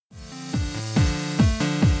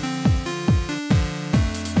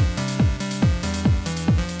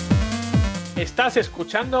Estás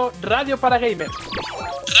escuchando Radio para Gamers.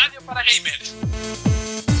 Radio para Gamers.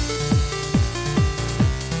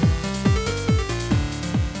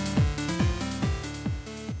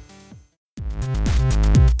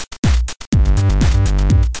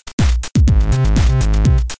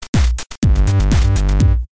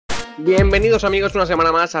 Bienvenidos amigos una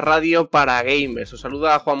semana más a Radio para Gamers. Os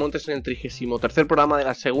saluda Juan Montes en el 33º programa de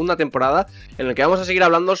la segunda temporada, en el que vamos a seguir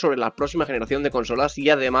hablando sobre la próxima generación de consolas y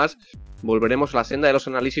además volveremos a la senda de los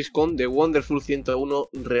análisis con The Wonderful 101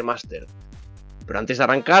 Remastered. Pero antes de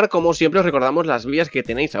arrancar, como siempre, os recordamos las vías que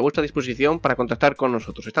tenéis a vuestra disposición para contactar con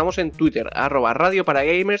nosotros. Estamos en Twitter,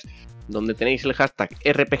 @RadioParaGamers, donde tenéis el hashtag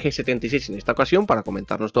RPG76 en esta ocasión para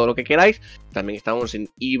comentarnos todo lo que queráis. También estamos en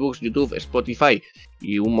ebooks, YouTube, Spotify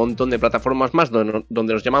y un montón de plataformas más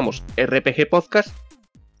donde nos llamamos RPG Podcast.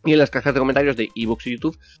 Y en las cajas de comentarios de ebooks y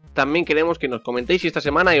YouTube también queremos que nos comentéis, y esta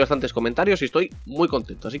semana hay bastantes comentarios y estoy muy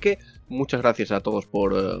contento. Así que muchas gracias a todos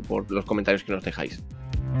por los comentarios que nos dejáis.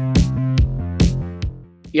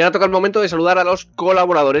 Y ahora toca el momento de saludar a los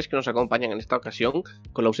colaboradores que nos acompañan en esta ocasión,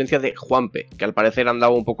 con la ausencia de Juanpe, que al parecer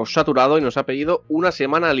andaba un poco saturado y nos ha pedido una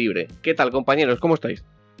semana libre. ¿Qué tal, compañeros? ¿Cómo estáis?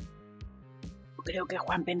 Creo que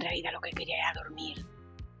Juanpe en realidad lo que quería era dormir.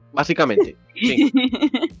 Básicamente, sí.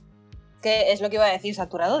 ¿Qué es lo que iba a decir?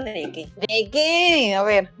 ¿Saturado de qué? ¿De qué? A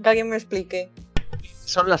ver, que alguien me explique.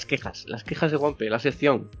 Son las quejas de Juanpe, la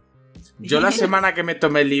sección. Yo la semana que me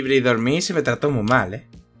tomé libre y dormí se me trató muy mal, ¿eh?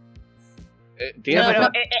 ¿Tienes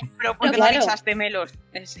pero ¿por qué no claro. avisaste, Melos?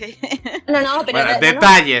 Sí. No, pero... Bueno,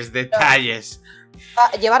 detalles.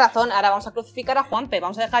 Lleva razón, ahora vamos a crucificar a Juanpe.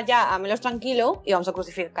 Vamos a dejar ya a Melos tranquilo y vamos a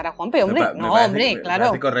crucificar a Juanpe, hombre. Me Claro.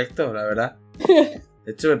 parece correcto, la verdad.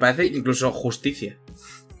 De hecho, me parece incluso justicia.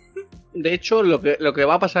 De hecho, lo que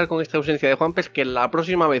va a pasar con esta ausencia de Juanpe es que la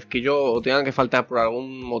próxima vez que yo tenga que faltar por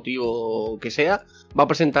algún motivo que sea, va a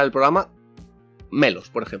presentar el programa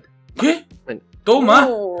Melos, por ejemplo. ¿Qué? Venga. ¡Toma!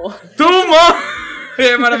 ¡Toma! Voy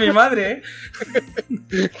a llamar a mi madre, ¿eh?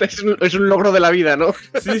 Es un logro de la vida, ¿no?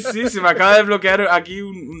 Sí, se me acaba de bloquear aquí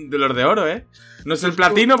un de los de oro, ¿eh? No es el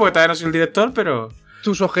platino porque todavía no soy el director, pero...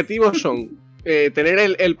 Tus objetivos son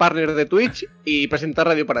tener el partner de Twitch y presentar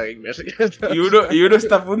Radio para Gamers. Y uno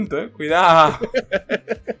está a punto, ¿eh? Cuidado.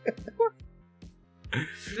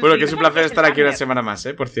 Bueno, que es un placer estar aquí una semana más,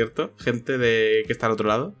 ¿eh? Por cierto, gente que está al otro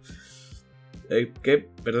lado. ¿Qué?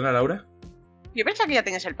 ¿Perdona, Laura? Yo pensaba que ya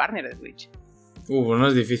tenías el partner de Twitch. Pues no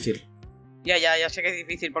es difícil. Ya sé que es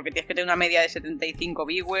difícil porque tienes que tener una media de 75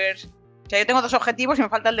 viewers. O sea, yo tengo 2 objetivos y me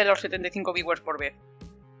falta el de los 75 viewers por vez.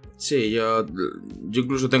 Sí, yo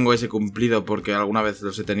incluso tengo ese cumplido porque alguna vez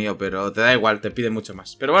los he tenido, pero te da igual, te pide mucho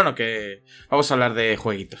más. Pero bueno, que vamos a hablar de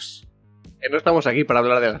jueguitos. No estamos aquí para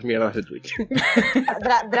hablar de las mierdas de Twitch.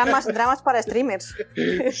 Dramas para streamers.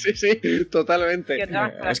 Sí, totalmente.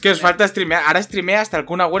 Es que os falta streamear. Ahora streamea hasta el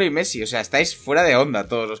Kun Agüero y Messi. O sea, estáis fuera de onda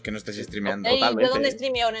todos los que no estáis streameando. Totalmente. ¿Yo dónde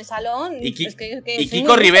streameo? ¿En el salón? Y que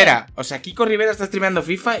Kiko Rivera. O sea, Kiko Rivera está streameando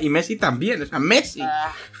FIFA y Messi también. O sea, Messi.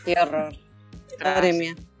 Qué horror. Madre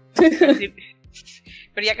mía.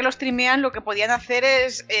 Pero ya que lo streamean, lo que podían hacer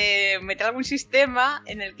es meter algún sistema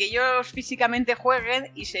en el que ellos físicamente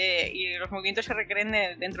jueguen y los movimientos se recreen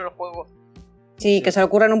dentro del juego. Sí, que se le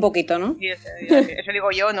ocurran un poquito, ¿no? Sí, eso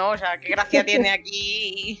digo yo, ¿no? O sea, qué gracia tiene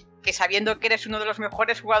aquí que sabiendo que eres uno de los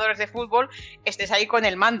mejores jugadores de fútbol, estés ahí con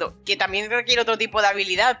el mando, que también requiere otro tipo de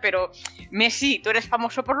habilidad, pero Messi, tú eres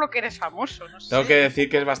famoso por lo que eres famoso, no sé. Tengo que decir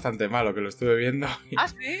que es bastante malo, que lo estuve viendo. ¿Ah,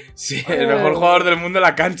 sí? Sí, el mejor jugador del mundo en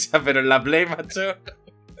la cancha, pero en la Play, macho...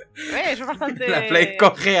 Eso es bastante... La Play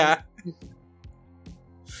cogea.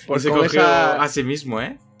 Pues se cogió a sí mismo,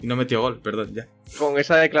 ¿eh? Y no metió gol, perdón, ya. Con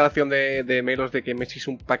esa declaración de Melos de que Messi es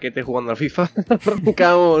un paquete jugando al FIFA,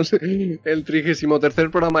 arrancamos el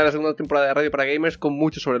 33º programa de la segunda temporada de Radio para Gamers con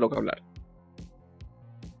mucho sobre lo que hablar.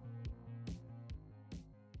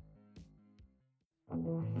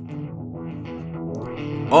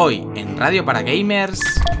 Hoy en Radio para Gamers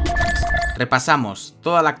repasamos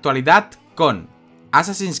toda la actualidad con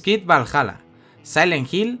Assassin's Creed Valhalla,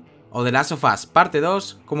 Silent Hill o The Last of Us Parte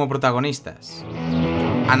 2 como protagonistas.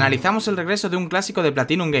 Analizamos el regreso de un clásico de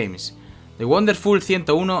Platinum Games, The Wonderful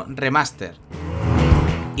 101 Remastered.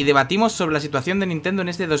 Y debatimos sobre la situación de Nintendo en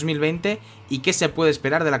este 2020 y qué se puede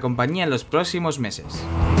esperar de la compañía en los próximos meses.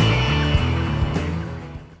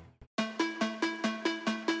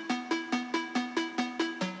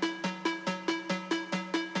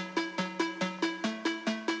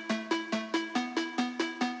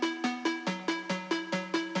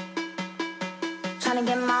 Trying to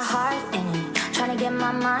get my heart in it, trying to get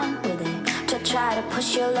my mind with it, to try to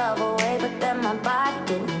push your love away, but then my body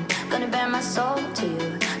didn't. Gonna bare my soul to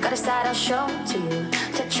you, got a side I'll show to you,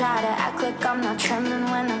 to try to act like I'm not trembling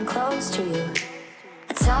when I'm close to you.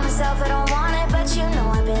 I tell myself I don't want it, but you know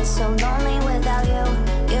I've been so lonely without you.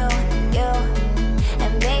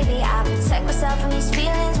 And baby, I protect myself from these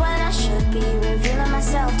feelings when I should be revealing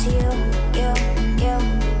myself to you.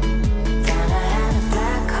 Thought I had a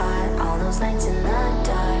black heart, all those nights in the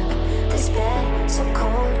dark. This bed so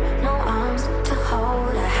cold, no arms to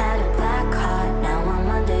hold. I had a black heart, now I'm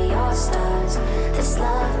under your stars. This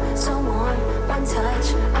love so warm, one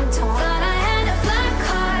touch, I'm torn. Thought I had a black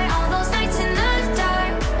heart, all those nights in the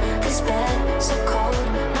dark. This bed so cold,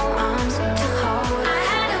 no arms to hold. I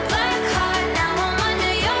had a black heart, now I'm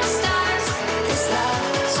under your stars. This love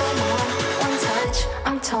so warm, one touch,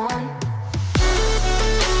 I'm torn.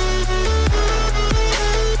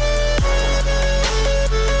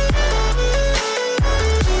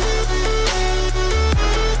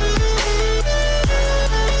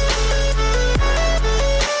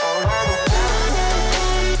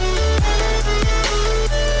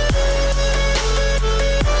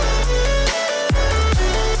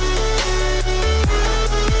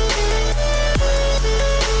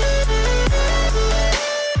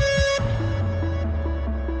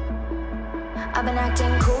 I've been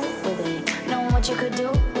acting cool with it, knowing what you could do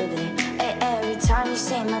with it. Every time you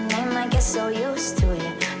say my name, I get so used to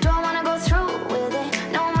it. Do I wanna go through with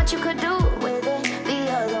it, knowing what you could do with it? The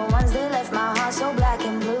other ones, they left my heart so black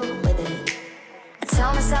and blue with it. I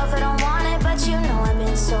tell myself I don't want it, but you know I've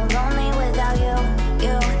been so lonely without you.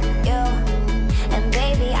 And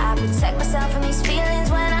baby, I protect myself from these feelings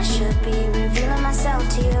when I should be revealing myself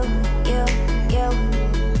to you.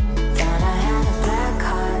 Thought I had a black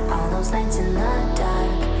heart, all those nights in the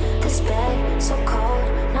dark. This bed so cold,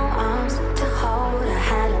 no arms to hold. I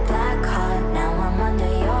had a black heart, now I'm under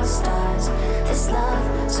your stars. This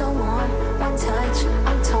love so warm, one touch,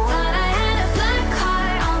 I'm torn. Thought I had a black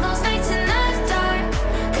heart, all those nights in the dark.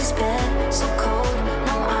 This bed so cold,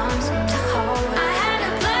 no arms to hold. I had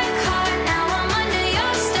a black heart, now I'm under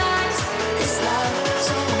your stars. This love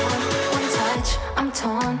so warm, one touch, I'm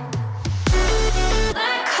torn.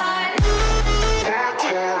 Black heart.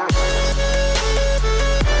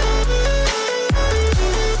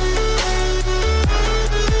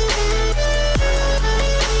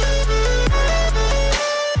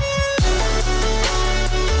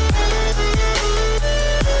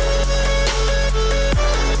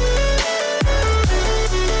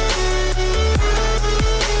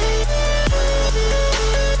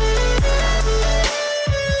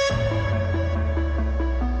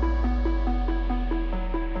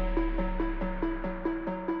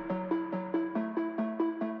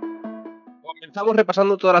 Comenzamos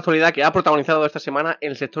repasando toda la actualidad que ha protagonizado esta semana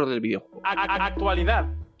en el sector del videojuego. Actualidad.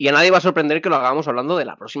 Y a nadie va a sorprender que lo hagamos hablando de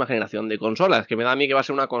la próxima generación de consolas, que me da a mí que va a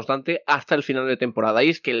ser una constante hasta el final de temporada. Y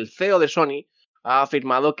es que el CEO de Sony ha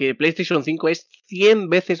afirmado que PlayStation 5 es 100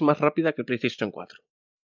 veces más rápida que PlayStation 4.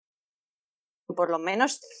 Por lo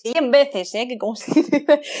menos 100 veces, ¿eh? Que como se dice,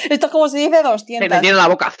 esto es como se dice 200. Se me tiene la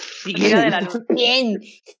boca. Mira de la luz.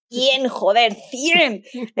 100, joder, 100.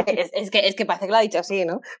 Es que parece que lo ha dicho así,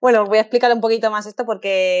 ¿no? Bueno, voy a explicar un poquito más esto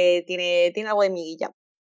porque tiene algo de miguilla.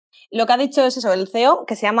 Lo que ha dicho es eso, el CEO,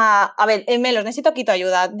 que se llama... A ver, Melos, necesito aquí tu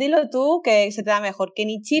ayuda. Dilo tú, que se te da mejor.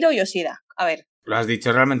 Kenichiro Yoshida. A ver. Lo has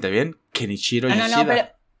dicho realmente bien. Kenichiro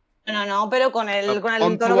Yoshida. Pero con el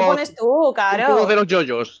Con tono que pones tú, claro. Uno de los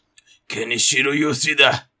yoyos. Kenichiro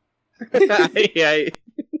Yoshida. Ahí.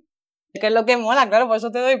 Que es lo que mola, claro, por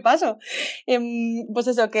eso te doy paso. Pues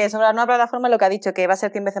eso, que sobre la nueva plataforma lo que ha dicho, que va a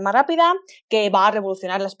ser 100 veces más rápida, que va a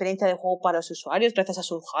revolucionar la experiencia de juego para los usuarios gracias a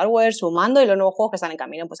su hardware, su mando y los nuevos juegos que están en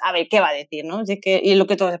camino. Pues a ver, ¿qué va a decir, no? Y es lo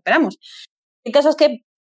que todos esperamos. El caso es que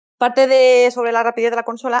parte de sobre la rapidez de la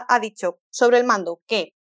consola ha dicho sobre el mando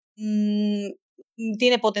que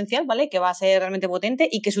tiene potencial, ¿vale? Que va a ser realmente potente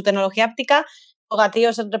y que su tecnología áptica o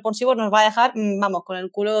gatillos responsivos nos va a dejar, vamos, con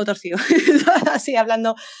el culo torcido. Así,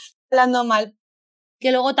 hablando mal.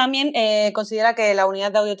 Que luego también considera que la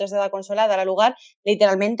unidad de audio 3D de la consola dará lugar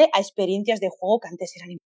literalmente a experiencias de juego que antes eran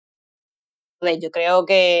imposibles. Yo creo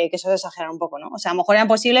que eso es exagerar un poco, ¿no? O sea, a lo mejor eran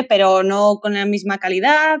posibles, pero no con la misma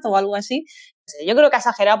calidad o algo así. Yo creo que ha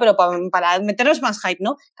exagerado, pero para meternos más hype,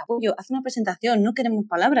 ¿no? Capullo, haz una presentación, no queremos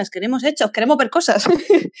palabras, queremos hechos, queremos ver cosas.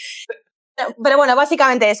 Pero bueno,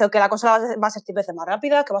 básicamente eso, que la consola va a ser 10 veces más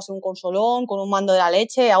rápida, que va a ser un consolón con un mando de la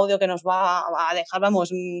leche, audio que nos va a dejar,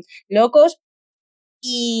 vamos, locos.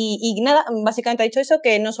 Y nada, básicamente ha dicho eso,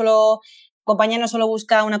 que la compañía no solo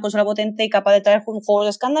busca una consola potente y capaz de traer juegos de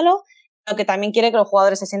escándalo, sino que también quiere que los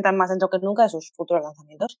jugadores se sientan más dentro que nunca de sus futuros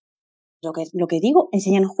lanzamientos. Lo que digo,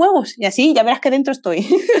 enséñanos juegos y así ya verás que dentro estoy.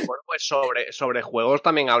 Bueno, pues sobre juegos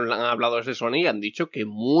también han hablado desde Sony y han dicho que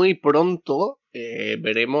muy pronto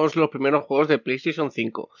veremos los primeros juegos de PlayStation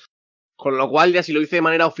 5. Con lo cual, ya si lo dice de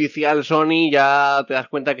manera oficial Sony, ya te das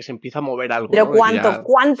cuenta que se empieza a mover algo. Pero ¿no?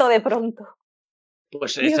 ¿cuánto de pronto?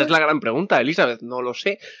 Pues Dios. esa es la gran pregunta, Elizabeth. No lo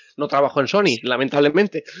sé. No trabajo en Sony,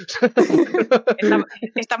 lamentablemente.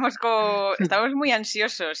 Estamos muy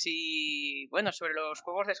ansiosos y, bueno, sobre los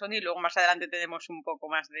juegos de Sony, luego más adelante tenemos un poco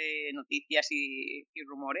más de noticias y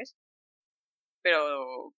rumores.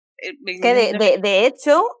 Pero... Que de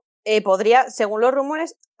hecho, podría, según los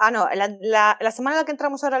rumores... no, la semana en la que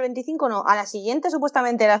entramos ahora, el 25, no. A la siguiente,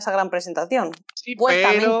 supuestamente, era esa gran presentación. Sí,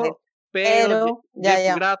 Supuestamente. pero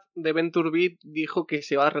ya. Graff de Venture Beat dijo que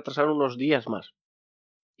se va a retrasar unos días más.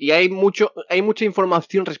 Y hay mucha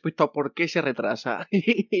información respecto a por qué se retrasa.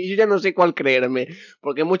 Y yo ya no sé cuál creerme.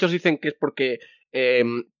 Porque muchos dicen que es porque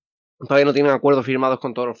todavía no tienen acuerdos firmados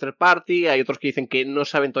con todos los third party. Hay otros que dicen que no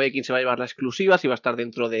saben todavía quién se va a llevar la exclusiva, si va a estar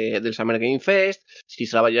dentro del Summer Game Fest, si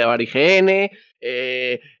se la va a llevar IGN.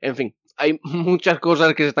 En fin, hay muchas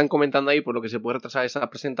cosas que se están comentando ahí por lo que se puede retrasar esa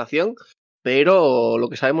presentación. Pero lo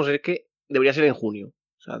que sabemos es que debería ser en junio.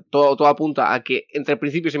 O sea, todo apunta a que entre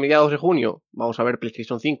principios y mediados de junio vamos a ver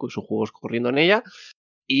PlayStation 5 y sus juegos corriendo en ella.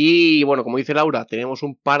 Y bueno, como dice Laura, tenemos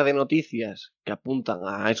un par de noticias que apuntan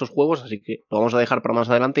a esos juegos, así que lo vamos a dejar para más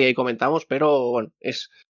adelante y ahí comentamos, pero bueno,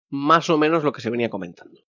 es más o menos lo que se venía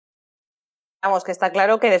comentando. Vamos, que está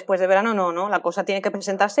claro que después de verano no, la cosa tiene que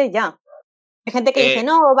presentarse ya. Hay gente que dice,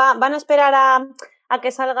 no, van a esperar a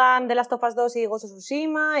que salgan The Last of Us 2 y Ghost of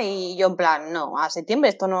Tsushima, y yo en plan, no, a septiembre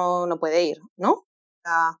esto no puede ir, ¿no?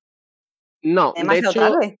 No,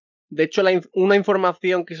 de hecho una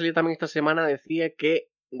información que salió también esta semana decía que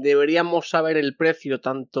deberíamos saber el precio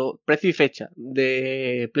y fecha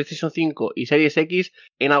de PlayStation 5 y Series X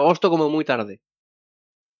en agosto como muy tarde.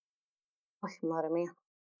 Ay, madre mía.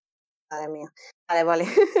 Vale.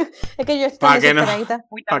 Es que yo estoy Para desesperadita.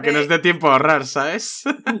 Para que nos dé tiempo a ahorrar, ¿sabes?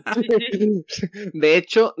 De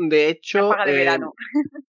hecho, paga de verano.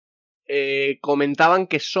 Comentaban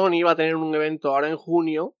que Sony iba a tener un evento ahora en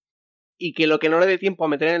junio y que lo que no le dé tiempo a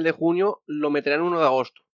meter en el de junio lo meterá en 1 de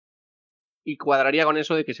agosto. Y cuadraría con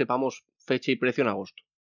eso de que sepamos fecha y precio en agosto.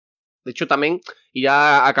 De hecho, también, y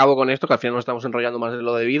ya acabo con esto, que al final nos estamos enrollando más de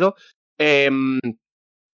lo debido,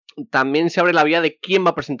 también se abre la vía de quién va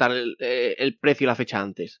a presentar el precio y la fecha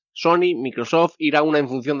antes. Sony, Microsoft, irá una en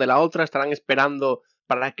función de la otra, estarán esperando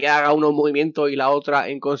para que haga uno un movimiento y la otra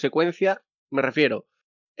en consecuencia. Me refiero,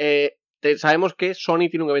 sabemos que Sony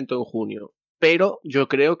tiene un evento en junio, pero yo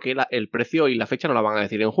creo que el precio y la fecha no la van a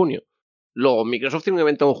decir en junio. Luego, Microsoft tiene un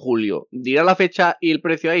evento en julio. ¿Dirá la fecha y el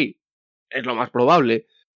precio ahí? Es lo más probable.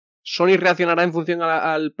 ¿Sony reaccionará en función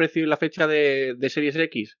al precio y la fecha de Series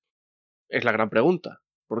X? Es la gran pregunta.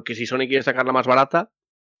 Porque si Sony quiere sacarla más barata,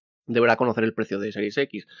 deberá conocer el precio de Series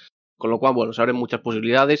X. Con lo cual, bueno, se abren muchas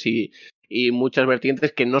posibilidades y muchas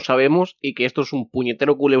vertientes que no sabemos y que esto es un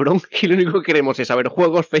puñetero culebrón y lo único que queremos es saber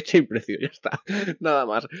juegos, fecha y precio. Ya está. Nada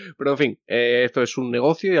más. Pero en fin, esto es un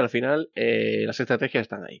negocio y al final las estrategias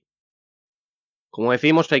están ahí. Como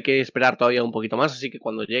decimos, hay que esperar todavía un poquito más, así que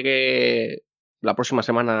cuando llegue la próxima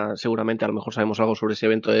semana seguramente a lo mejor sabemos algo sobre ese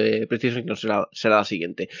evento de PlayStation y no será la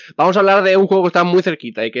siguiente. Vamos a hablar de un juego que está muy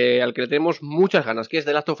cerquita y al que le tenemos muchas ganas, que es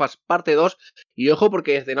The Last of Us Parte 2. Y ojo,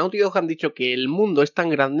 porque desde Naughty Dog han dicho que el mundo es tan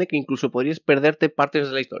grande que incluso podrías perderte partes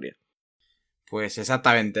de la historia. Pues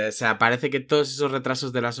exactamente, o sea, parece que todos esos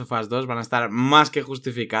retrasos de The Last of Us 2 van a estar más que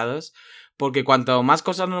justificados, porque cuanto más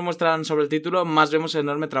cosas nos muestran sobre el título, más vemos el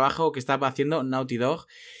enorme trabajo que estaba haciendo Naughty Dog.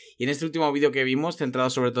 Y en este último vídeo que vimos, centrado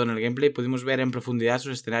sobre todo en el gameplay, pudimos ver en profundidad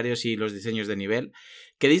sus escenarios y los diseños de nivel,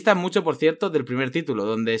 que distan mucho, por cierto, del primer título,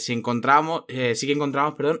 donde sí que encontramos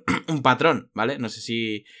un patrón, ¿vale? No sé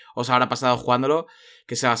si os habrá pasado jugándolo,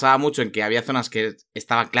 que se basaba mucho en que había zonas que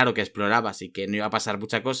estaba claro que explorabas y que no iba a pasar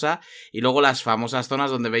mucha cosa, y luego las famosas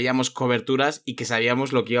zonas donde veíamos coberturas y que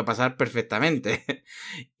sabíamos lo que iba a pasar perfectamente.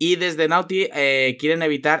 Y desde Naughty quieren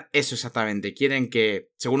evitar eso exactamente, quieren que,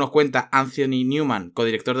 según nos cuenta Anthony Newman,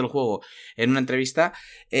 codirector del juego, en una entrevista,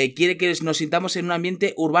 quiere que nos sintamos en un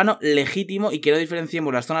ambiente urbano legítimo y que no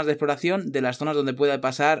diferenciemos las zonas de exploración de las zonas donde puede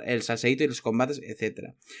pasar el salseíto y los combates, etc.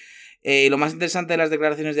 Lo más interesante de las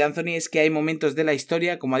declaraciones de Anthony es que hay momentos de la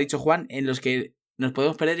historia, como ha dicho Juan, en los que nos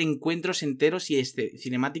podemos perder encuentros enteros y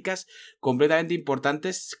cinemáticas completamente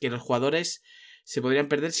importantes que los jugadores se podrían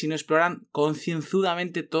perder si no exploran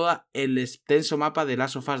concienzudamente todo el extenso mapa de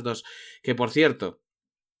Last of Us 2. Que, por cierto,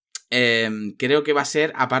 creo que va a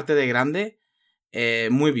ser, aparte de grande,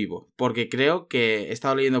 muy vivo. Porque creo que he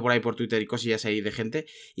estado leyendo por ahí por Twitter y cosillas ahí de gente,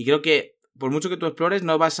 y creo que por mucho que tú explores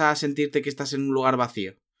no vas a sentirte que estás en un lugar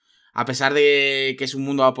vacío. A pesar de que es un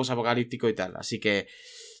mundo posapocalíptico y tal. Así que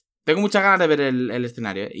Tengo muchas ganas de ver el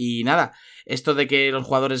escenario. Y nada, esto de que los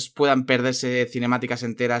jugadores puedan perderse cinemáticas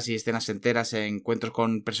enteras y escenas enteras, encuentros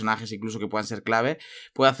con personajes incluso que puedan ser clave,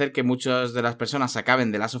 puede hacer que muchas de las personas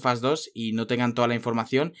acaben de Last of Us 2 y no tengan toda la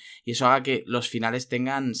información, y eso haga que los finales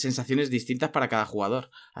tengan sensaciones distintas para cada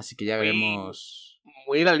jugador. Así que ya veremos...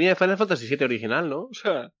 Muy la línea de Final Fantasy VII original, ¿no? O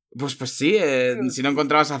sea... Pues sí, si no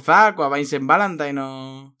encontrabas a Zack o a Vincent Valentine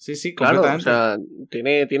o... Sí, Claro, completamente. o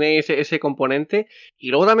sea, tiene ese componente. Y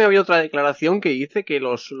luego también había otra declaración que dice que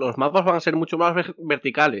los mapas van a ser mucho más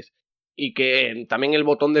verticales. Y que también el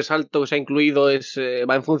botón de salto que se ha incluido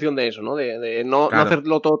va en función de eso, ¿no? De no Claro.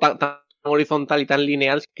 hacerlo todo tan horizontal y tan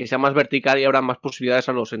lineal, que sea más vertical y habrá más posibilidades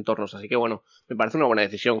a los entornos. Así que bueno, me parece una buena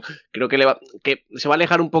decisión. Creo que se va a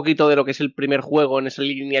alejar un poquito de lo que es el primer juego en esa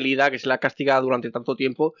linealidad que se le ha castigado durante tanto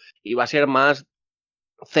tiempo, y va a ser más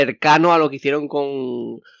cercano a lo que hicieron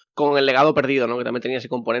con el legado perdido, ¿no? Que también tenía ese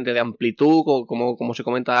componente de amplitud, como se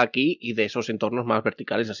comenta aquí, y de esos entornos más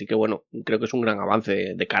verticales. Así que bueno, creo que es un gran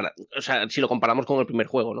avance de cara. O sea, si lo comparamos con el primer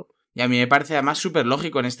juego, ¿no? Y a mí me parece además súper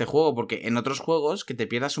lógico en este juego, porque en otros juegos que te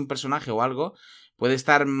pierdas un personaje o algo puede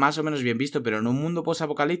estar más o menos bien visto, pero en un mundo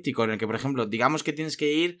post-apocalíptico en el que, por ejemplo, digamos que tienes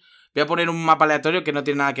que ir, voy a poner un mapa aleatorio que no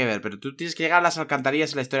tiene nada que ver, pero tú tienes que llegar a las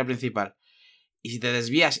alcantarillas en la historia principal. Y si te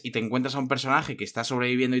desvías y te encuentras a un personaje que está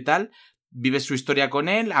sobreviviendo y tal, vives su historia con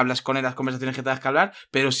él, hablas con él las conversaciones que tengas que hablar,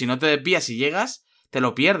 pero si no te desvías y llegas, te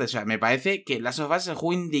lo pierdes. O sea, me parece que Last of Us es el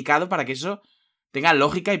juego indicado para que eso tenga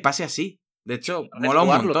lógica y pase así. De hecho, mola un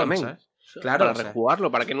montón, también, ¿sabes? Claro, para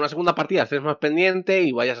rejugarlo, para que en una segunda partida estés más pendiente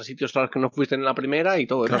y vayas a sitios a los que no fuiste en la primera y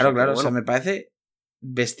todo eso. Claro, Bueno. o sea, me parece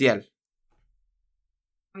bestial.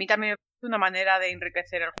 A mí también me parece una manera de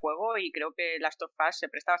enriquecer el juego y creo que Last of Us se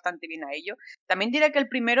presta bastante bien a ello. También diré que el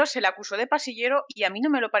primero se le acusó de pasillero y a mí no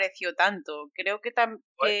me lo pareció tanto. Creo que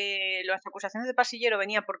las acusaciones de pasillero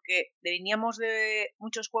veníamos de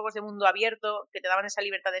muchos juegos de mundo abierto que te daban esa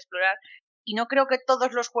libertad de explorar, y no creo que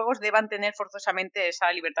todos los juegos deban tener forzosamente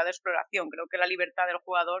esa libertad de exploración. Creo que la libertad del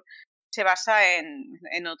jugador se basa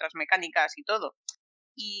en otras mecánicas y todo.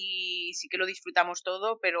 Y sí que lo disfrutamos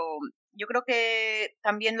todo, pero yo creo que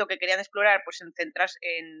también lo que querían explorar, pues en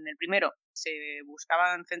el primero, se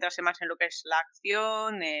buscaban centrarse más en lo que es la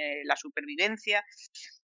acción, la supervivencia,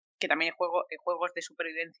 que también hay juegos de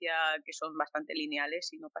supervivencia que son bastante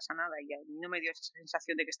lineales y no pasa nada, y a mí no me dio esa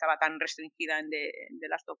sensación de que estaba tan restringida en The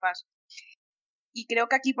Last of Us. Y creo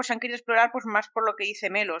que aquí pues han querido explorar pues más por lo que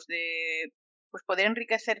dice Melos, de pues poder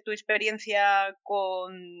enriquecer tu experiencia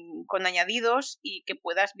con añadidos y que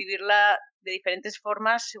puedas vivirla de diferentes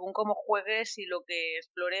formas según cómo juegues y lo que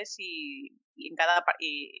explores, y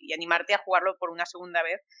animarte a jugarlo por una segunda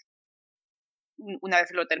vez una vez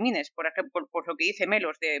lo termines. Por ejemplo, por lo que dice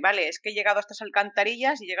Melos, de vale, es que he llegado a estas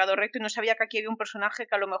alcantarillas y he llegado recto y no sabía que aquí había un personaje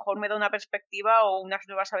que a lo mejor me da una perspectiva o una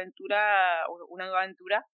nueva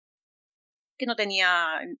aventura que no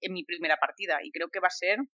tenía en mi primera partida, y creo que va a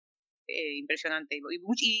ser impresionante,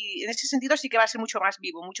 y en ese sentido sí que va a ser mucho más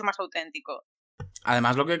vivo, mucho más auténtico.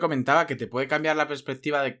 Además, lo que comentaba, que te puede cambiar la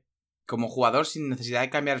perspectiva de como jugador sin necesidad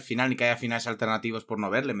de cambiar el final ni que haya finales alternativos por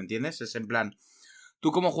no verle, ¿me entiendes? Es en plan,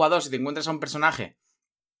 tú como jugador, si te encuentras a un personaje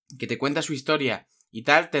que te cuenta su historia y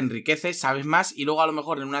tal, te enriqueces, sabes más, y luego a lo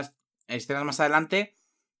mejor en unas escenas más adelante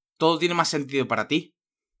todo tiene más sentido para ti,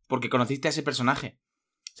 porque conociste a ese personaje,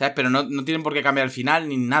 ¿sabes? Pero no tienen por qué cambiar el final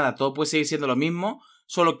ni nada, todo puede seguir siendo lo mismo,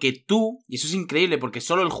 solo que tú, y eso es increíble porque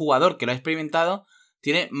solo el jugador que lo ha experimentado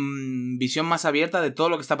tiene visión más abierta de todo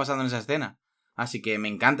lo que está pasando en esa escena. Así que me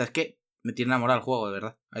encanta, es que me tiene enamorado el juego, de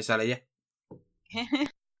verdad. Ahí sale ya.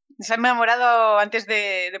 Se han enamorado antes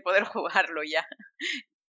de poder jugarlo ya.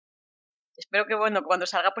 Espero que cuando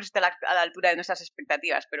salga pues esté a la altura de nuestras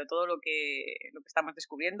expectativas, pero todo lo que estamos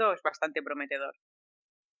descubriendo es bastante prometedor.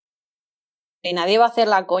 Y nadie va a hacer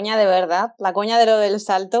la coña de verdad, la coña de lo del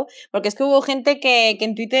salto, porque es que hubo gente que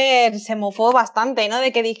en Twitter se mofó bastante, ¿no?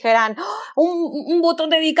 De que dijeran, ¡oh! un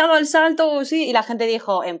botón dedicado al salto, sí, y la gente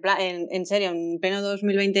dijo, en serio, en pleno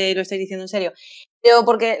 2020 lo estáis diciendo en serio. Pero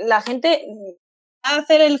porque la gente va a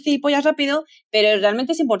hacer el gilipollas rápido, pero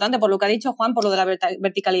realmente es importante, por lo que ha dicho Juan, por lo de la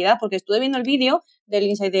verticalidad, porque estuve viendo el vídeo del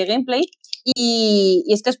Inside the Gameplay y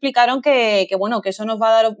es que explicaron que eso nos va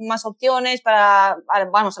a dar más opciones para,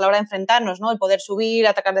 vamos, a la hora de enfrentarnos, ¿no? El poder subir,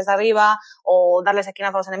 atacar desde arriba o darles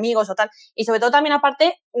esquinazos a los enemigos o tal. Y sobre todo también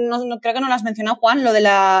aparte, creo que no lo has mencionado, Juan, lo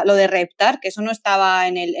de reptar, que eso no estaba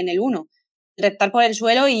en el 1. Reptar por el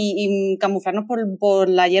suelo y camuflarnos por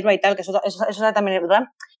la hierba y tal, que eso sale también, ¿verdad?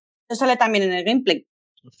 Eso sale también en el gameplay.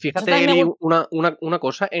 Eso Fíjate, también me Eli, gusta. una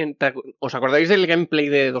cosa. ¿Os acordáis del gameplay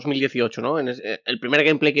de 2018, no? El primer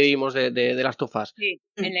gameplay que vimos de Last of Us. Sí,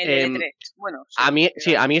 en el Em, L3. Bueno, sí. A mí,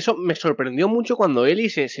 sí, Pero... a mí eso me sorprendió mucho cuando Ellie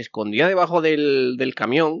se escondía debajo del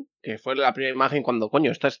camión, que fue la primera imagen cuando,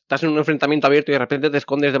 coño, estás en un enfrentamiento abierto y de repente te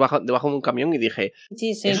escondes debajo de un camión y dije,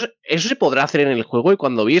 Sí, sí. eso se podrá hacer en el juego. Y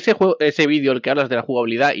cuando vi ese vídeo, el que hablas de la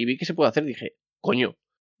jugabilidad, y vi que se puede hacer, dije, coño.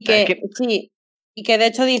 O sea, es que Sí, y que de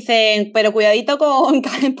hecho dicen, pero cuidadito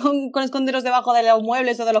con esconderos debajo de los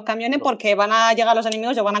muebles o de los camiones no. porque van a llegar los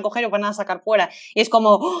enemigos, os van a coger y os van a sacar fuera. Y es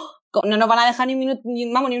como, ¡oh! No nos van a dejar ni un minuto,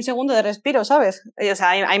 ni un segundo de respiro, ¿sabes? O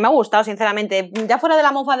sea, a mí me ha gustado, sinceramente. Ya fuera de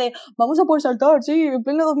la mofa de, vamos a poder saltar, sí, en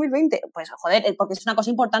pleno 2020. Pues joder, porque es una cosa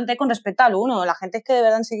importante con respecto al 1. La gente es que de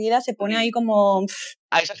verdad enseguida se pone ahí como...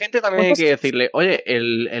 A esa gente también hay que decirle, oye,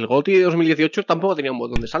 el GOTY de 2018 tampoco tenía un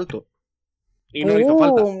botón de salto. Y no hizo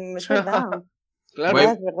falta. Es verdad. Claro. Es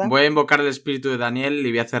verdad. Voy a invocar el espíritu de Daniel y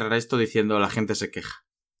voy a cerrar esto diciendo la gente se queja.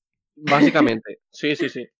 Básicamente, sí.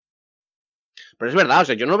 Pero es verdad, o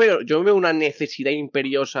sea, yo no veo una necesidad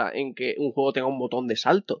imperiosa en que un juego tenga un botón de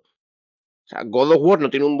salto. O sea, God of War no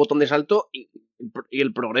tiene un botón de salto y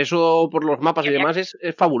el progreso por los mapas y demás es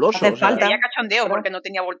fabuloso. Hace O sea, falta. Había cachondeo Pero- porque no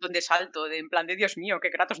tenía botón de salto. En plan de Dios mío, que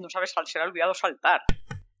Kratos no sabe se le ha olvidado saltar.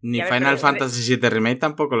 Ni Ya ves, Final pero- Fantasy VII Remake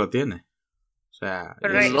tampoco lo tiene. O sea,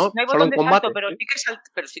 Pero es- no, no hay solo botón en de combate. salto,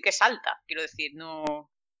 pero ¿sí? sí que salta. Quiero decir, no.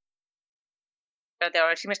 Espérate, a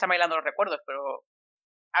ver si me están bailando los recuerdos, pero.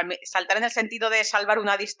 Saltar en el sentido de salvar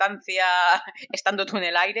una distancia estando tú en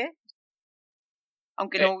el aire.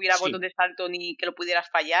 Aunque no hubiera Sí. botón de salto ni que lo pudieras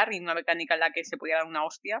fallar, ni una mecánica en la que se pudiera dar una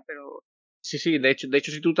hostia, pero. Sí, de hecho,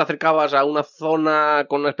 si tú te acercabas a una zona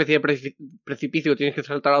con una especie de precipicio y tienes que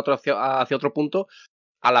saltar hacia otro punto,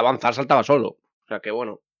 al avanzar saltaba solo. O sea que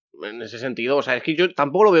bueno, en ese sentido, o sea, es que yo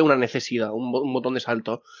tampoco lo veo una necesidad, un botón de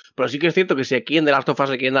salto. Pero sí que es cierto que si aquí en The Last of Us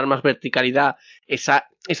le quieren dar más verticalidad, esa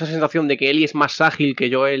sensación de que Ellie es más ágil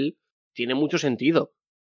que Joel, tiene mucho sentido.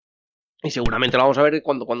 Y seguramente lo vamos a ver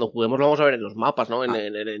cuando juguemos, lo vamos a ver en los mapas, ¿no? En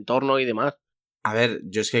el entorno y demás. A ver,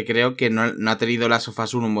 yo es que creo que no ha tenido Last of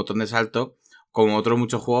Us 1 un botón de salto como otros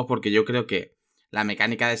muchos juegos, porque yo creo que la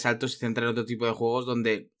mecánica de salto se centra en otro tipo de juegos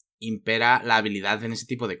donde impera la habilidad en ese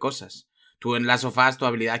tipo de cosas. Tú en Last of Us tu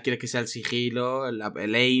habilidad quieres que sea el sigilo,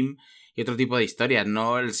 el aim y otro tipo de historias,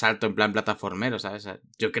 no el salto en plan plataformero, ¿sabes?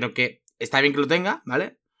 Yo creo que está bien que lo tenga,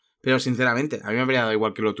 ¿vale? Pero sinceramente, a mí me habría dado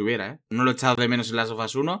igual que lo tuviera, ¿eh? No lo he echado de menos en Last of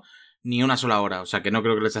Us 1 ni una sola hora, o sea que no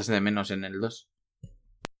creo que lo echase de menos en el 2.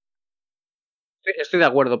 Sí, estoy de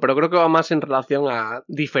acuerdo, pero creo que va más en relación a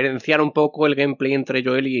diferenciar un poco el gameplay entre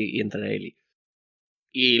Joel y entre Ellie.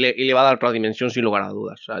 Y le va a dar otra dimensión sin lugar a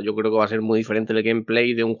dudas. O sea, yo creo que va a ser muy diferente el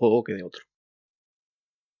gameplay de un juego que de otro.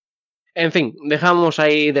 En fin, dejamos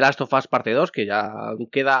ahí The Last of Us parte 2, que ya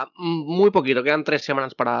queda muy poquito, quedan 3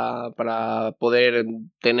 semanas para poder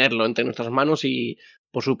tenerlo entre nuestras manos y,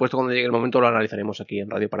 por supuesto, cuando llegue el momento lo analizaremos aquí en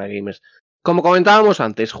Radio para Gamers. Como comentábamos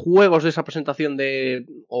antes, juegos de esa presentación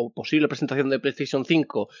o posible presentación de PlayStation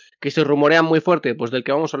 5 que se rumorean muy fuerte, pues del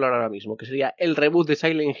que vamos a hablar ahora mismo, que sería el reboot de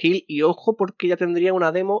Silent Hill, y ojo porque ya tendría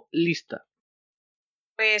una demo lista.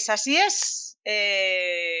 Pues así es.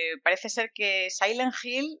 Parece ser que Silent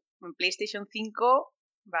Hill en PlayStation 5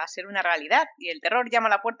 va a ser una realidad y el terror llama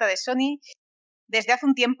a la puerta de Sony. Desde hace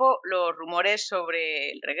un tiempo los rumores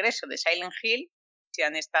sobre el regreso de Silent Hill se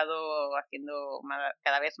han estado haciendo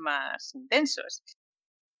cada vez más intensos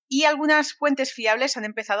y algunas fuentes fiables han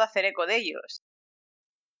empezado a hacer eco de ellos.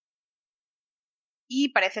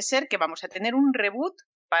 Y parece ser que vamos a tener un reboot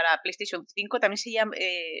para PlayStation 5, también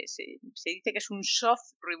se dice que es un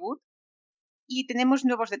soft reboot, y tenemos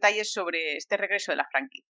nuevos detalles sobre este regreso de la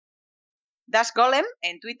franquicia. Das Golem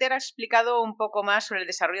en Twitter ha explicado un poco más sobre el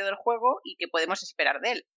desarrollo del juego y qué podemos esperar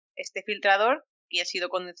de él. Este filtrador, que ha sido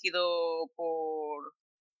conocido por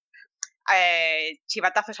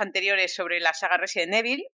chivatazos anteriores sobre la saga Resident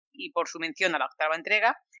Evil y por su mención a la octava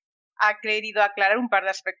entrega, ha querido aclarar un par de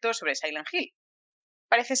aspectos sobre Silent Hill.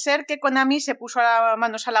 Parece ser que Konami se puso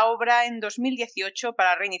manos a la obra en 2018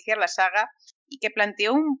 para reiniciar la saga y que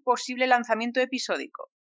planteó un posible lanzamiento episódico.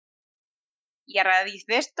 Y a raíz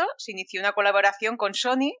de esto se inició una colaboración con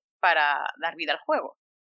Sony para dar vida al juego.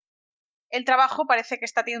 El trabajo parece que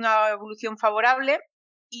está teniendo una evolución favorable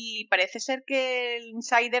y parece ser que el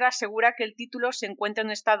insider asegura que el título se encuentra en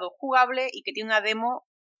un estado jugable y que tiene una demo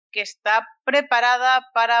que está preparada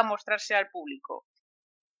para mostrarse al público.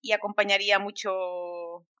 Y acompañaría mucho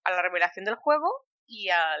a la revelación del juego y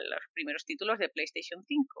a los primeros títulos de PlayStation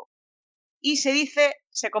 5. Y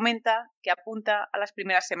se comenta que apunta a las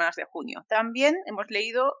primeras semanas de junio. También hemos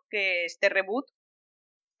leído que este reboot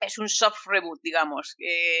es un soft reboot, digamos,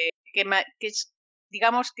 que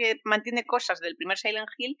digamos que mantiene cosas del primer Silent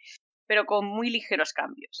Hill, pero con muy ligeros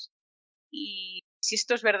cambios. Y si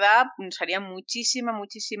esto es verdad, nos haría muchísima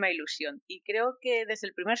ilusión. Y creo que desde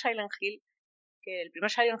el primer Silent Hill, que el primer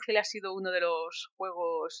Silent Hill ha sido uno de los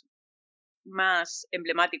juegos más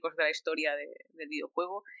emblemáticos de la historia del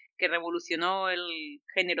videojuego, que revolucionó el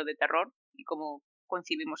género de terror y cómo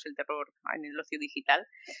concibimos el terror en el ocio digital.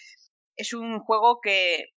 Es un juego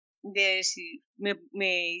que, si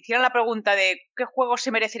me hicieran la pregunta de qué juego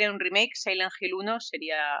se merecería un remake, Silent Hill 1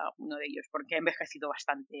 sería uno de ellos, porque ha envejecido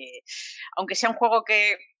bastante. Aunque sea un juego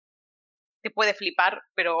que te puede flipar,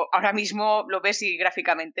 pero ahora mismo lo ves y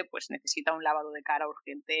gráficamente pues necesita un lavado de cara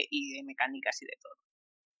urgente y de mecánicas y de todo.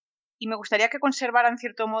 Y me gustaría que conservaran, en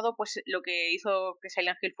cierto modo, pues lo que hizo que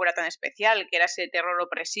Silent Hill fuera tan especial, que era ese terror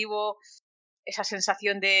opresivo, esa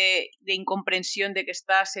sensación de incomprensión de que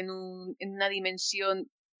estás en una dimensión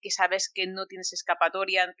que sabes que no tienes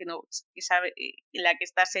escapatoria, en la que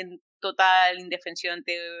estás en total indefensión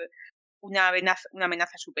ante una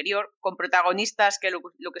amenaza superior, con protagonistas que lo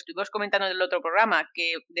que estuvimos comentando en el otro programa,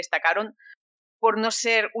 que destacaron por no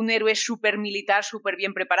ser un héroe súper militar, súper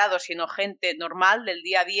bien preparado, sino gente normal del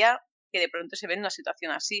día a día que de pronto se ven en una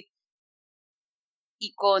situación así.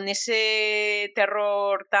 Y con ese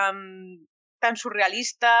terror tan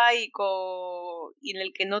surrealista y en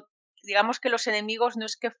el que no, digamos que los enemigos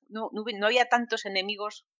no había tantos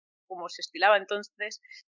enemigos como se estilaba entonces,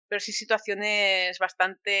 pero sí situaciones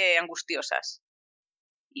bastante angustiosas.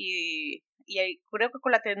 Y creo que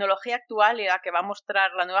con la tecnología actual y la que va a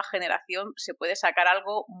mostrar la nueva generación se puede sacar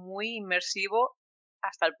algo muy inmersivo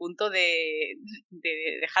hasta el punto de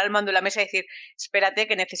dejar el mando en la mesa y decir, espérate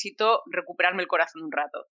que necesito recuperarme el corazón un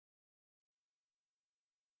rato.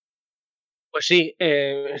 Pues sí,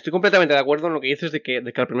 estoy completamente de acuerdo en lo que dices de que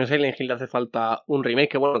al primer Silent Hill le hace falta un remake,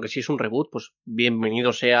 que bueno, que si es un reboot, pues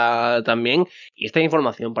bienvenido sea también. Y esta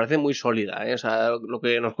información parece muy sólida, ¿eh? O sea, lo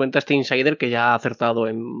que nos cuenta este insider, que ya ha acertado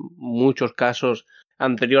en muchos casos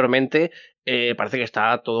anteriormente, parece que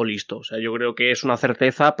está todo listo. O sea, yo creo que es una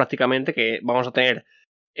certeza prácticamente que vamos a tener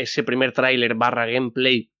ese primer tráiler /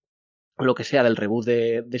 gameplay, lo que sea, del reboot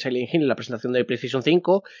de Silent Hill en la presentación de PlayStation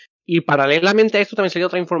 5. Y paralelamente a esto también salió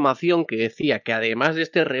otra información que decía que además de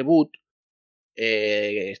este reboot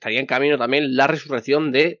estaría en camino también la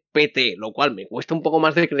resurrección de PT, lo cual me cuesta un poco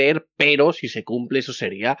más de creer, pero si se cumple eso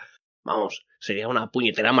sería, vamos, sería una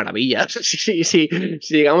puñetera maravilla. Si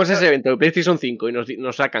llegamos a ese evento de PlayStation 5 y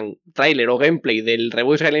nos sacan tráiler o gameplay del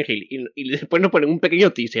reboot de Silent Hill y después nos ponen un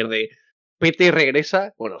pequeño teaser de PT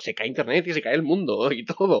regresa, bueno, se cae internet y se cae el mundo y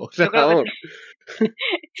todo. O sea,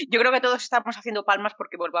 yo creo que todos estamos haciendo palmas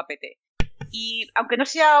porque vuelva a PT. Y aunque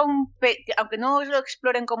no lo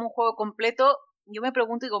exploren como un juego completo, yo me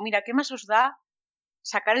pregunto y digo, mira, ¿qué más os da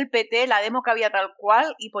sacar el PT, la demo que había tal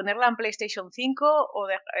cual, y ponerla en PlayStation 5 o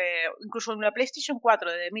incluso en la PlayStation 4?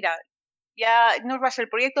 Mira, ya no os va a ser el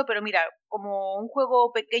proyecto, pero mira, como un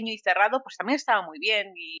juego pequeño y cerrado, pues también estaba muy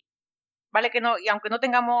bien. Y vale que no, y aunque no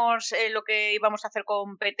tengamos lo que íbamos a hacer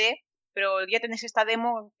con PT, pero ya tenéis esta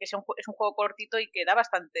demo que es un juego cortito y que da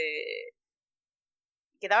bastante.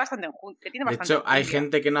 Que tiene bastante. De hecho, hay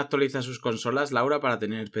gente que no actualiza sus consolas, Laura, para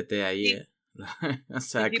tener PT ahí, sí. ¿eh? O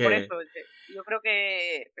sea sí, que... por eso, yo creo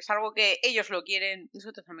que es algo que ellos lo quieren,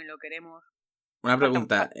 nosotros también lo queremos. Una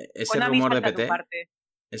pregunta, ese rumor de PT,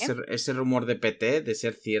 ese rumor de PT, de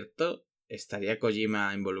ser cierto, ¿estaría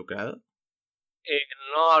Kojima involucrado?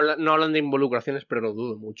 No hablan de involucraciones, pero lo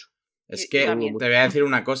dudo mucho. Es que te voy a decir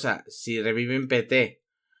una cosa, si reviven PT,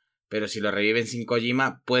 pero si lo reviven sin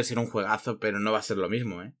Kojima, puede ser un juegazo, pero no va a ser lo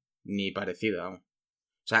mismo, ¿eh? Ni parecido, vamos.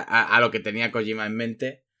 O sea, a lo que tenía Kojima en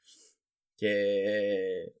mente,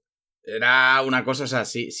 que era una cosa, o sea,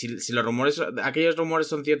 si los rumores, aquellos rumores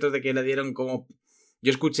son ciertos de que le dieron como...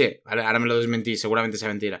 Yo escuché, ahora me lo desmentí, seguramente sea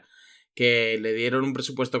mentira, que le dieron un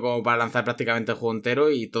presupuesto como para lanzar prácticamente el juego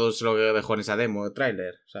entero y todo se lo dejó en esa demo, el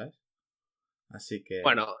tráiler, ¿sabes? Así que...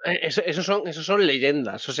 Bueno, esos son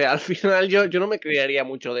leyendas. O sea, al final yo no me creería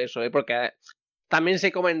mucho de eso, porque también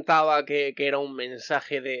se comentaba que era un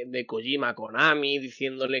mensaje de Kojima a Konami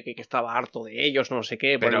diciéndole que estaba harto de ellos, no sé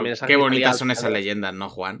qué. Pero el mensaje qué bonitas son esas leyendas, ¿no,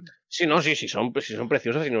 Juan? Sí, sí, son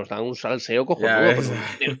preciosas y nos dan un salseo cojonudo.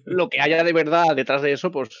 Pero lo que haya de verdad detrás de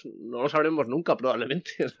eso, pues no lo sabremos nunca,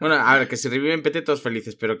 probablemente. Bueno, a ver, que si reviven PT todos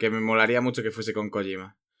felices, pero que me molaría mucho que fuese con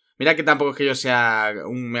Kojima. Mira que tampoco es que yo sea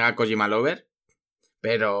un mega Kojima lover,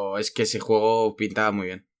 pero es que ese juego pintaba muy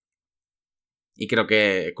bien. Y creo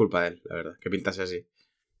que es culpa de él, la verdad, que pintase así.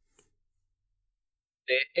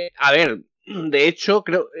 A ver, de hecho,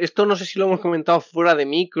 creo, esto no sé si lo hemos comentado fuera de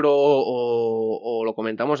micro o lo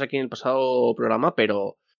comentamos aquí en el pasado programa,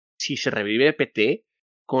 pero si se revive PT,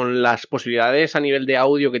 con las posibilidades a nivel de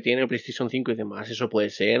audio que tiene el PlayStation 5 y demás, eso puede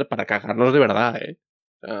ser para cagarnos de verdad, ¿eh?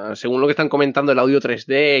 Según lo que están comentando el audio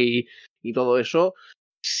 3D y todo eso,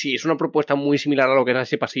 si es una propuesta muy similar a lo que era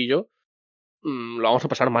ese pasillo, lo vamos a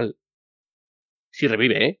pasar mal. Si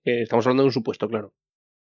revive, ¿eh? Estamos hablando de un supuesto, claro.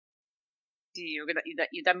 Sí, yo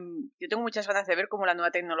tengo muchas ganas de ver cómo la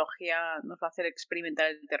nueva tecnología nos va a hacer experimentar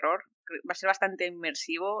el terror. Va a ser bastante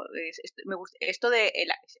inmersivo. Me gusta esto de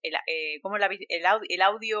 ¿cómo el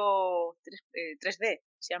audio 3D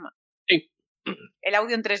se llama. Sí. El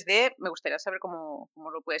audio en 3D, me gustaría saber cómo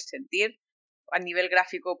lo puedes sentir. A nivel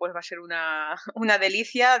gráfico, pues va a ser una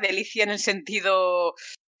delicia en el sentido...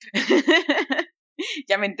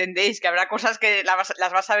 Ya me entendéis, que habrá cosas que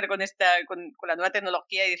las vas a ver con la nueva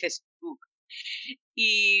tecnología y dices...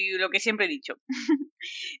 Y lo que siempre he dicho.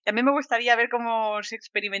 También me gustaría ver cómo se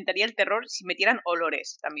experimentaría el terror si metieran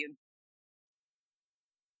olores también.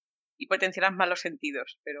 Y potenciaran más los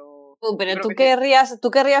sentidos, pero... Pero tú querrías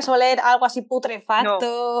oler algo así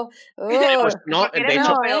putrefacto. Pues no, por querer de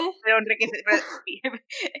hecho...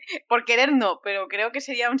 por querer no, pero creo que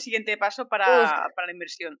sería un siguiente paso para la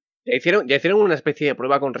inversión. Ya hicieron una especie de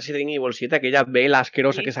prueba con Resident Evil 7, aquella vela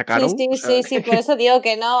asquerosa que sacaron. Sí, por eso digo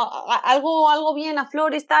que no. Algo bien a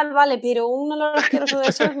flores, tal, vale, pero un olor asqueroso de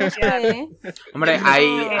esos no sé, ¿eh? Hombre,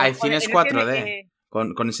 hay cines 4D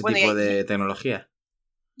con ese tipo de tecnología.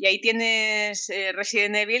 Y ahí tienes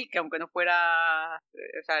Resident Evil, que aunque no fuera...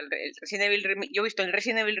 o sea, el Resident Evil Remake, yo he visto en el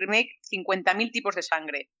Resident Evil Remake 50.000 tipos de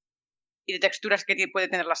sangre. Y de texturas que puede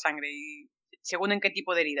tener la sangre. Y según en qué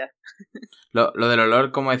tipo de herida. Lo del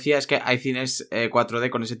olor, como decía, es que hay cines 4D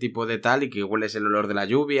con ese tipo de tal y que hueles el olor de la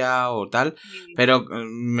lluvia o tal. Sí. Pero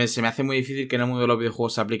se me hace muy difícil que en el mundo de los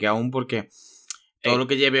videojuegos se aplique aún porque... Todo lo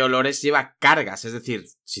que lleve olores lleva cargas, es decir,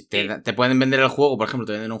 si te pueden vender el juego, por ejemplo,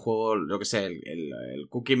 te venden un juego, lo que sé, el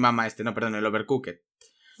Cooking Mama el Overcooked.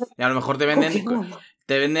 Y a lo mejor te venden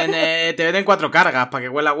 4 cargas para que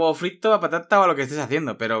huela a huevo frito, a patata o a lo que estés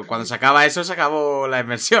haciendo, pero cuando se acaba eso, se acabó la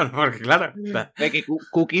inmersión, porque claro... Que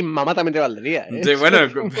Cooking Mama también te valdría, ¿eh? Sí, bueno,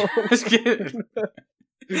 es que...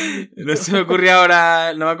 No se me ocurría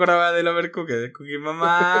ahora, no me acordaba del Overcooked, el Cooking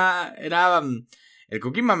Mama era... El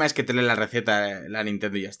Cooking Mama es que te lee la receta la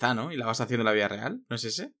Nintendo y ya está, ¿no? Y la vas haciendo en la vida real, ¿no es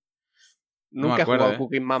ese? Nunca he jugado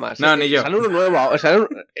Cooking Mama. No, ni yo. Sale uno nuevo.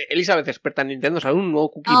 Elizabeth, experta en Nintendo, sale un nuevo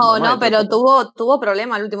Cooking Mama. No, pero tuvo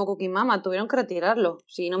problema el último Cooking Mama. Tuvieron que retirarlo,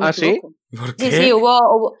 si no me equivoco. ¿Sí? ¿Por qué? Sí,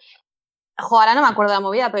 hubo... Ahora no me acuerdo de la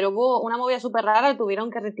movida, pero hubo una movida súper rara y tuvieron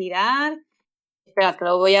que retirar... Esperad, que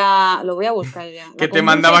lo voy a buscar ya. ¿Qué te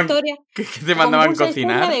mandaban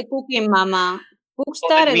cocinar? De Cooking Mama.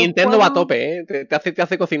 Nintendo va a tope, ¿eh? Te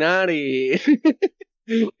hace cocinar y... y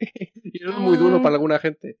eso es muy duro para alguna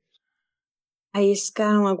gente. Ay, es que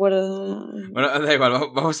no me acuerdo. Bueno, da igual,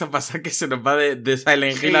 vamos a pasar que se nos va de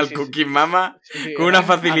Silent Hill al Cooking Mama con una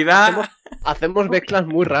facilidad. Hacemos mezclas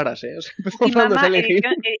muy raras, ¿eh? O sea,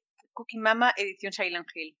 Cooking Mama edición Silent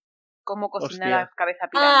Hill. Cómo cocinar la cabeza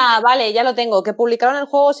pirámide. Vale, ya lo tengo. Que publicaron el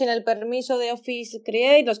juego sin el permiso de Office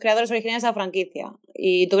Create, los creadores originales de la franquicia.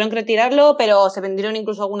 Y tuvieron que retirarlo, pero se vendieron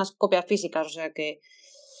incluso algunas copias físicas. O sea que...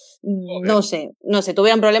 No sé,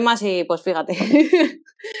 tuvieron problemas y pues fíjate.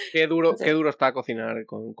 Qué duro está cocinar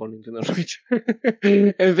con Nintendo Switch.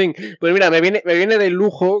 En fin, pues mira, me viene de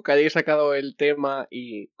lujo que hayáis sacado el tema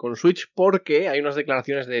y con Switch porque hay unas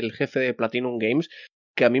declaraciones del jefe de Platinum Games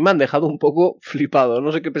que a mí me han dejado un poco flipado.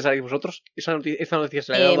 No sé qué pensaréis vosotros. Esta noticia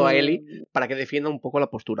se la he dado a Eli para que defienda un poco la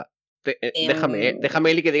postura.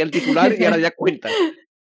 Déjame Eli que diga el titular y ahora ya cuenta.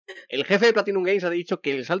 El jefe de Platinum Games ha dicho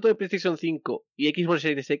que el salto de PlayStation 5 y Xbox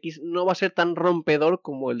Series X no va a ser tan rompedor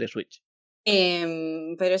como el de Switch.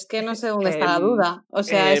 Pero es que no sé dónde está la duda. O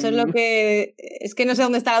sea, eso es lo que... Es que no sé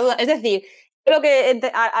dónde está la duda. Es decir, creo que...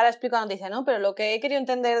 Ahora explico la noticia, ¿no? Pero lo que he querido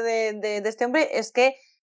entender de este hombre es que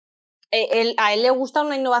a él le gusta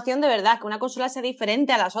una innovación de verdad, que una consola sea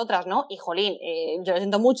diferente a las otras, ¿no? Y jolín, yo lo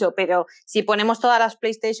siento mucho, pero si ponemos todas las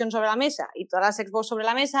PlayStation sobre la mesa y todas las Xbox sobre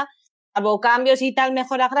la mesa, salvo cambios y tal,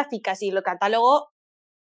 mejoras gráficas y el catálogo,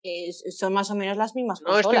 son más o menos las mismas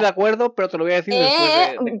consolas. No estoy de acuerdo, pero te lo voy a decir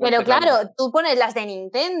después pero claro, tú pones las de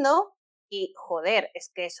Nintendo y, joder,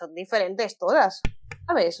 es que son diferentes todas,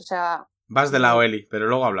 ¿sabes? O sea... Vas de lado, Eli, pero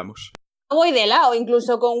luego hablamos. Voy de lado,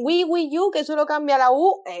 incluso con Wii U, que solo cambia la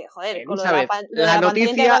U, joder, con la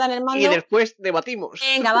noticia en el mando, y después debatimos.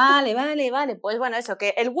 Venga, vale. Pues bueno, eso,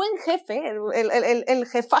 que el buen jefe, el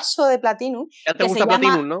jefazo de Platinum... Ya te gusta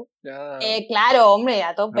Platinum, ¿no? Ya... claro, hombre,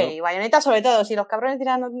 a tope. Claro. Y Bayonetta sobre todo, si los cabrones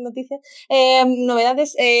tiran noticias.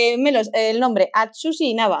 Novedades, Melos, el nombre,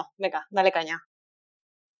 Atsushi Inaba. Venga, dale caña.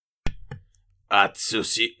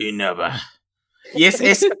 Atsushi Inaba. Y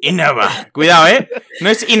es Innova. Cuidado, no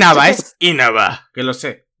es Innova, es Innova. Que lo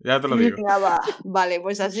sé, ya te lo digo. Vale,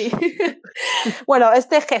 pues así. Bueno,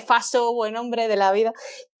 este jefazo, buen hombre de la vida,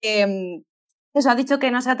 eso ha dicho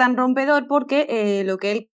que no sea tan rompedor porque lo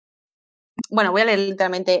que él... Bueno, voy a leer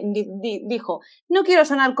literalmente. Dijo, no quiero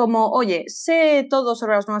sonar como, oye, sé todo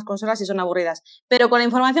sobre las nuevas consolas y son aburridas, pero con la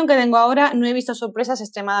información que tengo ahora no he visto sorpresas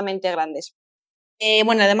extremadamente grandes.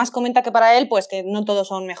 Bueno, además comenta que para él, pues que no todos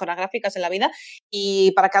son mejoras gráficas en la vida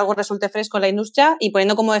y para que algo resulte fresco en la industria y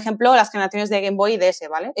poniendo como ejemplo las generaciones de Game Boy y DS,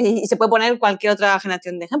 ¿vale? Y se puede poner cualquier otra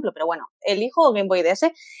generación de ejemplo, pero bueno, elijo Game Boy y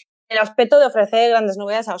DS. El aspecto de ofrecer grandes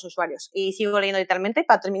novedades a los usuarios. Y sigo leyendo literalmente,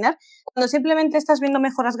 para terminar, cuando simplemente estás viendo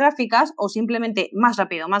mejoras gráficas o simplemente más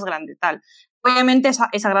rápido, más grande, tal. Obviamente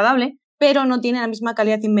es agradable, pero no tiene la misma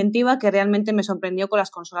calidad inventiva que realmente me sorprendió con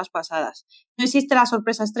las consolas pasadas. No existe la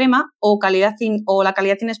sorpresa extrema o la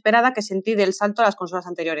calidad inesperada que sentí del salto a las consolas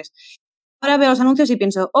anteriores. Ahora veo los anuncios y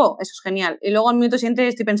pienso, oh, eso es genial. Y luego al minuto siguiente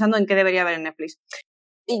estoy pensando en qué debería haber en Netflix.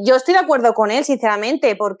 Yo estoy de acuerdo con él,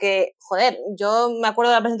 sinceramente, porque, joder, yo me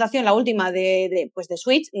acuerdo de la presentación, la última de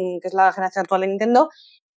Switch, que es la generación actual de Nintendo,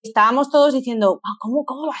 estábamos todos diciendo, ¿cómo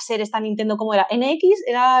va a ser esta Nintendo? ¿Cómo era? ¿NX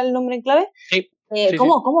era el nombre en clave? Sí.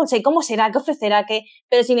 ¿Cómo será? ¿Qué ofrecerá?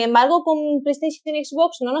 Pero sin embargo, con PlayStation y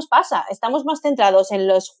Xbox no nos pasa. Estamos más centrados en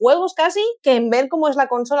los juegos casi que en ver cómo es la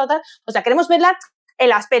consola o tal. O sea, queremos ver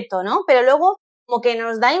el aspecto, ¿no? Pero luego como que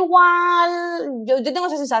nos da igual, yo tengo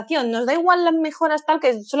esa sensación, nos da igual las mejoras tal,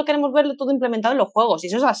 que solo queremos verlo todo implementado en los juegos, y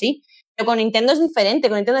eso es así. Pero con Nintendo es diferente,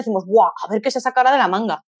 con Nintendo decimos, ¡guau! A ver qué se sacará de la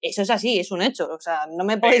manga. Eso es así, es un hecho, o sea, no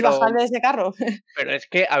me podéis bajar de ese carro. Pero es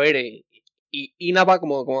que, a ver, Innova,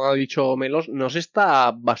 como ha dicho Melos, no se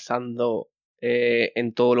está basando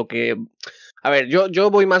en todo lo que... A ver,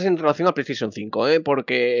 yo voy más en relación a PlayStation 5,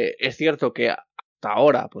 porque es cierto que hasta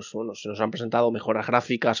ahora, pues bueno, se nos han presentado mejoras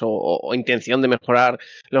gráficas o intención de mejorar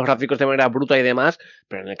los gráficos de manera bruta y demás,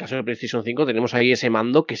 pero en el caso de PlayStation 5 tenemos ahí ese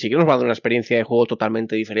mando que sí que nos va a dar una experiencia de juego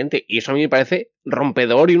totalmente diferente, y eso a mí me parece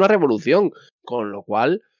rompedor y una revolución, con lo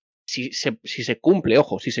cual, si se cumple,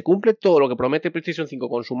 ojo, si se cumple todo lo que promete PlayStation 5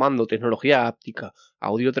 con su mando, tecnología áptica,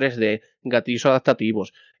 audio 3D, gatillos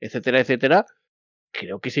adaptativos, etcétera, etcétera,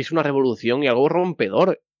 creo que sí es una revolución y algo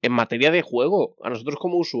rompedor en materia de juego, a nosotros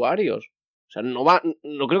como usuarios. O sea,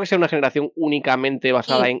 no creo que sea una generación únicamente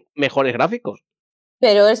basada en mejores gráficos.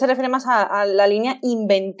 Pero él se refiere más a la línea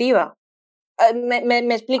inventiva.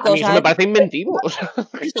 Me explico. A mí eso me parece inventivo. O sea,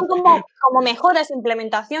 son como mejoras,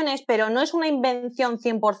 implementaciones, pero no es una invención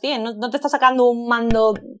 100%. No te está sacando un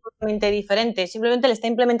mando totalmente diferente. Simplemente le está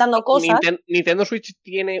implementando cosas. Nintendo Switch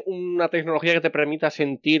tiene una tecnología que te permita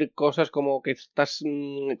sentir cosas como que estás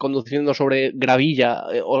conduciendo sobre gravilla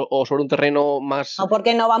o sobre un terreno más... No,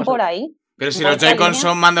 porque no van por ahí. Pero si los Joy-Con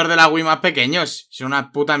son mandos de la Wii más pequeños. Es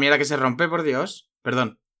una puta mierda que se rompe, por Dios.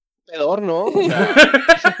 Perdón. Rompedor, ¿no? O sea,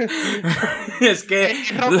 es que...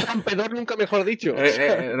 rompedor nunca mejor dicho.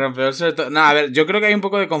 Rompedor sobre todo... No, a ver, yo creo que hay un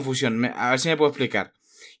poco de confusión. A ver si me puedo explicar.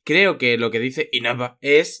 Creo que lo que dice Innova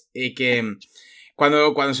es que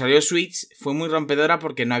cuando salió Switch fue muy rompedora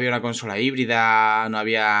porque no había una consola híbrida, no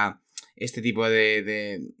había este tipo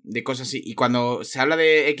de cosas así. Y cuando se habla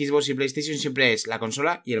de Xbox y PlayStation siempre es la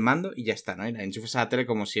consola y el mando y ya está, ¿no? Y la enchufas a la tele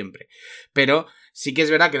como siempre. Pero sí que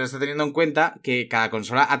es verdad que no está teniendo en cuenta que cada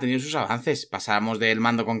consola ha tenido sus avances. Pasamos del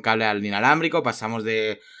mando con cable al inalámbrico, pasamos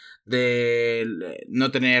de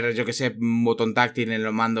no tener, yo que sé, un botón táctil en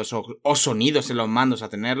los mandos o sonidos en los mandos a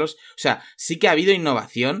tenerlos. O sea, sí que ha habido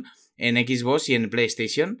innovación en Xbox y en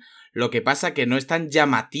PlayStation. Lo que pasa que no es tan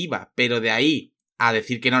llamativa, pero de ahí a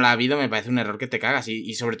decir que no la ha habido me parece un error que te cagas.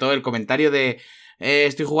 Y sobre todo el comentario de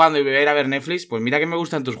estoy jugando y voy a ir a ver Netflix, pues mira que me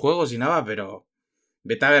gustan tus juegos y nada, pero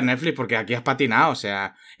vete a ver Netflix porque aquí has patinado. O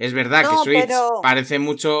sea, es verdad que Switch parece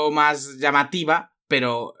mucho más llamativa,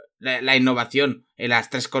 pero la innovación en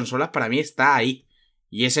las tres consolas para mí está ahí.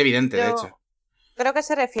 Y es evidente, de hecho. Creo que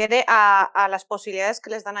se refiere a las posibilidades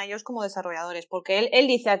que les dan a ellos como desarrolladores, porque él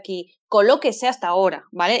dice aquí, con lo que sé hasta ahora,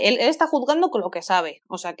 ¿vale? Él está juzgando con lo que sabe,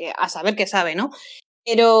 o sea, que a saber qué sabe, ¿no?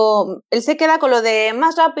 Pero él se queda con lo de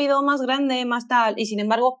más rápido, más grande, más tal, y sin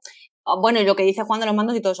embargo, bueno, y lo que dice Juan de los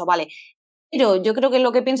mandos y todo eso, vale. Pero yo creo que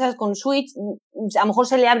lo que piensas con Switch, a lo mejor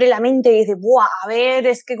se le abre la mente y dice, ¡buah! A ver,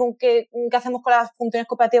 es que ¿qué hacemos con las funciones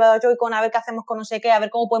cooperativas de Joy-Con? A ver qué hacemos con no sé qué, a ver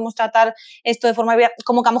cómo podemos tratar esto de forma...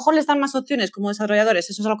 Como que a lo mejor les dan más opciones como desarrolladores,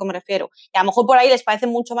 eso es a lo que me refiero. Y a lo mejor por ahí les parece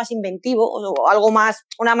mucho más inventivo o algo más,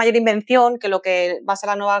 una mayor invención que lo que va a ser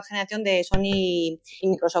la nueva generación de Sony y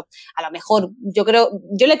Microsoft. A lo mejor,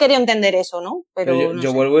 yo le quería entender eso, ¿no? Pero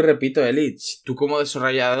yo vuelvo y repito, Eli, tú como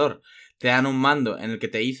desarrollador te dan un mando en el que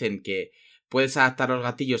te dicen que puedes adaptar los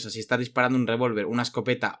gatillos a si estás disparando un revólver, una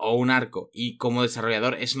escopeta o un arco, y como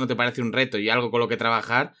desarrollador eso no te parece un reto y algo con lo que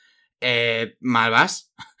trabajar, mal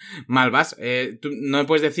vas. Mal vas. Tú no me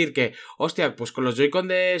puedes decir que, hostia, pues con los Joy-Con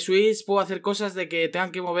de Switch puedo hacer cosas de que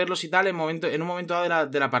tengan que moverlos y tal en un momento dado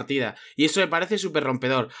de la partida. Y eso me parece súper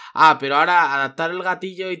rompedor. Pero ahora adaptar el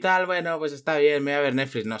gatillo y tal, bueno, pues está bien, me voy a ver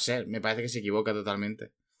Netflix. No sé, me parece que se equivoca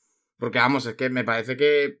totalmente. Porque vamos, es que me parece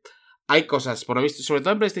que hay cosas, por lo visto, sobre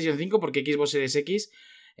todo en PlayStation 5, porque Xbox Series X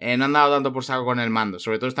no han dado tanto por saco con el mando.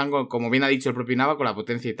 Sobre todo están, como bien ha dicho el propio Nava, con la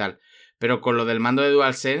potencia y tal. Pero con lo del mando de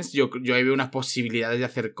DualSense, yo ahí veo unas posibilidades de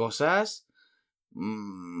hacer cosas.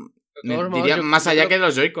 Diría más allá que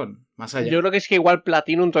los Joy-Con. Más allá. Yo creo que es que igual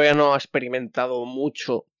Platinum todavía no ha experimentado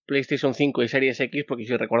mucho PlayStation 5 y Series X, porque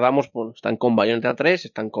si recordamos, bueno, están con Bayonetta 3,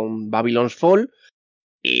 están con Babylon's Fall.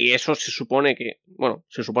 Y eso se supone que... Bueno,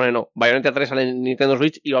 se supone no. Bayonetta 3 sale en Nintendo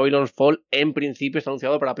Switch y Babylon's Fall en principio está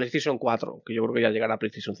anunciado para PlayStation 4, que yo creo que ya llegará a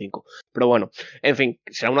PlayStation 5. Pero bueno, en fin,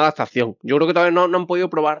 será una adaptación. Yo creo que todavía no han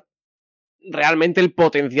podido probar realmente el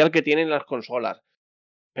potencial que tienen las consolas.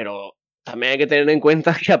 Pero también hay que tener en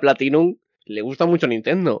cuenta que a Platinum le gusta mucho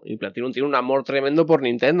Nintendo. Y Platinum tiene un amor tremendo por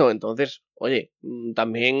Nintendo. Entonces, oye,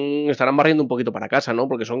 también estarán barriendo un poquito para casa, ¿no?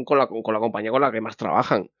 Porque son con la compañía con la que más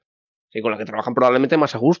trabajan. Y con la que trabajan probablemente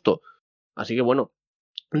más a gusto. Así que bueno.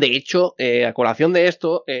 De hecho, a colación de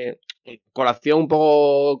esto, colación un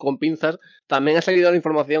poco con pinzas, también ha salido la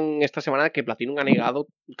información esta semana que Platinum ha negado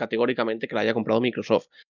categóricamente que la haya comprado Microsoft.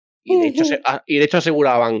 Y de hecho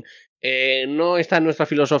aseguraban, no está en nuestra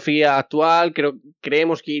filosofía actual,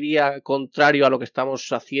 creemos que iría contrario a lo que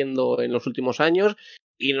estamos haciendo en los últimos años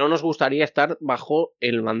y no nos gustaría estar bajo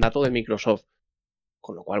el mandato de Microsoft.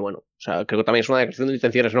 Con lo cual, bueno, o sea, creo que también es una declaración de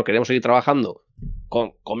intenciones, ¿no? Queremos seguir trabajando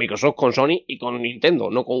con Microsoft, con Sony y con Nintendo,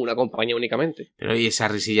 no con una compañía únicamente. Pero ¿y esa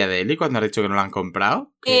risilla de Eli cuando ha dicho que no la han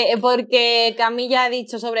comprado? Porque Camilla ha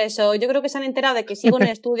dicho sobre eso. Yo creo que se han enterado de que sigo en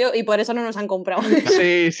el estudio y por eso no nos han comprado.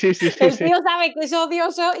 Sí. El tío sabe que es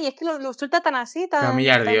odioso y es que lo suelta tan así, tan...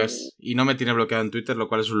 Camilla es Dios. Y no me tiene bloqueado en Twitter, lo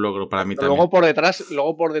cual es un logro para mí también. Luego por detrás,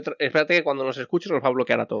 espérate que cuando nos escuches nos va a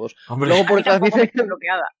bloquear a todos. Hombre. Luego por detrás dice...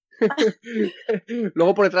 bloqueada.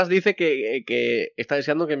 Luego por detrás dice que está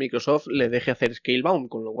deseando que Microsoft le deje hacer Scalebound,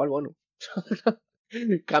 con lo cual, bueno.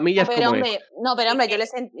 Camilla es como es. Pero hombre,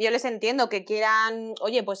 yo les entiendo que quieran,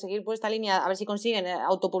 oye, pues seguir por esta línea, a ver si consiguen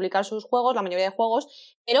autopublicar sus juegos, la mayoría de juegos,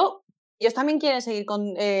 pero ellos también quieren seguir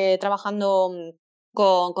trabajando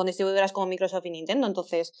con distribuidoras como Microsoft y Nintendo,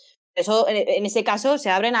 entonces eso en ese caso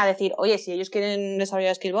se abren a decir, oye, si ellos quieren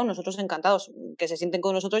desarrollar Scalebound, nosotros encantados, que se sienten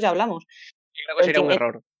con nosotros y hablamos. Yo creo que sería un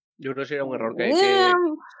error. Yo creo que sería un error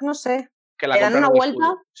no sé. Que la ¿Le dan una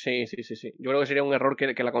vuelta? Sí. Yo creo que sería un error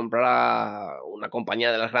que la comprara una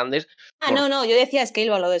compañía de las grandes. No, yo decía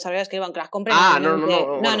Scalebound, lo de desarrollar Scalebound, que las compren.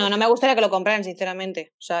 No me gustaría que lo compraran,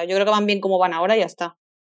 sinceramente. O sea, yo creo que van bien como van ahora y ya está.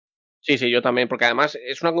 Sí, yo también, porque además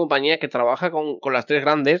es una compañía que trabaja con las tres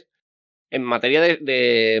grandes en materia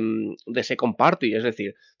de Second Party, es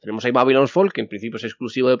decir, tenemos ahí Babylon's Fall, que en principio es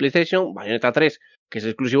exclusivo de PlayStation, Bayonetta 3, que es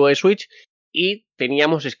exclusivo de Switch, y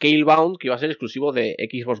teníamos Scalebound, que iba a ser exclusivo de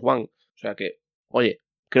Xbox One. O sea que, oye,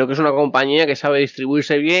 creo que es una compañía que sabe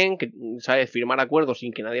distribuirse bien, que sabe firmar acuerdos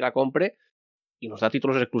sin que nadie la compre, y nos da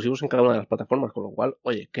títulos exclusivos en cada una de las plataformas, con lo cual,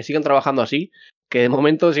 oye, que sigan trabajando así, que de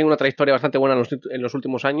momento siguen una trayectoria bastante buena en los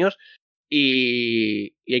últimos años,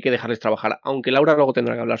 y hay que dejarles trabajar. Aunque Laura luego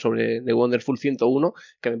tendrá que hablar sobre The Wonderful 101,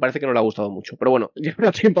 que me parece que no le ha gustado mucho. Pero bueno, ya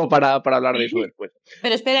habrá tiempo para hablar de eso después.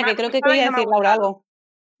 Pero espera, que creo que quería decir Laura algo.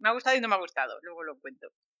 Me ha gustado y no me ha gustado, luego lo cuento.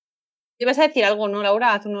 Ibas a decir algo, ¿no,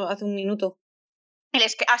 Laura? Hace un minuto.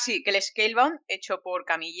 Sí, que el Scalebound, hecho por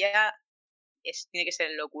Camilla, tiene que ser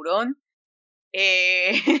el locurón.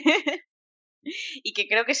 Y que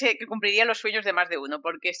creo que cumpliría los sueños de más de uno,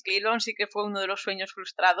 porque Scalebound sí que fue uno de los sueños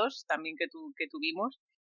frustrados también que tuvimos.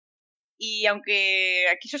 Y aunque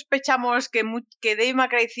aquí sospechamos que Devil May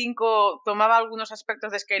Cry 5 tomaba algunos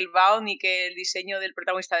aspectos de Scalebound y que el diseño del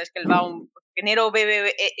protagonista de Scalebound, Nero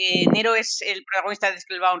es el protagonista de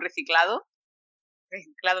Scalebound reciclado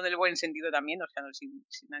en el buen sentido también, o sea, no, sin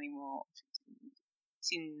ánimo,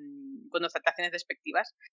 sin connotaciones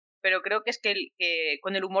despectivas. Pero creo que es que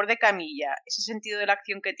con el humor de Camilla, ese sentido de la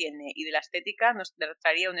acción que tiene y de la estética, nos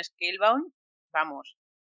traería un Scalebound, vamos,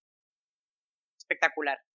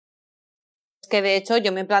 espectacular. Es que de hecho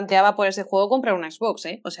yo me planteaba por ese juego comprar una Xbox,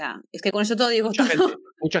 ¿eh? O sea, es que con eso todo digo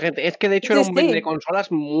Mucha gente. Es que de hecho era un vende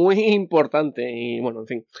consolas muy importante y bueno, en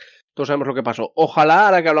fin, todos sabemos lo que pasó. Ojalá,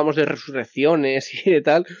 ahora que hablamos de resurrecciones y de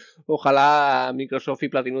tal, ojalá Microsoft y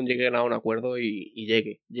Platinum lleguen a un acuerdo y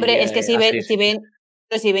llegue. Pero es que si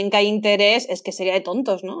si ven que hay interés, es que sería de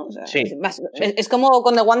tontos, ¿no? O sea, Sí, es como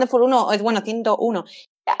con The Wonderful 1, es bueno, 101.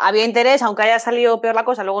 Había interés, aunque haya salido peor la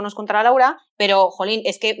cosa, luego nos contará Laura, pero, jolín,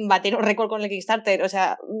 es que batieron récord con el Kickstarter. O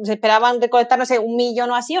sea, se esperaban recolectar, no sé, 1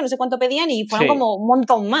 millón o así, o no sé cuánto pedían, y fueron Sí. como un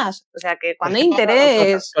montón más. O sea, que cuando hay Tú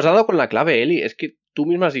interés... has dado con la clave, Eli. Es que tú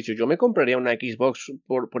misma has dicho, yo me compraría una Xbox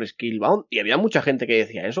por Skillbound, y había mucha gente que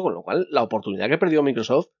decía eso, con lo cual la oportunidad que perdió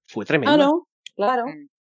Microsoft fue tremenda. Claro.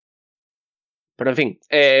 Pero en fin,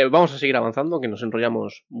 vamos a seguir avanzando, que nos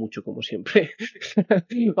enrollamos mucho como siempre.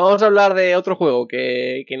 Vamos a hablar de otro juego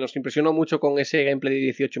que nos impresionó mucho con ese gameplay de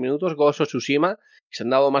 18 minutos, Ghost of Tsushima. Se han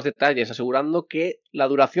dado más detalles asegurando que la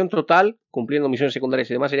duración total, cumpliendo misiones secundarias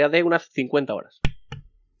y demás, sería de unas 50 horas.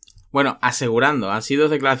 Bueno, asegurando, han sido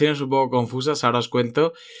declaraciones un poco confusas, ahora os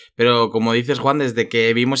cuento, pero como dices, Juan, desde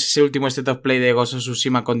que vimos ese último State of Play de Ghost of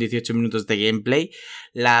Tsushima con 18 minutos de gameplay,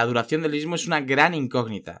 la duración del mismo es una gran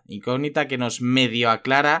incógnita que nos medio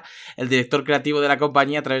aclara el director creativo de la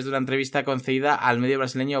compañía a través de una entrevista concedida al medio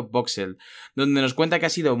brasileño Voxel, donde nos cuenta que ha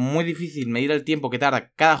sido muy difícil medir el tiempo que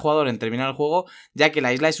tarda cada jugador en terminar el juego, ya que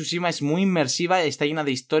la isla de Tsushima es muy inmersiva y está llena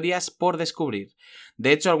de historias por descubrir.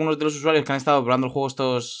 De hecho, algunos de los usuarios que han estado probando el juego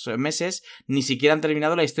estos meses ni siquiera han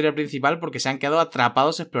terminado la historia principal porque se han quedado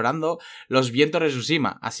atrapados explorando los vientos de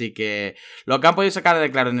Tsushima. Así que lo que han podido sacar de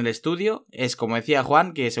claro en el estudio es, como decía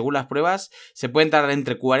Juan, que según las pruebas se pueden tardar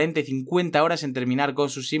entre 40 y 50 horas en terminar con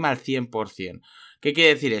Tsushima al 100%. ¿Qué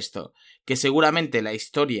quiere decir esto? Que seguramente la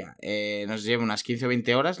historia nos lleve unas 15 o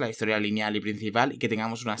 20 horas, la historia lineal y principal, y que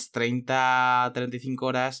tengamos unas 30-35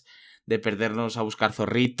 horas de perdernos a buscar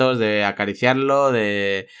zorritos, de acariciarlo,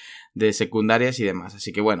 de secundarias y demás.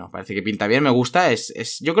 Así que bueno, parece que pinta bien, me gusta.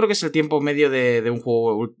 Yo creo que es el tiempo medio de un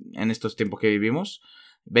juego en estos tiempos que vivimos.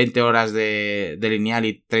 20 horas de lineal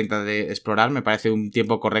y 30 de explorar, me parece un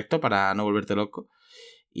tiempo correcto para no volverte loco.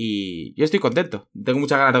 Y yo estoy contento. Tengo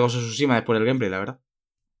muchas ganas de Ghost of Tsushima después del gameplay, la verdad.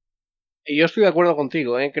 Y yo estoy de acuerdo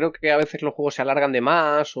contigo, ¿eh? Creo que a veces los juegos se alargan de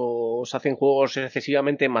más o se hacen juegos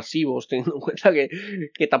excesivamente masivos, teniendo en cuenta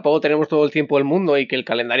que tampoco tenemos todo el tiempo del mundo y que el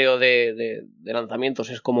calendario de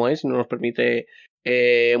lanzamientos es como es, no nos permite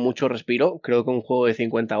mucho respiro. Creo que un juego de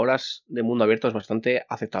 50 horas de mundo abierto es bastante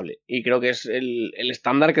aceptable y creo que es el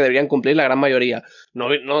estándar que deberían cumplir la gran mayoría.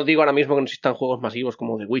 No digo ahora mismo que no existan juegos masivos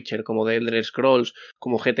como The Witcher, como The Elder Scrolls,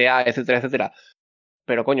 como GTA, etcétera, etcétera.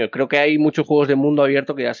 Pero coño, creo que hay muchos juegos de mundo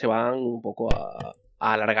abierto que ya se van un poco a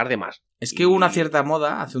alargar de más. Es que hubo una cierta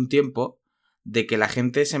moda hace un tiempo de que la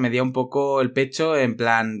gente se medía un poco el pecho en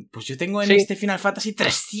plan, pues yo tengo en este Final Fantasy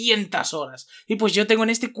 300 horas y pues yo tengo en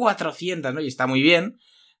este 400, ¿no? Y está muy bien.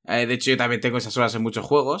 De hecho yo también tengo esas horas en muchos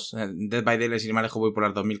juegos. Dead by Daylight, sin ir más lejos, voy por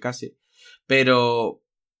las 2000 casi. Pero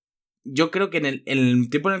yo creo que en el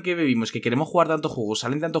tiempo en el que vivimos, que queremos jugar tantos juegos,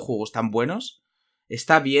 salen tantos juegos tan buenos,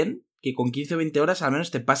 está bien que con 15 o 20 horas al menos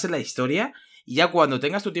te pases la historia y ya cuando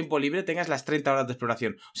tengas tu tiempo libre tengas las 30 horas de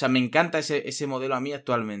exploración. O sea, me encanta ese modelo a mí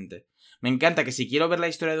actualmente. Me encanta que si quiero ver la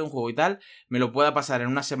historia de un juego y tal, me lo pueda pasar en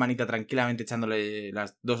una semanita tranquilamente echándole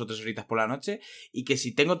las 2 o 3 horitas por la noche, y que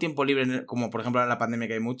si tengo tiempo libre, como por ejemplo en la pandemia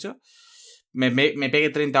que hay mucho, me pegue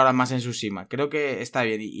 30 horas más en Tsushima. Creo que está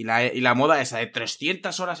bien. Y la moda esa de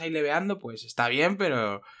 300 horas ahí leveando, pues está bien,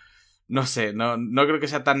 pero no sé, no creo que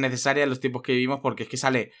sea tan necesaria en los tiempos que vivimos, porque es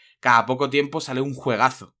que cada poco tiempo sale un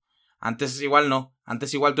juegazo. Antes igual no.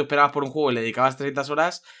 Antes igual tú esperabas por un juego y le dedicabas 30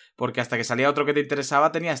 horas porque hasta que salía otro que te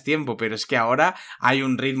interesaba tenías tiempo. Pero es que ahora hay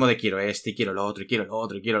un ritmo de quiero este, y quiero lo otro, y quiero lo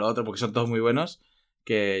otro, y quiero lo otro, porque son todos muy buenos,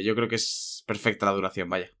 que yo creo que es perfecta la duración,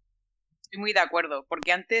 vaya. Estoy muy de acuerdo,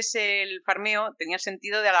 porque antes el farmeo tenía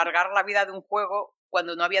sentido de alargar la vida de un juego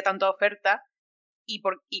cuando no había tanta oferta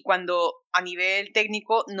y cuando a nivel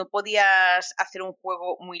técnico no podías hacer un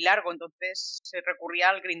juego muy largo, entonces se recurría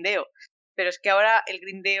al grindeo. Pero es que ahora el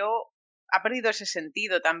grindeo ha perdido ese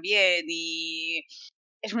sentido también y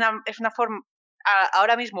es una forma...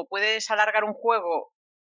 Ahora mismo puedes alargar un juego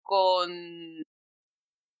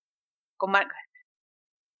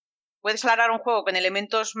puedes alargar un juego con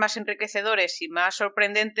elementos más enriquecedores y más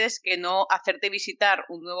sorprendentes que no hacerte visitar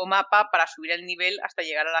un nuevo mapa para subir el nivel hasta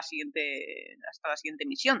llegar a la siguiente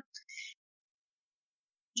misión.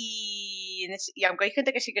 Y aunque hay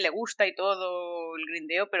gente que sí que le gusta y todo el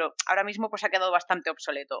grindeo, pero ahora mismo pues ha quedado bastante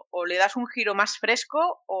obsoleto. O le das un giro más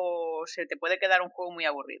fresco o se te puede quedar un juego muy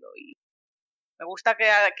aburrido. Y me gusta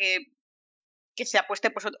que se apueste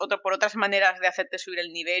pues, por otras maneras de hacerte subir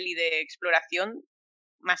el nivel y de exploración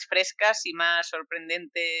más frescas y más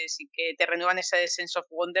sorprendentes y que te renuevan ese sense of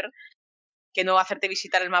wonder, que no hacerte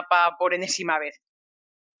visitar el mapa por enésima vez.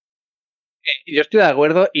 Yo estoy de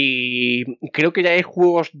acuerdo y creo que ya hay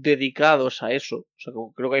juegos dedicados a eso. O sea,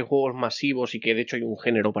 creo que hay juegos masivos y que de hecho hay un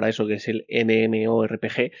género para eso que es el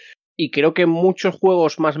MMORPG. Y creo que muchos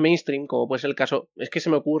juegos más mainstream, como puede ser el caso, es que se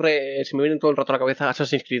me viene todo el rato a la cabeza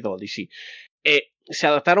Assassin's Creed Odyssey. Se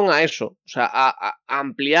adaptaron a eso, o sea, a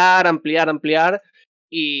ampliar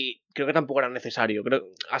y creo que tampoco era necesario. Creo que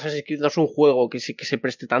Assassin's Creed no es un juego que se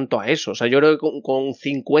preste tanto a eso. O sea, yo creo que con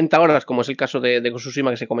 50 horas, como es el caso de Ghost of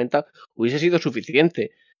Tsushima que se comenta, hubiese sido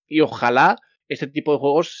suficiente. Y ojalá este tipo de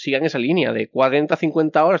juegos sigan esa línea de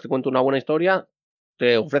 40-50 horas, te cuento una buena historia,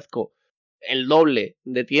 te ofrezco el doble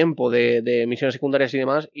de tiempo de misiones secundarias y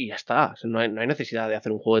demás y ya está. O sea, no hay necesidad de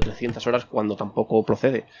hacer un juego de 300 horas cuando tampoco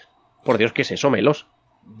procede. Por Dios, ¿qué es eso, Melos?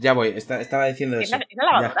 Ya voy, estaba diciendo ¿Es eso. la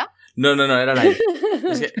lavadora? No, era la I.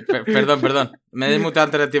 Es que, perdón. Me he desmutado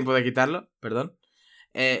antes de tiempo de quitarlo, perdón.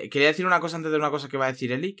 Quería decir una cosa antes de una cosa que va a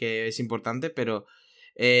decir Eli, que es importante, pero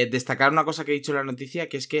destacar una cosa que he dicho en la noticia,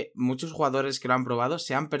 que es que muchos jugadores que lo han probado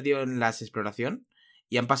se han perdido en la exploración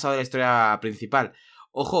y han pasado de la historia principal.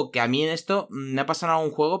 Ojo, que a mí en esto me ha pasado en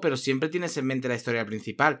algún juego, pero siempre tienes en mente la historia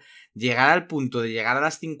principal. Llegar al punto de llegar a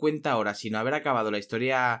las 50 horas y no haber acabado la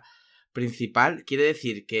historia principal quiere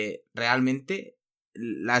decir que realmente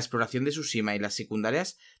la exploración de Tsushima y las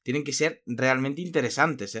secundarias tienen que ser realmente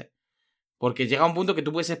interesantes, porque llega un punto que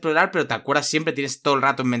tú puedes explorar, pero te acuerdas siempre, tienes todo el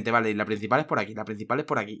rato en mente, vale, y la principal es por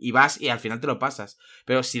aquí, y vas y al final te lo pasas.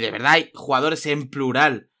 Pero si de verdad hay jugadores en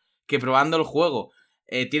plural que probando el juego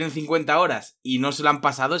tienen 50 horas y no se lo han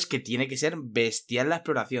pasado, es que tiene que ser bestial la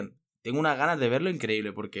exploración. Tengo unas ganas de verlo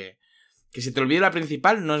increíble, porque que se te olvide la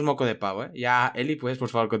principal no es moco de pavo, Ya, Eli, puedes por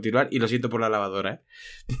favor continuar, y lo siento por la lavadora,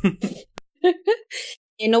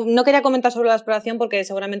 No quería comentar sobre la exploración porque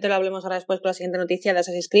seguramente lo hablemos ahora después con la siguiente noticia de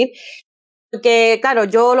Assassin's Creed. Porque, claro,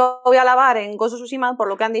 yo lo voy a alabar en Ghost of Tsushima por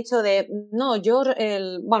lo que han dicho de, no,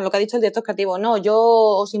 lo que ha dicho el director creativo, no, yo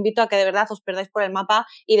os invito a que de verdad os perdáis por el mapa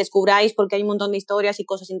y descubráis, porque hay un montón de historias y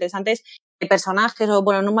cosas interesantes, de personajes, o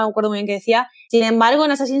bueno, no me acuerdo muy bien qué decía. Sin embargo,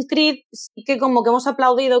 en Assassin's Creed sí que como que hemos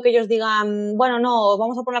aplaudido que ellos digan, bueno, no,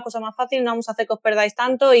 vamos a poner la cosa más fácil, no vamos a hacer que os perdáis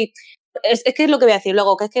tanto, y es que es lo que voy a decir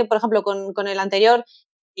luego, que es que, por ejemplo, con el anterior,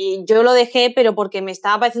 y yo lo dejé, pero porque me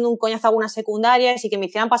estaba pareciendo un coñazo algunas secundarias y que me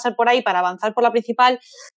hicieran pasar por ahí para avanzar por la principal,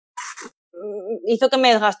 hizo que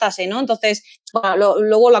me desgastase, ¿no? Entonces, bueno,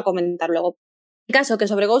 lo vuelvo a comentar luego. El caso que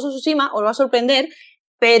sobre Ghost of Tsushima os va a sorprender,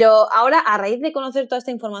 pero ahora, a raíz de conocer toda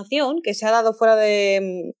esta información que se ha dado fuera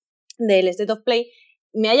del State of Play,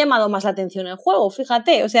 me ha llamado más la atención el juego,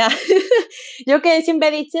 fíjate, o sea, yo que siempre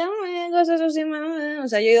he dicho, o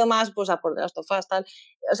sea, yo he ido más pues a por The Last of Us, tal,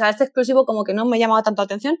 o sea, este exclusivo como que no me llamaba tanto la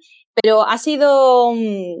atención, pero ha sido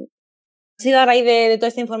a raíz de toda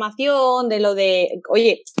esta información, de lo de,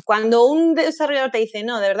 oye, cuando un desarrollador te dice,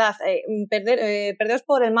 no, de verdad, perdeos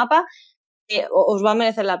por el mapa, os va a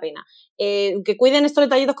merecer la pena. Que cuiden estos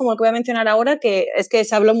detallitos como el que voy a mencionar ahora, que es que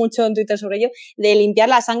se habló mucho en Twitter sobre ello, de limpiar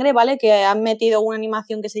la sangre, ¿vale? Que han metido una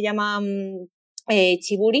animación que se llama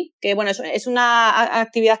Chiburi, que bueno, es una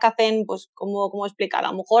actividad que hacen, pues, como explicar.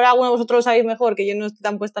 A lo mejor alguno de vosotros lo sabéis mejor, que yo no estoy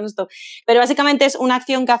tan puesta en esto, pero básicamente es una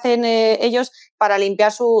acción que hacen ellos para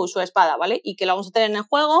limpiar su espada, ¿vale? Y que la vamos a tener en el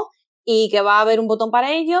juego y que va a haber un botón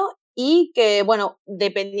para ello. Y que, bueno,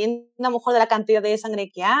 dependiendo a lo mejor de la cantidad de sangre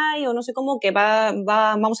que hay o no sé cómo, que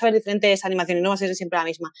vamos a ver diferentes animaciones, no va a ser siempre la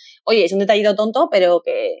misma. Oye, es un detallito tonto, pero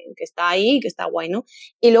que está ahí, que está guay, ¿no?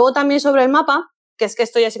 Y luego también sobre el mapa, que es que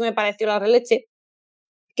esto ya sí que me pareció la releche,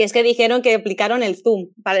 que es que dijeron que aplicaron el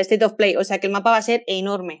zoom para el State of Play, o sea que el mapa va a ser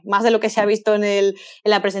enorme, más de lo que se ha visto en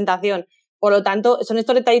la presentación. Por lo tanto, son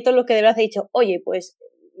estos detallitos los que de verdad he dicho, oye, pues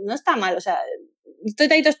no está mal, o sea, estos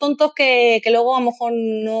detallitos tontos que luego a lo mejor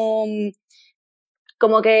no,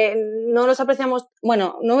 como que no los apreciamos,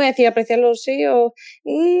 bueno, no voy a decir apreciarlos sí o,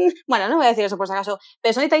 bueno, no voy a decir eso por si acaso,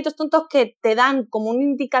 pero son detallitos tontos que te dan como un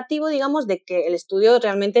indicativo, digamos, de que el estudio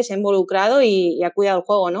realmente se ha involucrado y ha cuidado el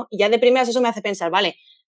juego, ¿no? Y ya de primeras eso me hace pensar, vale,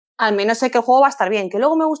 al menos sé que el juego va a estar bien, que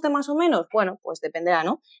luego me guste más o menos, bueno, pues dependerá,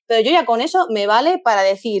 ¿no? Pero yo ya con eso me vale para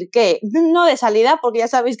decir que, no de salida, porque ya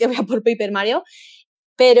sabéis que voy a por Paper Mario,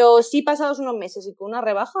 pero sí pasados unos meses y con una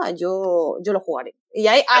rebaja, yo lo jugaré. Y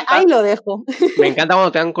ahí lo dejo. Me encanta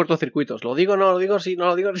cuando te dan cortocircuitos. ¿Lo digo, no lo digo, sí, no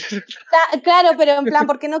lo digo? Claro, pero en plan,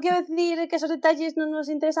 porque no quiero decir que esos detalles no nos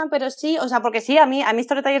interesan, pero sí, o sea, porque sí, a mí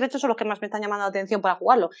estos detalles de hecho son los que más me están llamando la atención para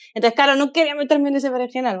jugarlo. Entonces, claro, no quería meterme en ese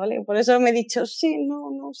berenjenal, ¿vale? Por eso me he dicho, sí,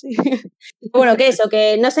 no, sí. Bueno, que eso,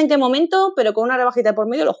 que no sé en qué momento, pero con una rebajita por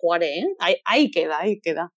medio lo jugaré, ¿eh? Ahí queda.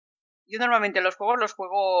 Yo normalmente los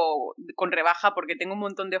juego con rebaja porque tengo un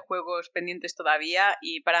montón de juegos pendientes todavía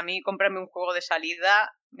y para mí comprarme un juego de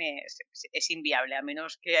salida es inviable, a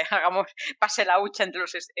menos que pase la hucha entre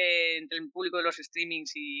el público de los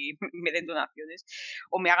streamings y me den donaciones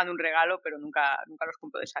o me hagan un regalo, pero nunca los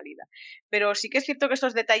compro de salida. Pero sí que es cierto que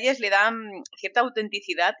estos detalles le dan cierta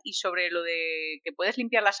autenticidad, y sobre lo de que puedes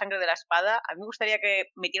limpiar la sangre de la espada, a mí me gustaría que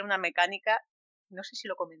metiera una mecánica, no sé si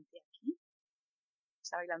lo comenté aquí,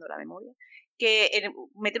 está bailando la memoria,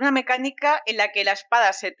 meter una mecánica en la que la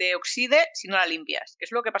espada se te oxide si no la limpias, que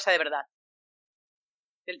es lo que pasa de verdad.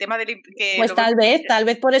 El tema de que pues tal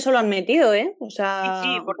vez por eso lo han metido, ¿eh? O sea,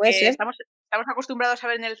 sí, puede porque ser. estamos acostumbrados a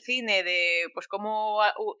ver en el cine de pues cómo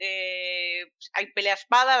hay pelea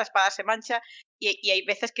espada, la espada se mancha y hay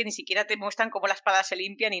veces que ni siquiera te muestran cómo la espada se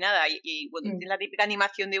limpia ni nada, y bueno, tiene la típica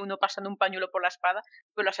animación de uno pasando un pañuelo por la espada,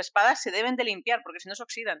 pero las espadas se deben de limpiar porque si no se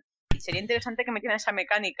oxidan, y sería interesante que metieran esa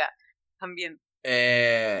mecánica también.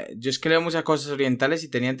 Yo es que leo muchas cosas orientales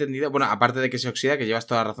y tenía entendido, bueno, aparte de que se oxida, que llevas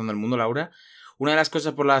toda la razón del mundo, Laura, una de las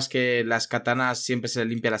cosas por las que las katanas siempre se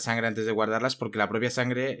limpia la sangre antes de guardarlas, porque la propia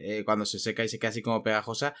sangre, cuando se seca y se queda así como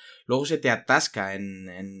pegajosa, luego se te atasca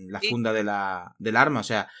en la funda del arma. O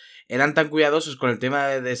sea, eran tan cuidadosos con el tema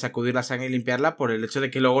de sacudir la sangre y limpiarla por el hecho de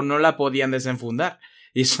que luego no la podían desenfundar.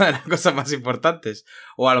 Y eso era las cosas más importantes.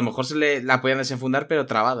 O a lo mejor la podían desenfundar, pero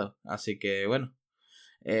trabado. Así que, bueno.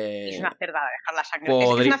 Es una cerdada dejar la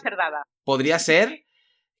sangre. Es una cerdada. Podría ser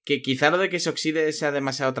que quizá lo de que se oxide sea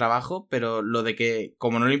demasiado trabajo, pero lo de que,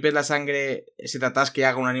 como no limpies la sangre, se te atasque y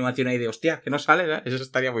haga una animación ahí de hostia, que no sale, ¿eh? Eso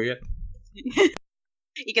estaría muy bien.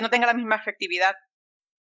 Y que no tenga la misma efectividad.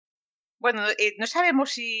 Bueno, no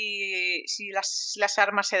sabemos si las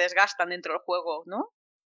armas se desgastan dentro del juego, ¿no?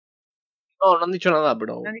 No han dicho nada,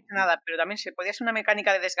 pero... No han dicho nada, pero también podría ser una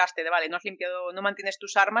mecánica de desgaste, de vale, no has limpiado, no mantienes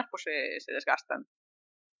tus armas, pues se desgastan.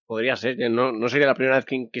 Podría ser, no sería la primera vez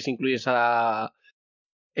que se incluye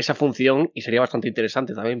esa función, y sería bastante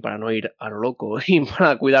interesante también para no ir a lo loco y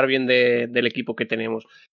para cuidar bien del equipo que tenemos.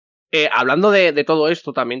 Hablando de todo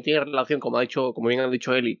esto, también tiene relación, como bien ha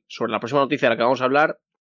dicho Eli, sobre la próxima noticia de la que vamos a hablar,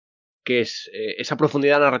 que es esa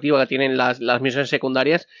profundidad narrativa que tienen las misiones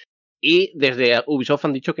secundarias, y desde Ubisoft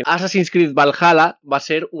han dicho que Assassin's Creed Valhalla va a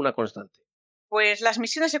ser una constante. Pues las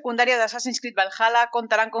misiones secundarias de Assassin's Creed Valhalla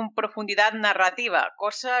contarán con profundidad narrativa,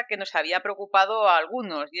 cosa que nos había preocupado a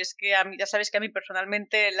algunos. Y es que ya sabéis que a mí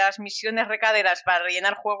personalmente las misiones recaderas para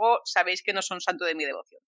rellenar juego sabéis que no son santo de mi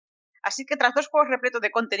devoción. Así que tras 2 juegos repletos de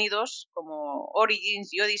contenidos, como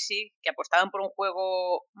Origins y Odyssey, que apostaban por un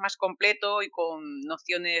juego más completo y con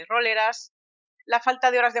nociones roleras, la falta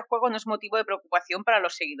de horas de juego no es motivo de preocupación para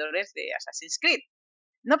los seguidores de Assassin's Creed.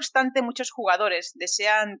 No obstante, muchos jugadores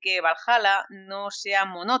desean que Valhalla no sea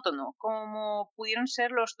monótono, como pudieron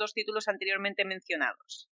ser los 2 títulos anteriormente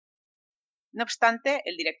mencionados. No obstante,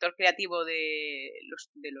 el director creativo de los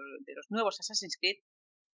nuevos Assassin's Creed,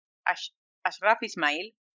 Ashraf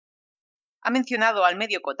Ismail, ha mencionado al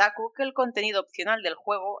medio Kotaku que el contenido opcional del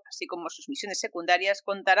juego, así como sus misiones secundarias,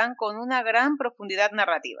 contarán con una gran profundidad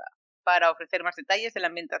narrativa, para ofrecer más detalles de la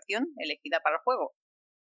ambientación elegida para el juego.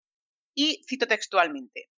 Y cito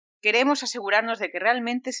textualmente: queremos asegurarnos de que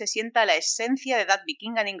realmente se sienta la esencia de edad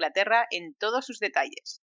vikinga en Inglaterra en todos sus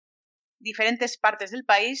detalles. Diferentes partes del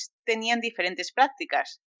país tenían diferentes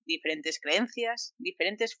prácticas, diferentes creencias,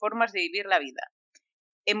 diferentes formas de vivir la vida.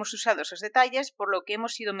 Hemos usado esos detalles, por lo que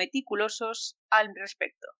hemos sido meticulosos al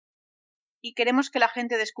respecto. Y queremos que la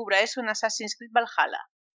gente descubra eso en Assassin's Creed Valhalla.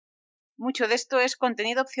 Mucho de esto es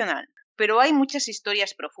contenido opcional, pero hay muchas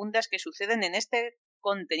historias profundas que suceden en este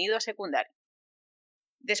contenido secundario.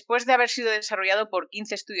 Después de haber sido desarrollado por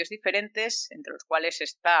 15 estudios diferentes, entre los cuales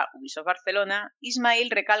está Ubisoft Barcelona,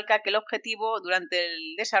 Ismail recalca que el objetivo durante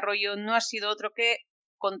el desarrollo no ha sido otro que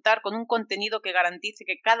contar con un contenido que garantice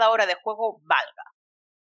que cada hora de juego valga.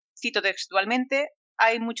 Cito textualmente: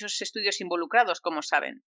 hay muchos estudios involucrados, como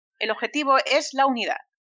saben. El objetivo es la unidad.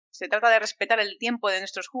 Se trata de respetar el tiempo de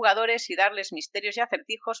nuestros jugadores y darles misterios y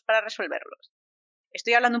acertijos para resolverlos.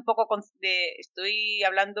 Estoy siendo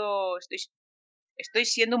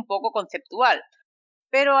un poco conceptual,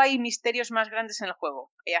 pero hay misterios más grandes en el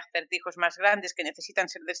juego. Hay acertijos más grandes que necesitan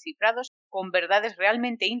ser descifrados, con verdades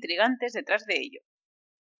realmente intrigantes detrás de ello.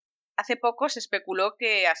 Hace poco se especuló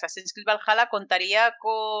que Assassin's Creed Valhalla contaría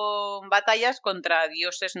con batallas contra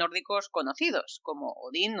dioses nórdicos conocidos, como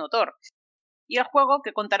Odín o Thor. Y el juego,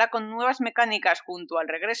 que contará con nuevas mecánicas junto al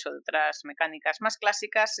regreso de otras mecánicas más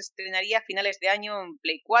clásicas, se estrenaría a finales de año en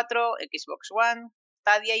Play 4, Xbox One,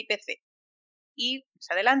 Stadia y PC. Y más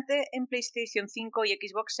adelante en PlayStation 5 y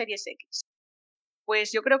Xbox Series X.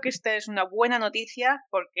 Pues yo creo que esta es una buena noticia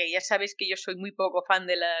porque ya sabéis que yo soy muy poco fan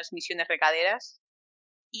de las misiones recaderas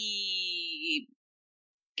y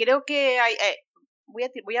creo que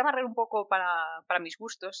voy a barrer un poco para mis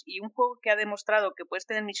gustos y un juego que ha demostrado que puedes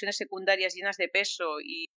tener misiones secundarias llenas de peso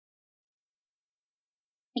y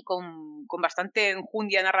con bastante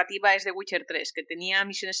enjundia narrativa es The Witcher 3, que tenía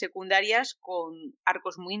misiones secundarias con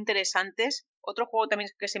arcos muy interesantes. Otro juego también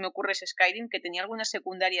que se me ocurre es Skyrim, que tenía algunas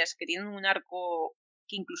secundarias que tienen un arco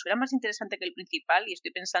que incluso era más interesante que el principal, y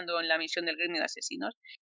estoy pensando en la misión del gremio de asesinos.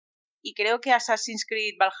 Y creo que Assassin's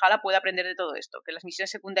Creed Valhalla puede aprender de todo esto, que las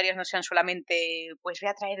misiones secundarias no sean solamente, pues ve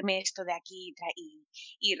a traerme esto de aquí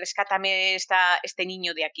y rescátame este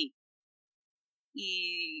niño de aquí.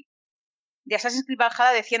 Y de Assassin's Creed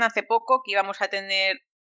Valhalla decían hace poco que íbamos a tener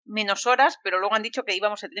menos horas, pero luego han dicho que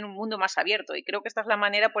íbamos a tener un mundo más abierto. Y creo que esta es la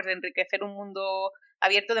manera, pues, de enriquecer un mundo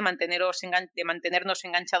abierto, de mantenernos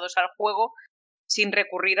enganchados al juego sin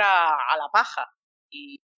recurrir a la paja.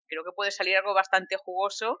 Y creo que puede salir algo bastante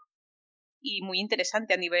jugoso y muy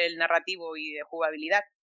interesante a nivel narrativo y de jugabilidad.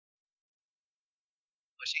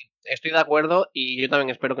 Pues sí, estoy de acuerdo y yo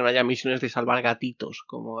también espero que no haya misiones de salvar gatitos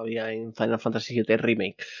como había en Final Fantasy VII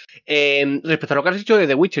Remake. Respecto a lo que has dicho de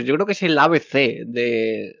The Witcher, yo creo que es el ABC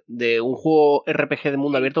de un juego RPG de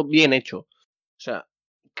mundo abierto bien hecho. O sea,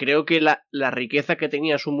 creo que la riqueza que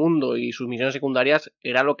tenía su mundo y sus misiones secundarias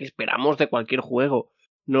era lo que esperamos de cualquier juego.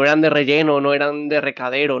 No eran de relleno, no eran de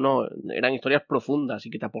recadero, no. Eran historias profundas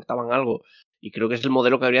y que te aportaban algo. Y creo que es el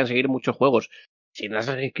modelo que deberían seguir muchos juegos. Si en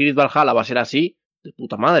Assassin's Creed Valhalla va a ser así, de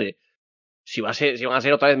puta madre. Si van a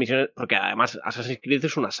ser otra vez misiones. Porque además Assassin's Creed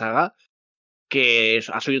es una saga que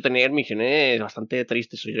ha solido tener misiones bastante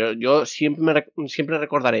tristes. Yo siempre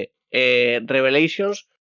recordaré Revelations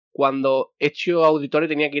cuando Ezio Auditore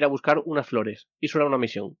tenía que ir a buscar unas flores. Y eso era una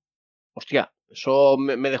misión. Hostia, eso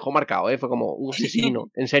me dejó marcado, ¿eh? Fue como un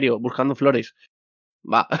asesino, en serio, buscando flores.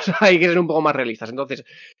 Va, hay que ser un poco más realistas. Entonces,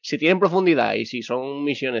 si tienen profundidad y si son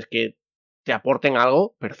misiones que te aporten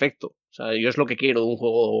algo, perfecto. O sea, yo es lo que quiero de un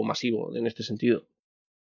juego masivo en este sentido.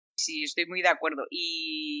 Sí, estoy muy de acuerdo.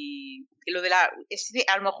 Y lo de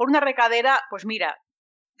a lo mejor una recadera, pues mira,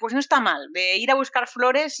 pues no está mal. De ir a buscar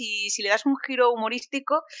flores y si le das un giro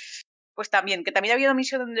humorístico, pues también. Que también había una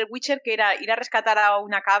misión en The Witcher que era ir a rescatar a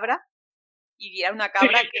una cabra. Y era una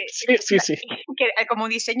cabra que, Sí. que como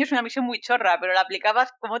diseño es una misión muy chorra, pero la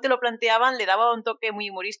aplicabas, como te lo planteaban, le daba un toque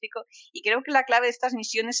muy humorístico. Y creo que la clave de estas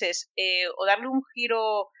misiones es o darle un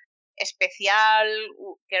giro especial,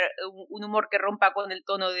 un humor que rompa con el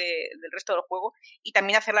tono del resto del juego, y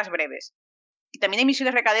también hacerlas breves. Y también hay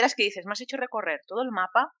misiones recaderas que dices, me has hecho recorrer todo el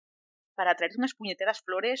mapa para traerte unas puñeteras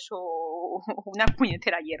flores o una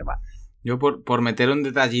puñetera hierba. Yo por meter un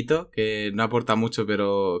detallito que no aporta mucho,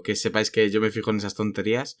 pero que sepáis que yo me fijo en esas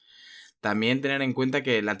tonterías, también tener en cuenta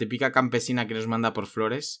que la típica campesina que nos manda por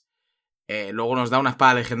flores luego nos da una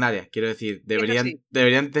espada legendaria. Quiero decir,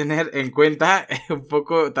 deberían tener en cuenta un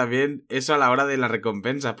poco también eso a la hora de la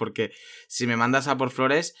recompensa, porque si me mandas a por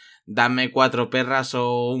flores, dame 4 perras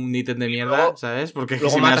o un ítem de mierda, luego, ¿sabes? Porque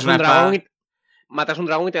luego si me das una espada... matas un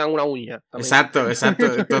dragón y te dan una uña. También.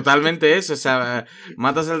 Exacto, totalmente eso. O sea,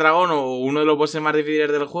 matas el dragón o uno de los bosses más difíciles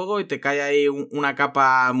del juego y te cae ahí una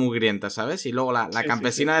capa mugrienta, ¿sabes? Y luego la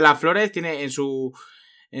campesina de las flores tiene en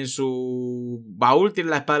su baúl tiene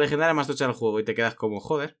la espada legendaria más tocha del juego y te quedas como,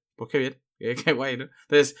 joder, pues qué bien, qué guay, ¿no?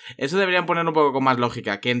 Entonces, eso deberían poner un poco con más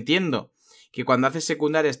lógica, que entiendo que cuando haces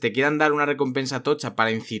secundarias te quieran dar una recompensa tocha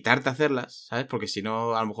para incitarte a hacerlas, ¿sabes? Porque si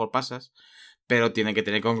no, a lo mejor pasas. Pero tiene que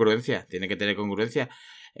tener congruencia.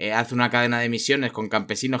 Haz una cadena de misiones con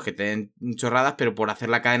campesinos que te den chorradas, pero por hacer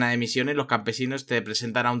la cadena de misiones los campesinos te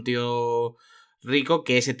presentan a un tío rico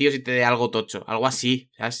que ese tío sí te dé algo tocho. Algo así,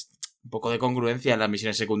 ¿sabes? Un poco de congruencia en las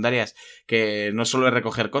misiones secundarias, que no solo es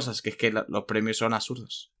recoger cosas, que es que los premios son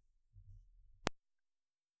absurdos.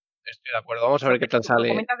 Estoy de acuerdo, vamos a ver qué tal sale.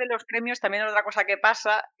 Lo comentas de los premios, también otra cosa que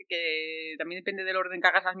pasa, que también depende del orden que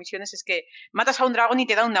hagas las misiones, es que matas a un dragón y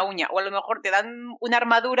te dan una uña, o a lo mejor te dan una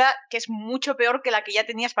armadura que es mucho peor que la que ya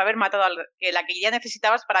tenías para haber matado que la que ya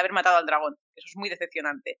necesitabas para haber matado al dragón. Eso es muy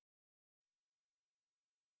decepcionante.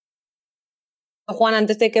 Juan,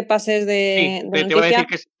 antes de que pases de te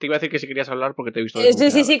iba a decir que si querías hablar porque te he visto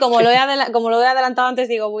desmuteada. Sí, como lo he adelantado antes,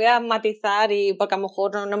 digo, voy a matizar y porque a lo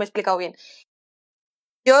mejor no me he explicado bien.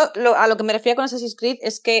 Yo a lo que me refiero con Assassin's Creed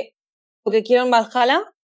es que lo que quiero en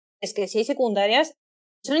Valhalla es que si hay secundarias,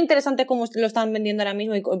 son interesantes como lo están vendiendo ahora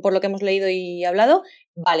mismo y por lo que hemos leído y hablado,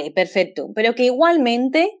 vale, perfecto, pero que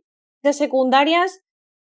igualmente esas secundarias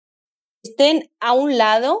estén a un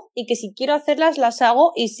lado y que si quiero hacerlas las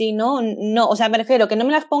hago y si no, no. O sea, me refiero que no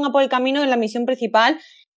me las ponga por el camino en la misión principal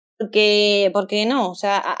Porque no, o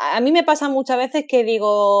sea, a mí me pasa muchas veces que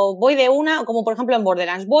digo, voy de una, como por ejemplo en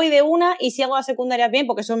Borderlands, voy de una y si hago las secundarias bien,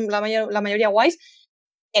 porque son la mayoría guays,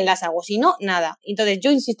 en las hago, si no, nada. Entonces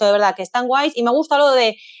yo insisto de verdad que están guays y me gusta lo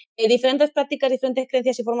de diferentes prácticas, diferentes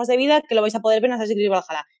creencias y formas de vida que lo vais a poder ver en Assassin's Creed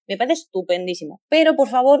Valhalla. Me parece estupendísimo, pero por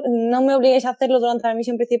favor no me obliguéis a hacerlo durante la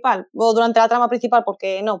misión principal o durante la trama principal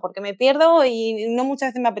porque me pierdo y no muchas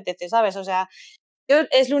veces me apetece, ¿sabes? O sea, yo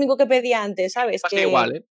es lo único que pedía antes, ¿sabes? Pasa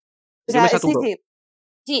igual, ¿eh? O Yo me sea, sí, saturo.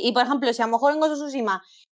 sí, y por ejemplo, si a lo mejor en Ghost of Tsushima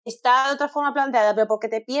está de otra forma planteada, pero porque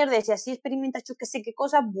te pierdes y así experimentas yo que sé qué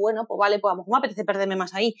cosas, bueno, pues vale, pues a lo mejor me apetece perderme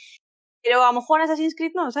más ahí. Pero a lo mejor en Assassin's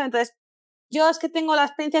Creed no, ¿sabes? Entonces, yo es que tengo la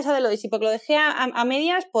experiencia esa de Odyssey, porque lo dejé a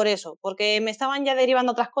medias por eso, porque me estaban ya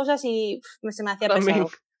derivando otras cosas y se me hacía También. pesado.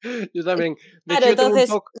 Yo también. De Claro, hecho, entonces,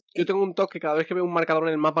 yo tengo un toque que cada vez que veo un marcador en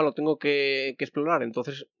el mapa lo tengo que explorar.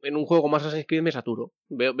 Entonces, en un juego más Assassin's Creed me saturo.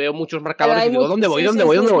 Veo muchos claro, marcadores y hay digo, mucho, ¿dónde voy? sí, ¿Dónde sí,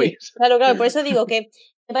 voy? sí, ¿Dónde voy? sí. Claro, por eso digo que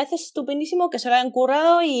me parece estupendísimo que se lo hayan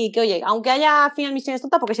currado y que, oye, aunque haya al final misiones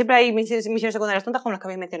tontas, porque siempre hay misiones secundarias tontas como las que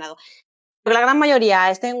habéis mencionado, porque la gran mayoría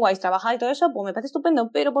estén guays, trabajar y todo eso, pues me parece estupendo,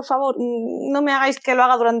 pero por favor, no me hagáis que lo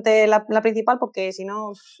haga durante la principal, porque si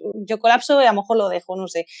no, yo colapso y a lo mejor lo dejo, no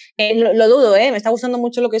sé. Lo dudo, me está gustando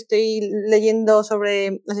mucho lo que estoy leyendo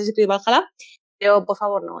sobre Assassin's Creed Valhalla, pero por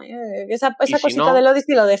favor, no, esa Y si cosita del no,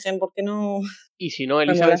 Odyssey lo dejen, porque no me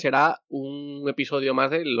Elizabeth mola. será un episodio más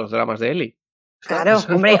de los dramas de Ellie. Claro,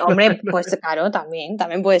 hombre, pues claro,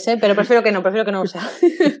 también puede ser, pero prefiero que no lo sea.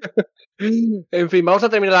 En fin, vamos a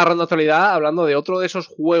terminar la ronda de actualidad hablando de otro de esos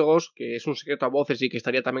juegos que es un secreto a voces y que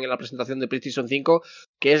estaría también en la presentación de PlayStation 5,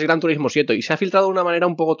 que es Gran Turismo 7, y se ha filtrado de una manera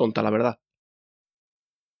un poco tonta, la verdad.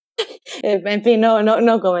 En fin,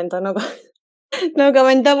 no comento, no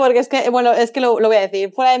comento porque es que, bueno, es que lo voy a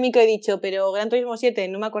decir. Fuera de micro he dicho, pero Gran Turismo 7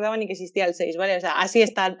 no me acordaba ni que existía el 6, ¿vale? O sea, así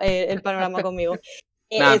está el panorama conmigo.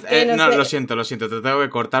 Es que no no, sé. lo siento, te tengo que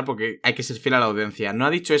cortar porque hay que ser fiel a la audiencia. No ha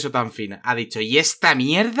dicho eso tan fina. Ha dicho, ¿y esta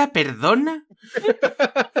mierda, perdona?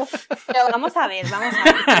 Pero vamos a ver.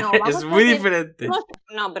 No, Es muy diferente.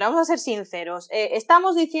 No, pero vamos a ser sinceros.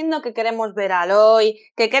 Estamos diciendo que queremos ver a Aloy,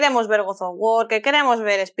 que queremos ver God of War, que queremos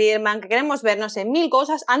ver Spider-Man, que queremos ver, no sé, 1000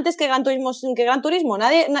 cosas antes que Gran Turismo.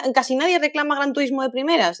 Casi nadie reclama Gran Turismo de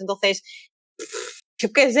primeras. Entonces, yo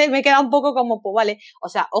qué sé, me queda un poco como, pues vale, o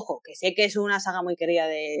sea, ojo, que sé que es una saga muy querida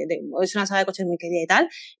es una saga de coches muy querida y tal,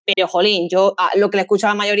 pero jolín, yo lo que le escucho a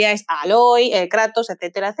la mayoría es a Aloy, Kratos,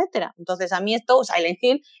 etcétera, etcétera. Entonces a mí esto, Silent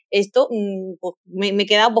Hill, esto pues, me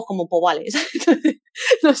queda pues como, pues vale,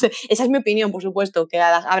 no sé, esa es mi opinión, por supuesto, que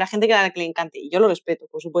habrá gente que le encante y yo lo respeto,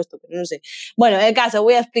 por supuesto, pero no sé. Bueno, el caso,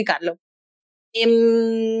 voy a explicarlo.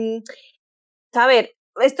 A ver,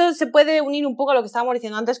 esto se puede unir un poco a lo que estábamos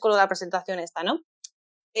diciendo antes con lo de la presentación esta, ¿no?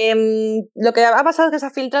 Lo que ha pasado es que se ha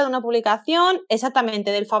filtrado una publicación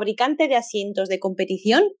exactamente del fabricante de asientos de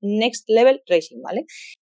competición Next Level Racing, ¿vale?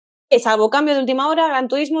 Salvo cambio de última hora, Gran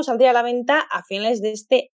Turismo saldría a la venta a finales de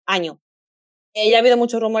este año. Ya ha habido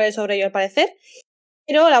muchos rumores sobre ello al parecer,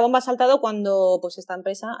 pero la bomba ha saltado cuando pues, esta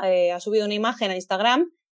empresa ha subido una imagen a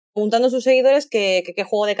Instagram preguntando a sus seguidores qué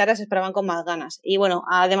juego de carreras esperaban con más ganas. Y bueno,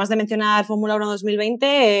 además de mencionar Fórmula 1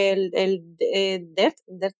 2020, el Dirt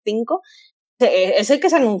 5, es el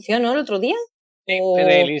que se anunció, ¿no? El otro día. En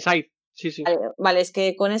el Inside, sí. Vale, es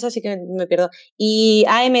que con eso sí que me pierdo. Y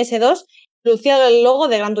AMS2 lució el logo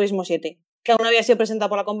de Gran Turismo 7, que aún no había sido presentado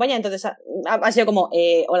por la compañía, entonces ha sido como,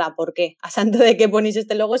 hola, ¿por qué? ¿A santo de qué ponéis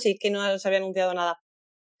este logo si es que no se había anunciado nada?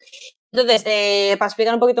 Entonces, para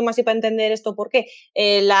explicar un poquito más y para entender esto por qué,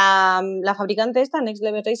 la fabricante esta, Next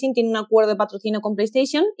Level Racing, tiene un acuerdo de patrocinio con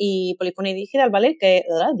PlayStation y Polyphony Digital, ¿vale?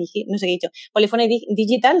 No sé qué he dicho. Polyphony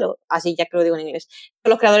Digital, así ya que lo digo en inglés, son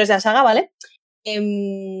los creadores de la saga, ¿vale?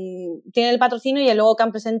 Tienen el patrocinio y el logo que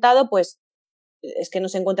han presentado, pues, es que no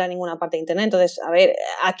se encuentra en ninguna parte de internet. Entonces, a ver,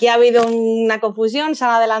 aquí ha habido una confusión, se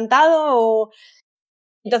han adelantado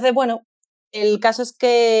Entonces, bueno, el caso es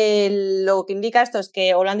que lo que indica esto es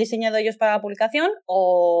que o lo han diseñado ellos para la publicación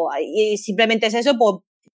y simplemente es eso, pues,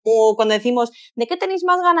 o cuando decimos, ¿de qué tenéis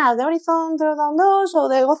más ganas? ¿De Horizon Zero Dawn 2 o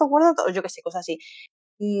de God of War 2? Yo qué sé, cosas así.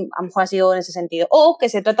 A lo mejor ha sido en ese sentido. O que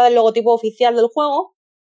se trata del logotipo oficial del juego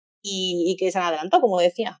y que se han adelantado, como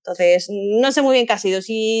decía. Entonces, no sé muy bien qué ha sido.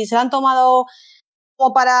 Si se lo han tomado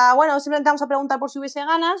como para, bueno, simplemente vamos a preguntar por si hubiese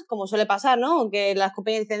ganas, como suele pasar, ¿no? Que las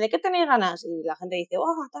compañías dicen, ¿de qué tenéis ganas? Y la gente dice,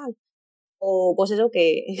 tal. O pues eso,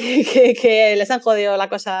 que les han jodido la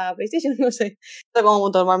cosa a PlayStation, no sé. No sé cómo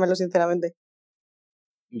tomármelo, sinceramente.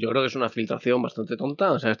 Yo creo que es una filtración bastante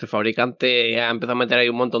tonta. O sea, este fabricante ha empezado a meter ahí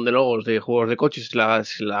un montón de logos de juegos de coches, se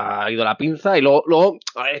la ha ido la pinza. Y luego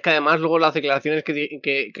es que además luego las declaraciones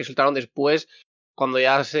que soltaron después cuando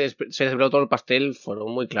ya se desveló todo el pastel,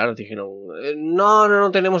 fueron muy claros. Dijeron,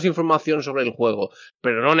 no tenemos información sobre el juego,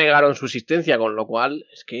 pero no negaron su existencia, con lo cual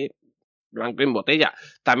es que blanco en botella.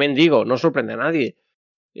 También digo, no sorprende a nadie.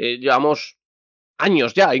 Llevamos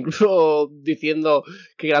años ya, incluso diciendo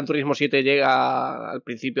que Gran Turismo 7 llega al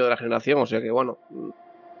principio de la generación, o sea que bueno,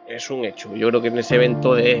 es un hecho. Yo creo que en ese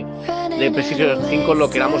evento de PlayStation 5, lo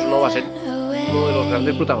queramos o no, va a ser uno de los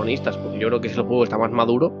grandes protagonistas, porque yo creo que es el juego que está más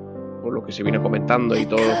maduro, por lo que se viene comentando y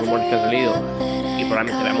todos los rumores que han salido, y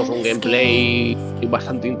probablemente veamos un gameplay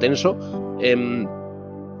bastante intenso,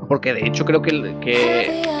 porque de hecho creo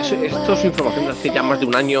que esto es información de hace ya más de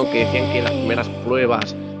un año, que decían que las primeras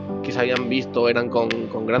pruebas que se habían visto eran con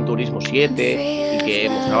Gran Turismo 7 y que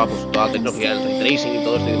mostraba pues toda la tecnología del ray tracing y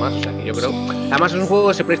todo esto y demás. O sea que yo creo, además es un juego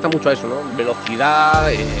que se presta mucho a eso, ¿no?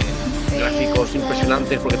 Velocidad, gráficos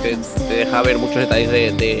impresionantes, porque te deja ver muchos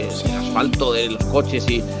detalles del asfalto, de los coches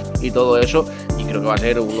y todo eso, y creo que va a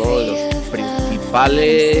ser uno de los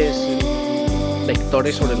principales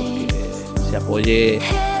vectores sobre los que se apoye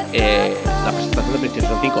la presentación de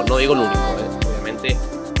PlayStation 5. No digo el único, obviamente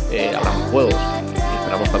habrá más juegos.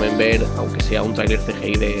 Esperamos también ver, aunque sea un trailer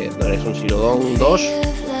CGI de Horizon Zero Dawn 2,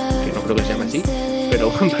 que no creo que se llame así,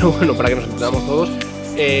 pero bueno, para que nos entendamos todos,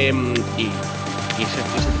 y ese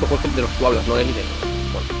tipo de juegos de los que tú hablas, ¿no?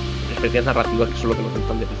 Experiencias narrativas, que son lo que nos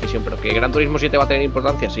gustan de PlayStation, pero que Gran Turismo 7 va a tener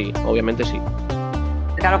importancia, sí, obviamente sí.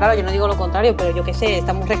 Claro, yo no digo lo contrario, pero yo qué sé,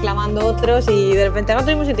 estamos reclamando otros y de repente Gran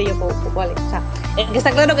Turismo 7 y yo, pues vale, o sea, es que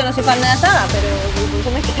está claro que no soy fan de la saga, pero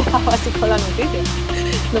incluso me he quedado así con la noticia,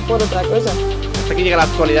 no por otra cosa. Hasta aquí llega la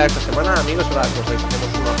actualidad de esta semana, amigos. Ahora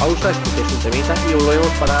hacemos una pausa, escuchéis un temita y volvemos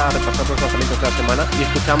para repasar los lanzamientos de la semana y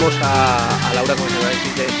escuchamos a Laura con el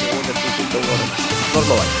análisis de segundo punto. No os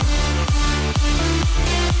lo vayáis.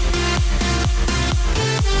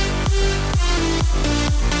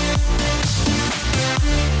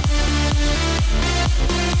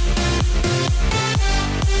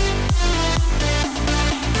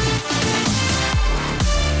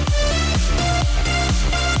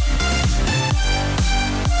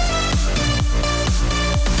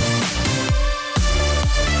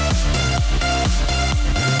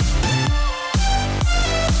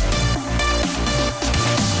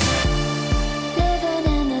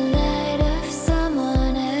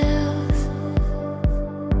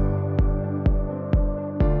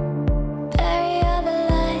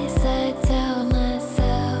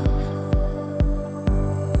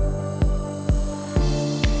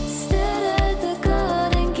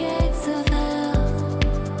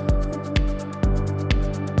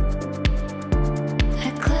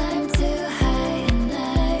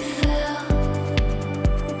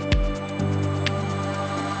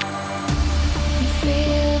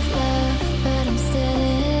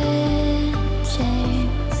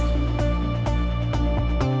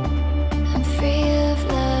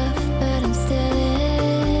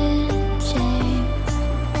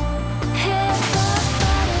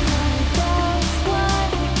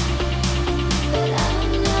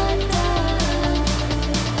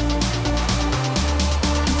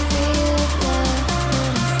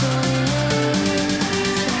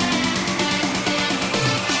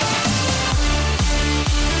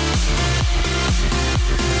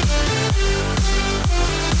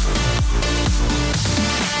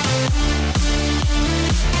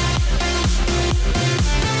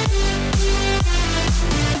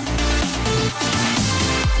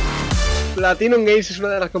 Platinum Games es una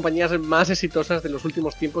de las compañías más exitosas de los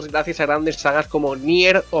últimos tiempos gracias a grandes sagas como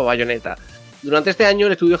Nier o Bayonetta. Durante este año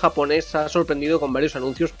el estudio japonés ha sorprendido con varios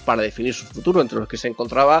anuncios para definir su futuro, entre los que se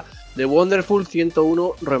encontraba The Wonderful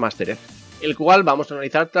 101 Remastered, el cual vamos a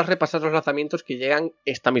analizar tras repasar los lanzamientos que llegan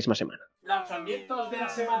esta misma semana. Lanzamientos de la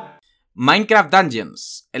semana. Minecraft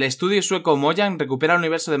Dungeons. El estudio sueco Mojang recupera el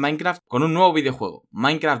universo de Minecraft con un nuevo videojuego,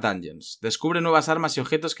 Minecraft Dungeons. Descubre nuevas armas y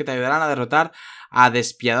objetos que te ayudarán a derrotar a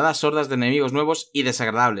despiadadas hordas de enemigos nuevos y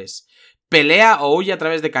desagradables. Pelea o huye a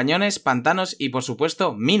través de cañones, pantanos y, por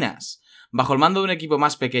supuesto, minas. Bajo el mando de un equipo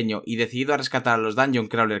más pequeño y decidido a rescatar a los Dungeon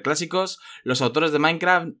Crawler clásicos, los autores de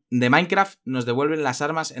Minecraft nos devuelven las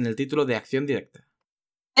armas en el título de acción directa.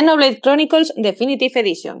 Xenoblade Chronicles Definitive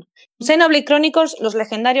Edition. Xenoblade Chronicles, los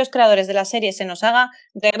legendarios creadores de la serie Xenosaga,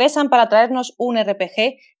 regresan para traernos un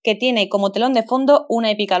RPG que tiene como telón de fondo una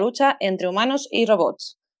épica lucha entre humanos y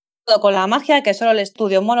robots. Todo con la magia que solo el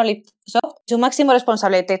estudio Monolith Soft y su máximo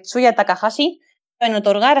responsable Tetsuya Takahashi pueden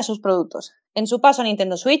otorgar a sus productos. En su paso a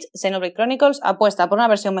Nintendo Switch, Xenoblade Chronicles apuesta por una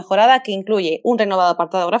versión mejorada que incluye un renovado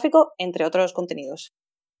apartado gráfico, entre otros contenidos.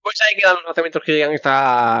 Pues ahí quedan los lanzamientos que llegan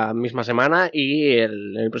esta misma semana y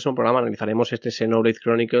en el próximo programa analizaremos este Xenoblade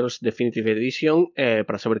Chronicles Definitive Edition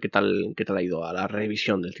para saber qué tal ha ido a la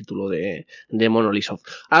revisión del título de Monolith Soft.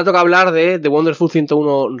 Ahora toca hablar de The Wonderful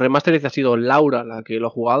 101 Remastered, ha sido Laura la que lo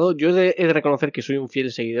ha jugado. Yo he de reconocer que soy un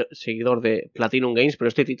fiel seguidor de Platinum Games, pero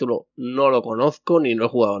este título no lo conozco ni lo he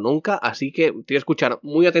jugado nunca, así que te voy a escuchar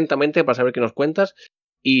muy atentamente para saber qué nos cuentas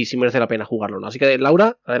y si merece la pena jugarlo, ¿no? Así que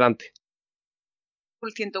Laura, adelante.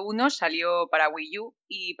 Full 101 salió para Wii U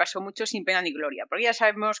y pasó mucho sin pena ni gloria, porque ya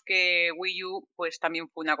sabemos que Wii U pues también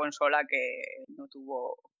fue una consola que no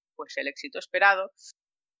tuvo pues el éxito esperado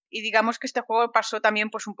y digamos que este juego pasó también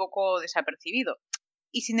pues un poco desapercibido.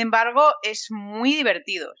 Y sin embargo es muy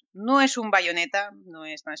divertido. No es un Bayonetta, no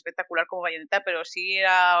es tan espectacular como Bayonetta, pero sí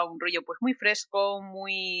era un rollo pues muy fresco,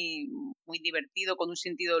 muy divertido, con un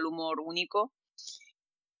sentido del humor único.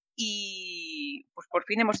 Y pues por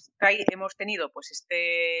fin hemos tenido pues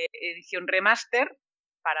este edición remaster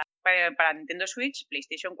para Nintendo Switch,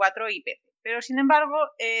 PlayStation 4 y PC. Pero sin embargo,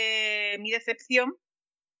 mi decepción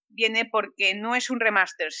viene porque no es un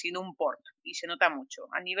remaster, sino un port, y se nota mucho.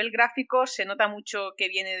 A nivel gráfico se nota mucho que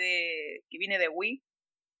viene de Wii,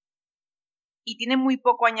 y tiene muy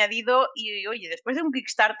poco añadido. Y oye, después de un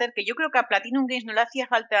Kickstarter, que yo creo que a Platinum Games no le hacía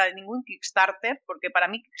falta ningún Kickstarter, porque para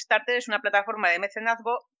mí Kickstarter es una plataforma de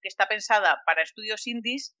mecenazgo que está pensada para estudios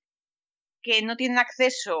indies que no tienen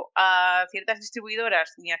acceso a ciertas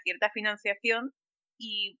distribuidoras ni a cierta financiación,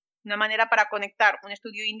 y una manera para conectar un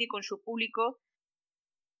estudio indie con su público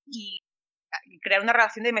y crear una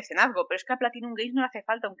relación de mecenazgo. Pero es que a Platinum Games no le hace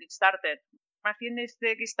falta un Kickstarter. Más bien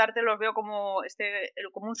este Kickstarter los veo como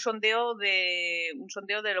un sondeo de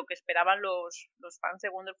lo que esperaban los fans de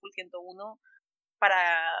Wonderful 101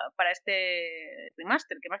 para este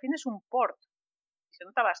remaster, que más bien es un port, y se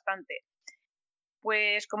nota bastante.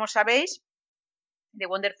 Pues como sabéis, The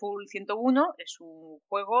Wonderful 101 es un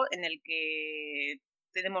juego en el que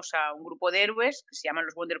tenemos a un grupo de héroes que se llaman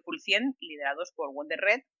los Wonderful 100, liderados por Wonder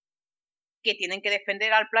Red, que tienen que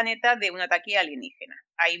defender al planeta de un ataque alienígena.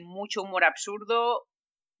 Hay mucho humor absurdo,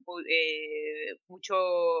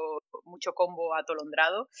 mucho combo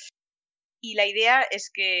atolondrado, y la idea es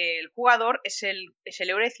que el jugador es el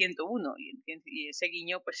héroe 101, y ese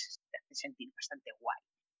guiño pues te hace sentir bastante guay.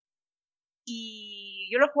 Y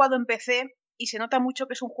yo lo he jugado en PC y se nota mucho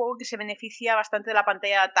que es un juego que se beneficia bastante de la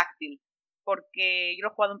pantalla táctil, porque yo lo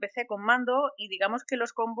he jugado en PC con mando y digamos que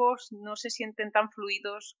los combos no se sienten tan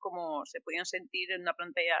fluidos como se podían sentir en la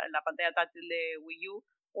pantalla táctil de Wii U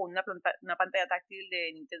o en una pantalla táctil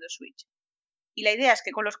de Nintendo Switch. Y la idea es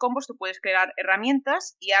que con los combos tú puedes crear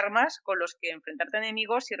herramientas y armas con los que enfrentarte a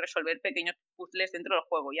enemigos y resolver pequeños puzzles dentro del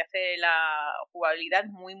juego, y hace la jugabilidad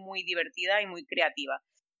muy muy divertida y muy creativa.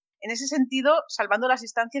 En ese sentido, salvando las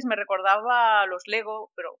distancias, me recordaba a los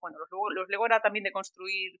Lego, pero bueno, los Lego era también de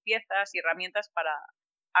construir piezas y herramientas para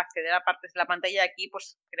acceder a partes de la pantalla. Aquí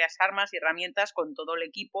pues creas armas y herramientas con todo el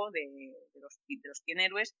equipo de los 100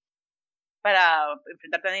 héroes para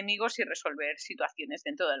enfrentarte a enemigos y resolver situaciones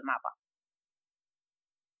dentro del mapa.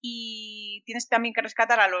 Y tienes también que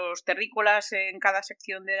rescatar a los terrícolas en cada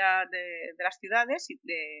sección de las ciudades,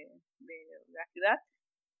 de la ciudad,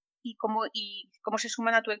 y cómo se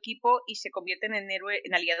suman a tu equipo y se convierten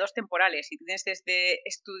en aliados temporales. Y tienes desde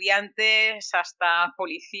estudiantes hasta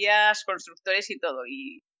policías, constructores y todo.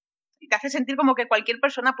 Y te hace sentir como que cualquier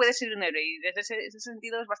persona puede ser un héroe, y desde ese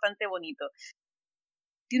sentido es bastante bonito.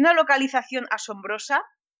 Tiene una localización asombrosa,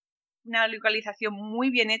 una localización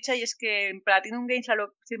muy bien hecha, y es que en Platinum Games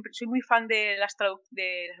siempre soy muy fan de las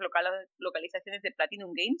localizaciones de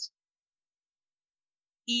Platinum Games.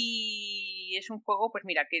 Y es un juego, pues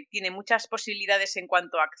mira, que tiene muchas posibilidades en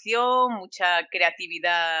cuanto a acción, mucha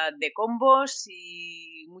creatividad de combos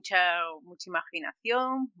y mucha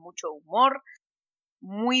imaginación, mucho humor,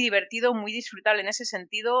 muy divertido, muy disfrutable en ese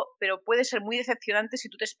sentido, pero puede ser muy decepcionante si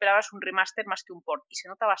tú te esperabas un remaster más que un port, y se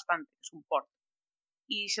nota bastante que es un port.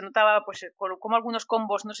 Y se notaba pues como algunos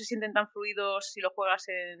combos no se sienten tan fluidos si lo juegas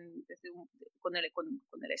con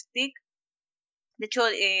el stick. De hecho,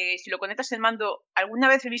 si lo conectas en mando, alguna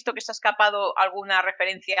vez he visto que se ha escapado alguna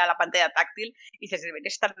referencia a la pantalla táctil y dices, debería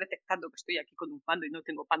estar detectando que estoy aquí con un mando y no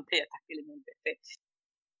tengo pantalla táctil en el PC.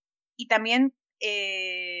 Y también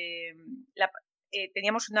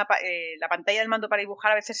teníamos la pantalla del mando para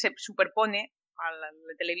dibujar, a veces se superpone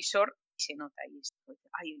al televisor y se nota.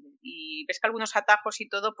 Y ves que algunos atajos y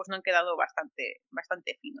todo pues no han quedado bastante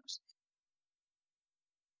finos.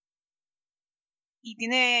 Y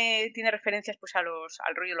tiene referencias pues al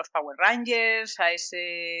rollo de los Power Rangers, a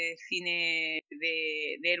ese cine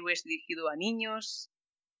de héroes dirigido a niños,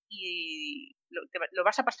 y lo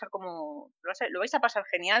vas a pasar como lo vais a pasar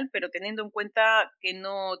genial, pero teniendo en cuenta que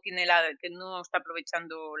no está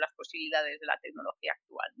aprovechando las posibilidades de la tecnología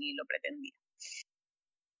actual ni lo pretendía.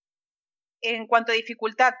 En cuanto a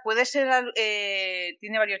dificultad,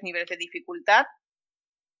 tiene varios niveles de dificultad.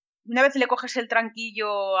 Una vez le coges el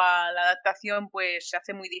tranquillo a la adaptación, pues se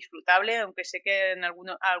hace muy disfrutable, aunque sé que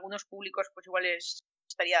a algunos públicos pues igual les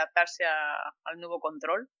gustaría adaptarse al nuevo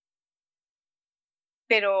control.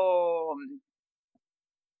 Pero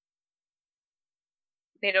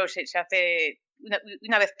se hace...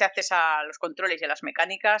 Una vez te haces a los controles y a las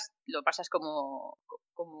mecánicas, lo pasas como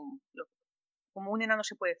un enano,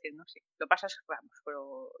 se puede decir, ¿no? Sí, lo pasas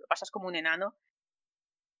como un enano,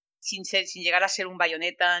 sin llegar a ser un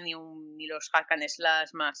Bayonetta ni los hack and slash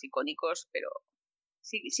más icónicos, pero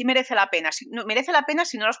sí merece la pena. Merece la pena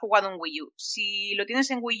si no lo has jugado en Wii U. Si lo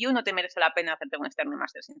tienes en Wii U, no te merece la pena hacerte un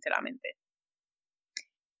Remastered, sinceramente.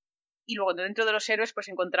 Y luego dentro de los héroes pues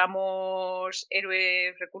encontramos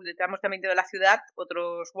héroes, reclutamos también de la ciudad,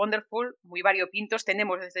 otros Wonderful, muy variopintos.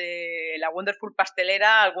 Tenemos desde la Wonderful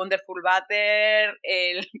pastelera al Wonderful Butter,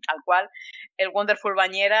 tal cual, el Wonderful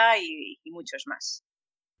bañera y muchos más.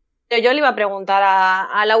 Yo le iba a preguntar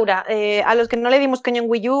a Laura, a los que no le dimos caña en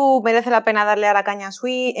Wii U, ¿merece la pena darle a la caña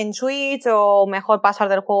en Switch o mejor pasar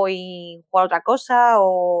del juego y jugar otra cosa?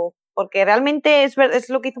 Porque realmente es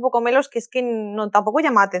lo que hizo Pocomelos, que es que no, tampoco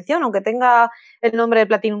llama la atención, aunque tenga el nombre de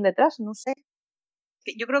Platinum detrás, no sé.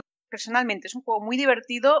 Yo creo que personalmente es un juego muy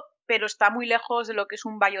divertido, pero está muy lejos de lo que es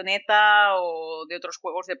un Bayonetta o de otros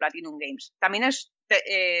juegos de Platinum Games. También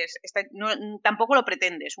tampoco lo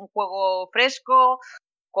pretende, es un juego fresco,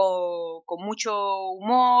 con mucho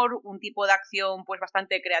humor, un tipo de acción pues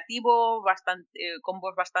bastante creativo,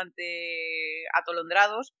 combos bastante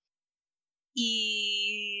atolondrados.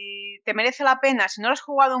 Y te merece la pena, si no lo has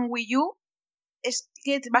jugado en Wii U, es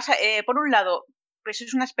que por un lado, pues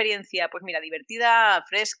es una experiencia, pues mira, divertida,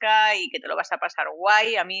 fresca y que te lo vas a pasar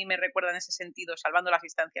guay. A mí me recuerda en ese sentido, salvando las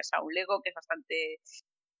distancias, a un Lego, que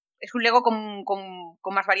es un Lego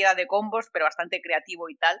con más variedad de combos, pero bastante creativo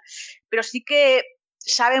y tal. Pero sí que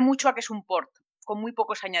sabe mucho a que es un port, con muy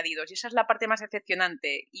pocos añadidos, y esa es la parte más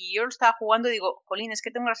decepcionante. Y yo lo estaba jugando y digo, jolín, es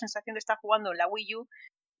que tengo la sensación de estar jugando en la Wii U,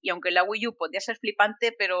 y aunque la Wii U podría ser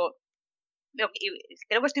flipante, pero creo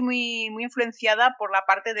que estoy muy, muy influenciada por la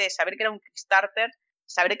parte de saber que era un Kickstarter,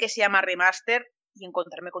 saber que se llama Remaster y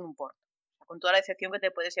encontrarme con un port. Con toda la decepción que te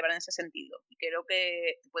puedes llevar en ese sentido. Y creo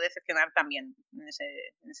que te puede decepcionar también en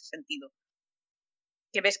ese sentido.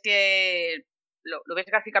 Que ves que lo ves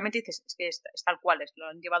gráficamente y dices, es que es tal cual, lo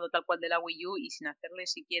han llevado tal cual de la Wii U y sin hacerle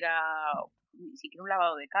siquiera un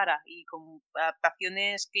lavado de cara y con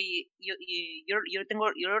adaptaciones que yo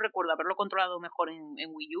lo recuerdo haberlo controlado mejor en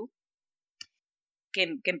Wii U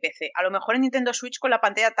que empecé. A lo mejor en Nintendo Switch con la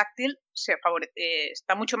pantalla táctil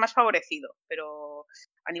está mucho más favorecido, pero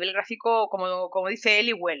a nivel gráfico, como dice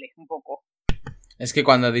Eli, huele un poco. Es que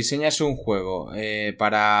cuando diseñas un juego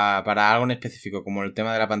para algo en específico, como el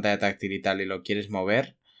tema de la pantalla táctil y tal, y lo quieres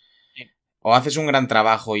mover, o haces un gran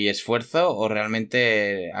trabajo y esfuerzo, o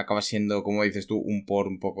realmente acaba siendo, como dices tú, un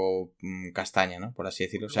poco castaña, ¿no? Por así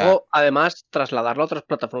decirlo. O sea, Luego, además, trasladarlo a otras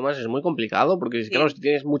plataformas es muy complicado, porque claro, si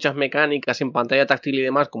tienes muchas mecánicas en pantalla táctil y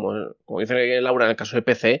demás, como dice Laura en el caso de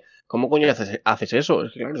PC, ¿cómo coño haces eso?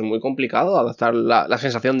 Es que claro, es muy complicado adaptar la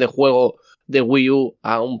sensación de juego de Wii U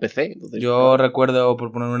a un PC. Entonces, yo recuerdo,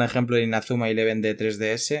 por poner un ejemplo, de Inazuma Eleven de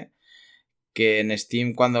 3DS, que en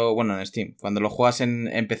Steam, cuando lo juegas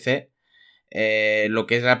en PC, lo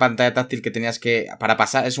que es la pantalla táctil que tenías que, para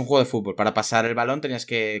pasar, es un juego de fútbol, para pasar el balón tenías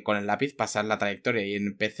que con el lápiz pasar la trayectoria, y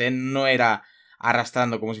en PC no era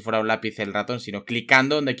arrastrando como si fuera un lápiz el ratón, sino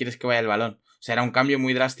clicando donde quieres que vaya el balón. O sea, era un cambio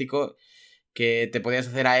muy drástico que te podías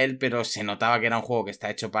hacer a él, pero se notaba que era un juego que está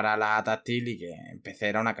hecho para la táctil y que en PC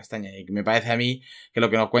era una castaña. Y me parece a mí que lo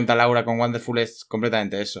que nos cuenta Laura con Wonderful es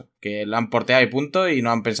completamente eso, que lo han porteado y punto, y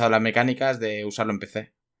no han pensado las mecánicas de usarlo en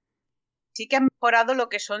PC. Sí que han mejorado lo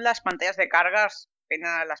que son las pantallas de cargas.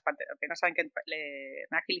 Apenas saben que han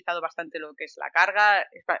agilizado bastante lo que es la carga.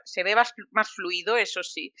 Se ve más fluido, eso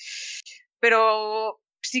sí. Pero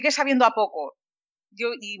sigue sabiendo a poco.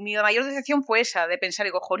 Y mi mayor decepción fue esa, de pensar,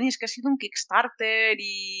 digo, jolín, es que ha sido un Kickstarter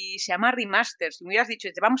y se llama Remastered. Si me hubieras dicho,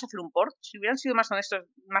 te vamos a hacer un port, si hubieran sido más honestos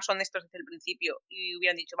desde el principio y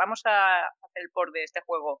hubieran dicho, vamos a hacer el port de este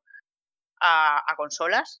juego a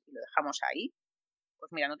consolas, y lo dejamos ahí,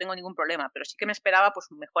 pues mira, no tengo ningún problema, pero sí que me esperaba pues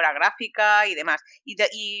mejora gráfica y demás.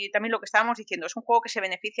 Y también lo que estábamos diciendo, es un juego que se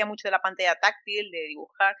beneficia mucho de la pantalla táctil, de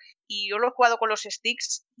dibujar, y yo lo he jugado con los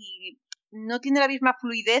sticks y no tiene la misma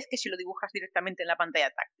fluidez que si lo dibujas directamente en la pantalla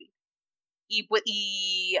táctil.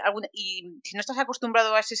 y si no estás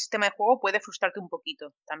acostumbrado a ese sistema de juego, puede frustrarte un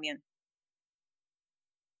poquito también.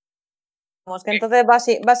 Vamos, que entonces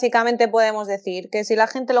básicamente podemos decir que si la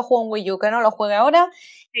gente lo juega en Wii U, que no lo juegue ahora,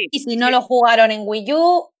 Sí, y si no lo jugaron en Wii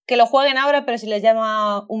U, que lo jueguen ahora, pero si les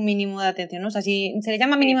llama un mínimo de atención, ¿no? O sea, si se les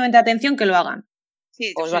llama mínimamente de atención, que lo hagan.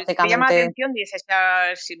 Sí, Pues si te llama la básicamente, atención, dices,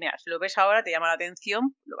 ya, si lo ves ahora, te llama la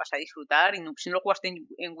atención, lo vas a disfrutar. Y si no lo jugaste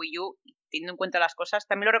en Wii U, teniendo en cuenta las cosas,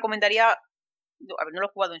 también lo recomendaría. A ver, no lo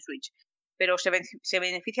he jugado en Switch, pero se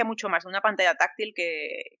beneficia mucho más de una pantalla táctil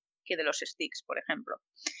que de los sticks, por ejemplo.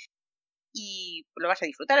 Y lo vas a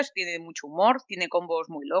disfrutar, tiene mucho humor, tiene combos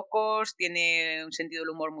muy locos, tiene un sentido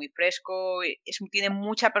del humor muy fresco, tiene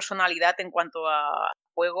mucha personalidad en cuanto a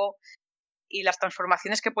juego. Y las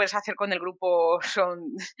transformaciones que puedes hacer con el grupo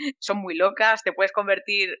son muy locas. Te puedes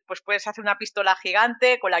convertir, pues puedes hacer una pistola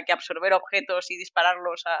gigante con la que absorber objetos y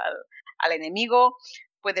dispararlos al enemigo.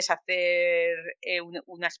 Puedes hacer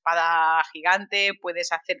una espada gigante,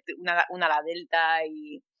 puedes hacer una ala delta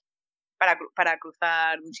y para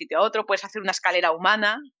cruzar de un sitio a otro. Puedes hacer una escalera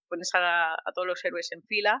humana, pones a todos los héroes en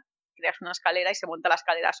fila, creas una escalera y se monta la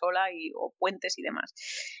escalera sola, o puentes y demás.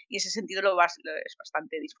 Y en ese sentido es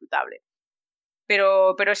bastante disfrutable.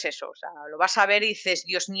 Pero es eso, o sea, lo vas a ver y dices,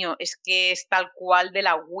 Dios mío, es que es tal cual de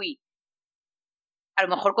la Wii. A lo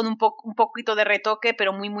mejor con un poquito de retoque,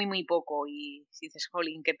 pero muy, muy, muy poco. Y dices,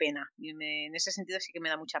 jolín, qué pena. En ese sentido sí que me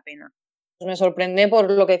da mucha pena. me sorprende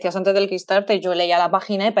por lo que decías antes del Kickstarter. Yo leía la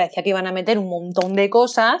página y parecía que iban a meter un montón de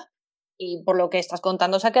cosas y por lo que estás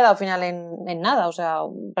contando se ha quedado al final en nada, o sea,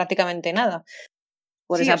 prácticamente nada.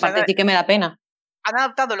 Por Sí, esa o sea, parte sí que me da pena. han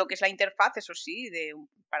adaptado lo que es la interfaz, eso sí,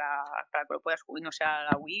 para que lo puedas jugar, no sea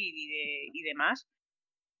la Wii y demás.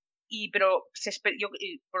 Pero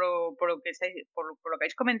por lo que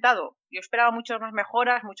habéis comentado, yo esperaba muchas más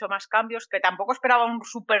mejoras, muchos más cambios, que tampoco esperaba un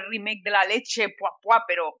super remake de la leche,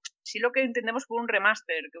 pero sí lo que entendemos por un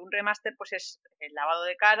remaster, que un remaster pues es el lavado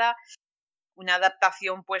de cara, una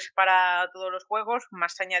adaptación pues para todos los juegos,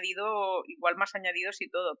 más añadidos y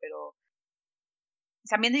todo, pero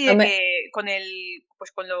también diré que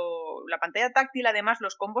la pantalla táctil, además,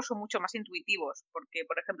 los combos son mucho más intuitivos, porque,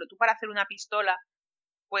 por ejemplo, tú para hacer una pistola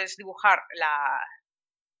puedes dibujar la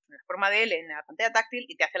forma de L en la pantalla táctil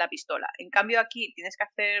y te hace la pistola. En cambio, aquí tienes que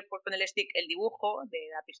hacer pues, con el stick el dibujo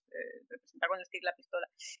representar con el stick la pistola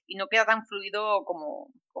y no queda tan fluido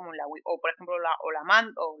como en la Wii. O, por ejemplo, o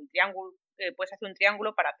el triángulo, puedes hacer un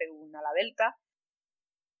triángulo para hacer una ala delta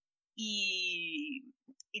y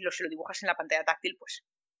si lo dibujas en la pantalla táctil, pues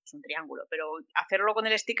es un triángulo. Pero hacerlo con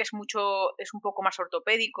el stick es un poco más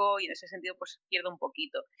ortopédico y en ese sentido pues pierde un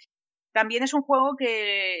poquito. También es un juego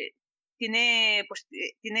que tiene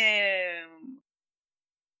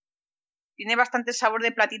bastante sabor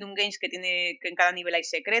de Platinum Games, que en cada nivel hay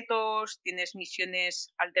secretos, tienes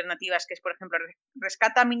misiones alternativas, que es, por ejemplo,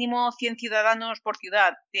 rescata mínimo 100 ciudadanos por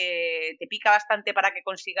ciudad, te pica bastante para que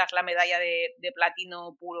consigas la medalla de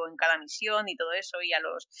platino puro en cada misión y todo eso, y a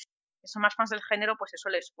los que son más fans del género, pues eso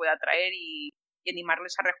les puede atraer y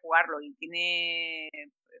animarles a rejugarlo, y tiene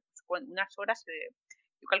pues, unas horas,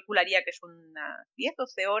 yo calcularía que son unas 10,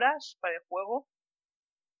 12 horas para el juego,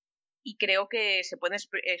 y creo que se puede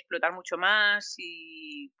explotar mucho más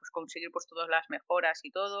y pues conseguir pues todas las mejoras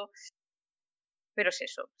y todo. Pero es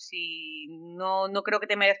eso, si no creo que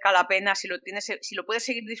te merezca la pena si lo puedes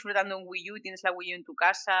seguir disfrutando en Wii U y tienes la Wii U en tu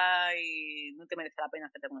casa, y no te merece la pena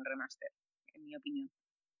hacerte con el remaster, en mi opinión.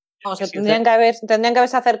 O sea, tendrían que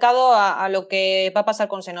haberse acercado a lo que va a pasar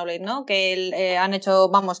con Xenoblade, ¿no? Que le han hecho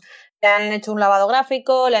un lavado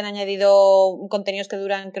gráfico, le han añadido contenidos que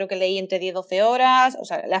duran, creo que leí, entre 10-12 horas, o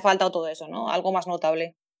sea, le ha faltado todo eso, ¿no? Algo más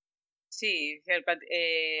notable. Sí, si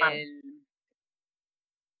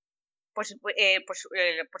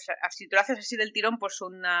tú lo haces así del tirón, pues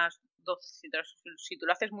son unas 12. Si tú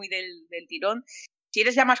lo haces muy del tirón, si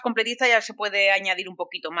eres ya más completista, ya se puede añadir un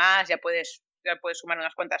poquito más, ya puedes sumar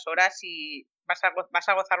unas cuantas horas y vas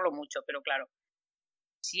a gozarlo mucho, pero claro,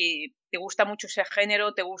 si te gusta mucho ese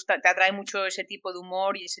género, te atrae mucho ese tipo de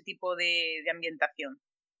humor y ese tipo de ambientación.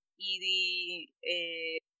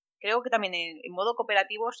 Creo que también en modo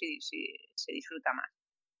cooperativo sí se disfruta más.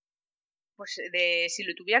 Pues si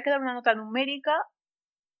le tuviera que dar una nota numérica,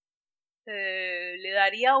 le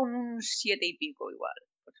daría un 7 y pico igual.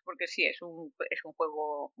 Porque sí, es un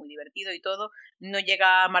juego muy divertido y todo. No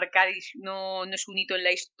llega a marcar, no es un hito en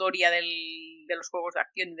la historia de los juegos de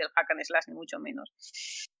acción y del hack and slash, ni mucho menos.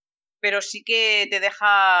 Pero sí que te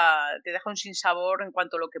deja un sinsabor en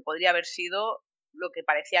cuanto a lo que podría haber sido, lo que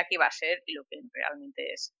parecía que iba a ser y lo que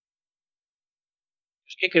realmente es.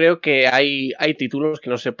 Es que creo que hay títulos que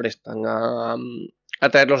no se prestan a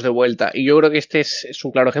traerlos de vuelta. Y yo creo que este es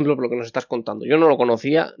un claro ejemplo por lo que nos estás contando. Yo no lo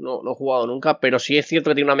conocía, no he jugado nunca, pero sí es cierto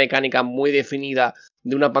que tiene una mecánica muy definida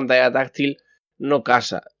de una pantalla táctil, no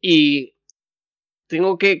casa. Y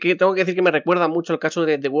tengo que decir que me recuerda mucho el caso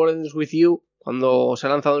de The World Ends With You, cuando se ha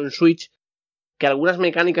lanzado en Switch, que algunas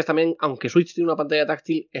mecánicas también, aunque Switch tiene una pantalla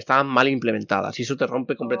táctil, estaban mal implementadas y eso te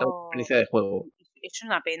rompe completamente la experiencia de juego. Es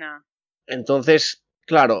una pena. Entonces,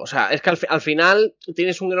 claro, o sea, es que al final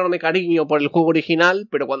tienes un enorme cariño por el juego original,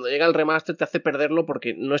 pero cuando llega el remaster te hace perderlo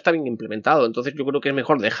porque no está bien implementado. Entonces yo creo que es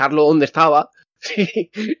mejor dejarlo donde estaba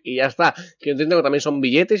y ya está. Que yo entiendo que también son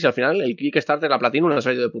billetes y al final el Kickstarter, la Platinum, no ha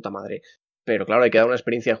salido de puta madre. Pero claro, hay que dar una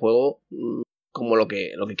experiencia de juego como lo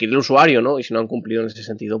que quiere el usuario, ¿no? Y si no han cumplido en ese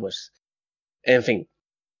sentido, pues... En fin,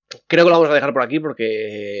 creo que lo vamos a dejar por aquí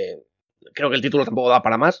porque creo que el título tampoco da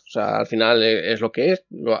para más. O sea, al final es lo que es.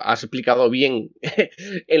 Lo has explicado bien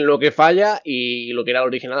en lo que falla y lo que era el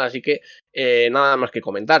original. Así que nada más que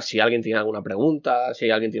comentar. Si alguien tiene alguna pregunta,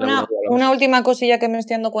 si alguien tiene alguna duda. Una última cosilla que me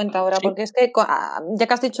estoy dando cuenta ahora, ¿Sí? porque es que ya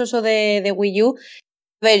que has dicho eso de Wii U,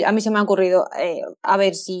 a mí se me ha ocurrido, a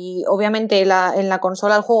ver, si obviamente en la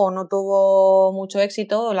consola el juego no tuvo mucho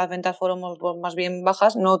éxito, las ventas fueron más bien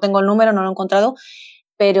bajas, no tengo el número, no lo he encontrado,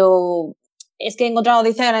 pero es que he encontrado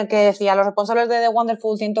noticia en el que decía, los responsables de The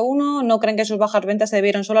Wonderful 101 no creen que sus bajas ventas se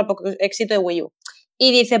debieron solo al poco éxito de Wii U.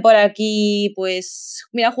 Y dice por aquí, pues,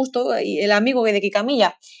 mira, justo el amigo de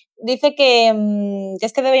Kikamilla, dice que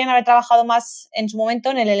es que deberían haber trabajado más en su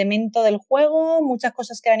momento en el elemento del juego, muchas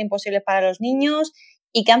cosas que eran imposibles para los niños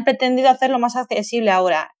y que han pretendido hacerlo más accesible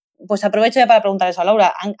ahora. Pues aprovecho ya para preguntar eso a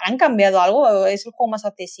Laura, ¿han cambiado algo? ¿Es el juego más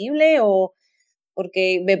accesible? O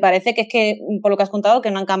porque me parece que es que, por lo que has contado,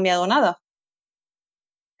 que no han cambiado nada.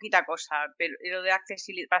 Poquita cosa, pero lo de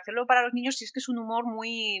accesibilidad, para hacerlo para los niños sí es que es un humor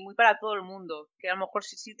muy, muy para todo el mundo, que a lo mejor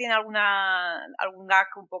sí tiene algún gag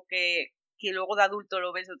un poco que luego de adulto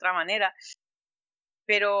lo ves de otra manera.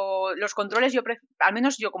 Pero los controles, al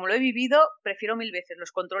menos yo como lo he vivido, prefiero mil veces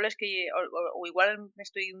los controles que, o igual me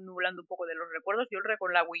estoy nublando un poco de los recuerdos, yo lo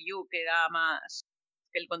con la Wii U, que era más,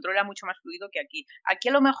 que el control era mucho más fluido que aquí. Aquí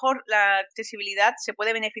a lo mejor la accesibilidad se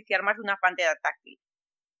puede beneficiar más de una pantalla táctil,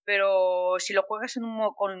 pero si lo juegas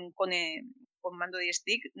con mando de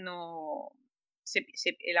stick, no...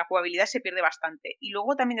 la jugabilidad se pierde bastante. Y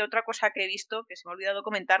luego también de otra cosa que he visto, que se me ha olvidado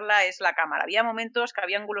comentarla, es la cámara. Había momentos que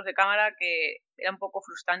había ángulos de cámara que eran un poco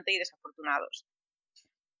frustrantes y desafortunados.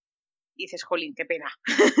 Y dices, jolín, qué pena.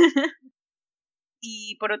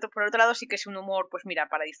 Y por otro lado sí que es un humor, pues mira,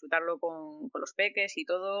 para disfrutarlo con los peques y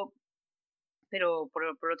todo. Pero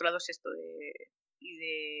por otro lado es esto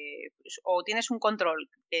pues, o tienes un control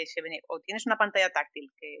o tienes una pantalla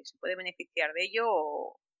táctil que se puede beneficiar de ello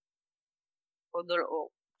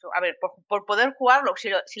a ver, por poder jugarlo, si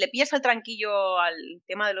le pillas el tranquillo al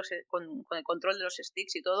tema de con el control de los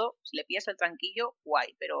sticks y todo, si le pillas el tranquillo,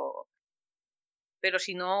 guay, pero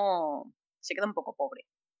si no, se queda un poco pobre.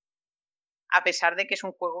 A pesar de que es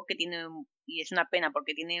un juego que tiene, y es una pena,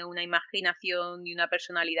 porque tiene una imaginación y una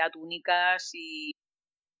personalidad únicas y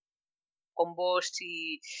combos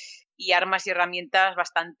y armas y herramientas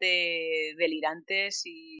bastante delirantes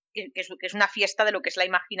y que es una fiesta de lo que es la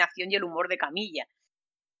imaginación y el humor de Camilla.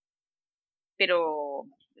 Pero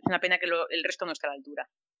es una pena que el resto no esté a la altura.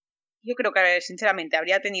 Yo creo que, sinceramente,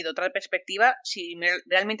 habría tenido otra perspectiva si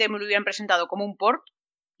realmente me lo hubieran presentado como un port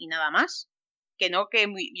y nada más. Que no, que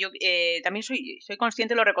yo también soy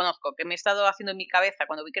consciente, lo reconozco, que me he estado haciendo en mi cabeza,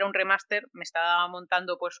 cuando vi que era un remaster, me estaba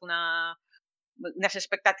montando pues unas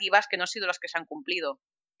expectativas que no han sido las que se han cumplido.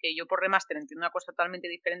 Que yo por remaster entiendo una cosa totalmente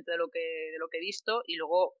diferente de lo que he visto, y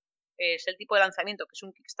luego es el tipo de lanzamiento que es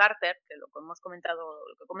un Kickstarter, que lo que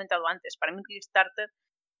he comentado antes. Para mí un Kickstarter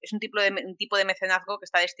es un tipo de mecenazgo que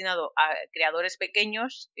está destinado a creadores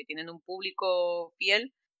pequeños que tienen un público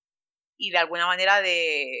fiel y de alguna manera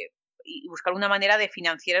y buscar una manera de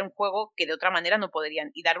financiar un juego que de otra manera no podrían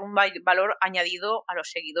y dar un valor añadido a los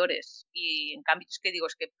seguidores. Y en cambio es que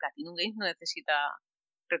Platinum Games no necesita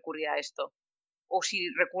recurrir a esto. O si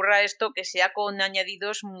recurre a esto, que sea con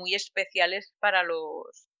añadidos muy especiales para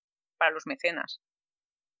los mecenas.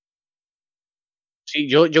 Sí,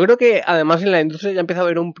 yo creo que además en la industria ya empieza a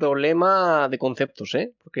haber un problema de conceptos,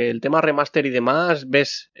 ¿eh? Porque el tema remaster y demás,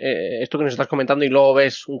 ves esto que nos estás comentando y luego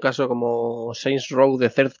ves un caso como Saints Row the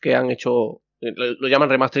Third que han hecho, lo llaman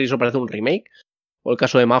remaster y eso parece un remake, o el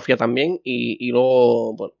caso de Mafia también, y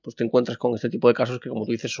luego, bueno, pues te encuentras con este tipo de casos que como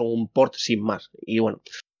tú dices son un port sin más. Y bueno,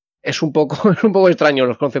 es un poco extraño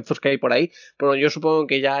los conceptos que hay por ahí, pero yo supongo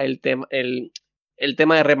que ya el tema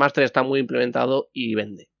de remaster está muy implementado y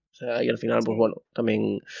vende. O sea, y al final, pues bueno,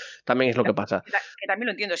 también es lo que pasa. Que también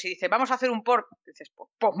lo entiendo. Si dice, vamos a hacer un port, dices,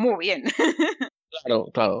 pues muy bien.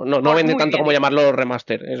 Claro. No Pues vende muy tanto bien. como llamarlo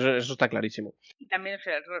remaster. Eso está clarísimo. Y también, o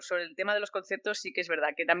sea, sobre el tema de los conceptos, sí que es verdad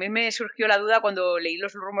que también me surgió la duda cuando leí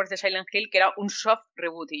los rumores de Silent Hill que era un soft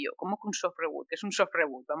reboot. Y yo, ¿cómo que un soft reboot? ¿Qué es un soft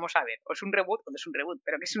reboot? Vamos a ver. O es un reboot o no es un reboot,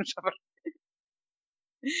 pero ¿qué es un soft reboot?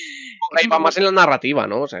 Ahí va más en la narrativa,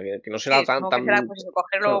 ¿no? O sea, que no será Sí, tan... supongo que será pues, eso,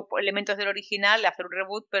 coger los Claro. elementos del original, hacer un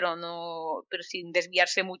reboot, pero sin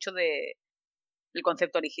desviarse mucho del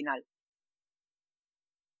concepto original.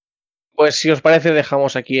 Pues si os parece,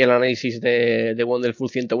 dejamos aquí el análisis de Wonderful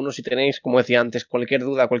 101. Si tenéis, como decía antes, cualquier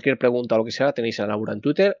duda, cualquier pregunta o lo que sea, tenéis a Laura en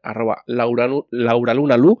Twitter,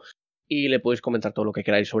 @lauralunalu, y le podéis comentar todo lo que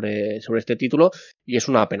queráis sobre este título. Y es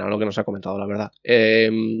una pena lo que nos ha comentado, la verdad.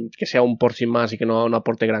 Que sea un por sin más y que no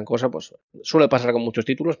aporte gran cosa, pues suele pasar con muchos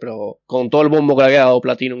títulos, pero con todo el bombo que le había dado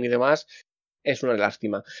Platinum y demás, es una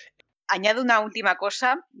lástima. Añado una última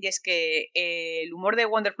cosa, y es que el humor de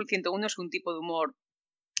Wonderful 101 es un tipo de humor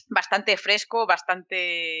bastante fresco,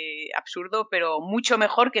 bastante absurdo, pero mucho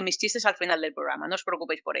mejor que mis chistes al final del programa. No os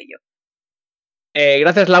preocupéis por ello.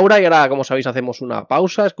 Gracias, Laura, y ahora, como sabéis, hacemos una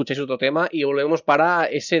pausa, escucháis otro tema y volvemos para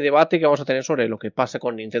ese debate que vamos a tener sobre lo que pasa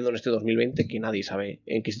con Nintendo en este 2020, que nadie sabe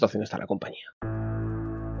en qué situación está la compañía.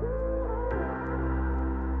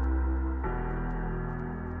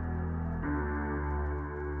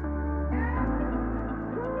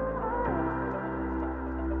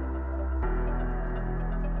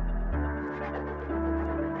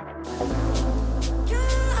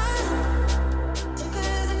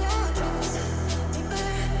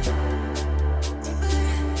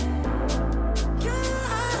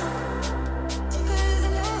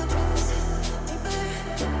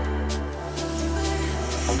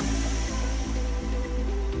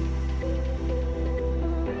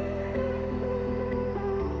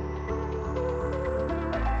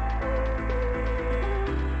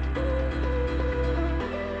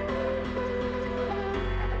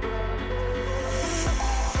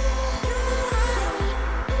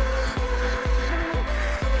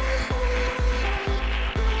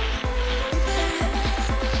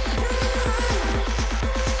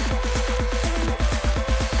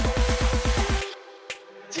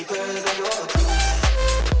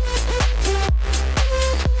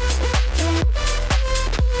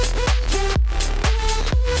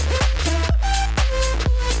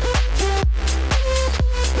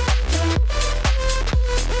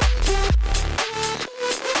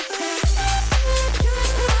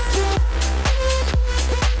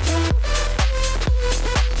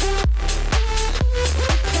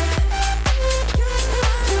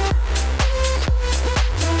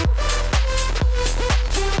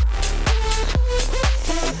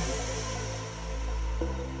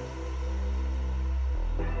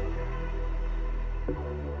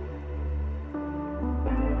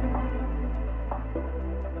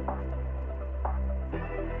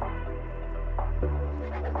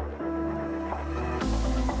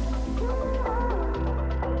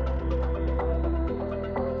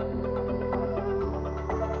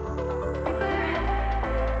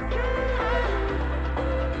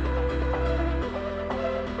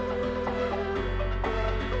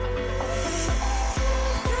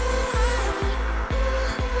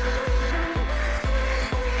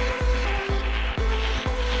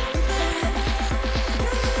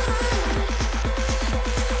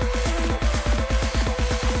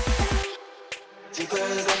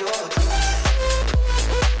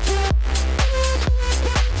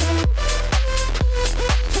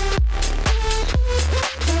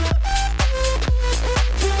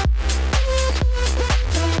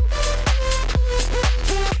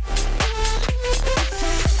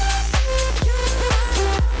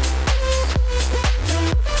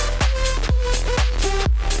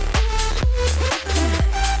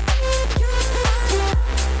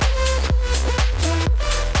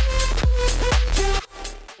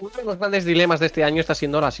 Los grandes dilemas de este año está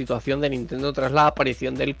siendo la situación de Nintendo tras la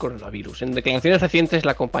aparición del coronavirus. En declaraciones recientes,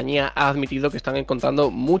 la compañía ha admitido que están encontrando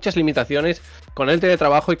muchas limitaciones con el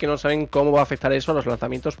teletrabajo y que no saben cómo va a afectar eso a los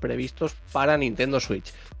lanzamientos previstos para Nintendo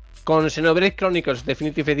Switch. Con Xenoblade Chronicles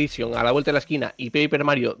Definitive Edition a la vuelta de la esquina y Paper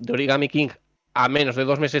Mario de Origami King a menos de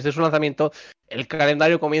 2 meses de su lanzamiento, el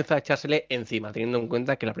calendario comienza a echársele encima, teniendo en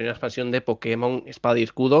cuenta que la primera expansión de Pokémon Espada y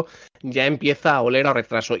Escudo ya empieza a oler a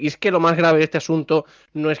retraso. Y es que lo más grave de este asunto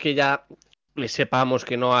no es que ya le sepamos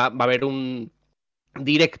que no va a haber un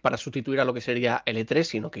Direct para sustituir a lo que sería el E3,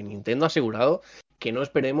 sino que Nintendo ha asegurado que no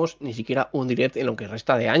esperemos ni siquiera un direct en lo que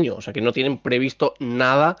resta de año. O sea, que no tienen previsto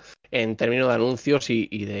nada en términos de anuncios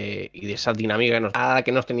y de esa dinámica a la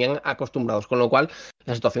que nos tenían acostumbrados. Con lo cual,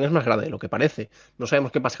 la situación es más grave de lo que parece. No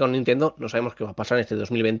sabemos qué pasa con Nintendo, no sabemos qué va a pasar en este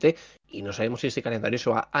 2020 y no sabemos si este calendario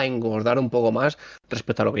se va a engordar un poco más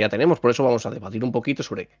respecto a lo que ya tenemos. Por eso vamos a debatir un poquito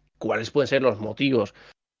sobre cuáles pueden ser los motivos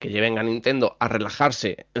que lleven a Nintendo a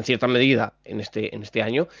relajarse en cierta medida en este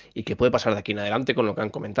año y qué puede pasar de aquí en adelante con lo que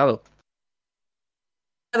han comentado.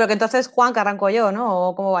 Pero que entonces, Juan, que arranco yo, ¿no?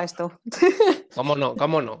 ¿O cómo va esto? ¿Cómo no?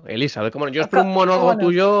 ¿Cómo no? Elizabeth, ¿cómo no? Yo espero un monólogo ¿Cómo no?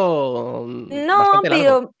 tuyo No, bastante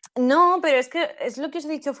largo. pero es que es lo que os he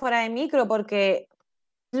dicho fuera de micro, porque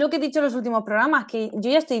es lo que he dicho en los últimos programas, que yo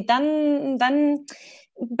ya estoy tan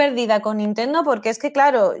perdida con Nintendo, porque es que,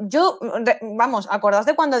 claro, vamos, acordaos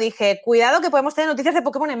de cuando dije, cuidado que podemos tener noticias de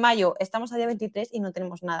Pokémon en mayo. Estamos a día 23 y no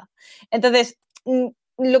tenemos nada. Entonces,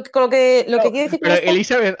 lo que quiero decir con Pero esto...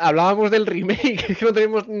 Elizabeth, hablábamos del remake, es que no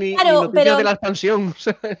tenemos ni Claro, noticias de la expansión. O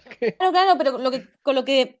sea, es que... Claro, pero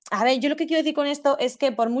a ver, yo lo que quiero decir con esto es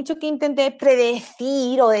que por mucho que intente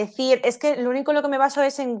predecir o decir, es que lo único en lo que me baso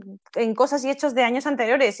es en cosas y hechos de años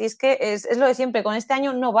anteriores, y es que es lo de siempre, con este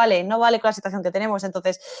año no vale con la situación que tenemos,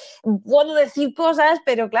 entonces puedo decir cosas,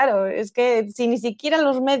 pero claro, es que si ni siquiera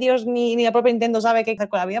los medios ni la propia Nintendo sabe qué hacer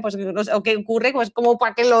con la vida, pues o qué ocurre, pues como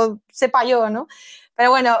para que lo sepa yo, ¿no? Pero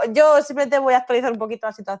bueno, yo simplemente voy a actualizar un poquito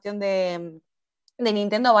la situación de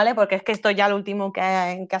Nintendo, ¿vale? Porque es que esto ya lo último que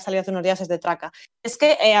ha salido hace unos días es de traca. Es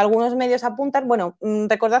que algunos medios apuntan, bueno,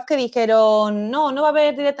 recordad que dijeron, no va a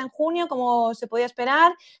haber directa en junio como se podía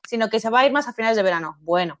esperar, sino que se va a ir más a finales de verano.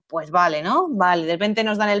 Bueno, pues vale, ¿no? Vale, de repente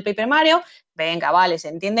nos dan el Paper Mario, venga, vale, se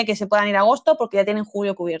entiende que se puedan ir a agosto porque ya tienen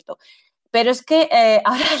julio cubierto. Pero es que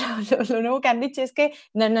ahora lo nuevo que han dicho es que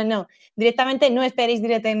no, directamente no esperéis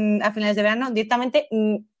direct a finales de verano, directamente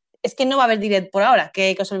es que no va a haber direct por ahora,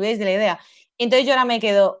 que os olvidéis de la idea. Entonces yo ahora me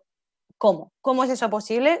quedo, ¿cómo? ¿Cómo es eso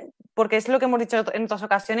posible? Porque es lo que hemos dicho en otras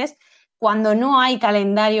ocasiones, cuando no hay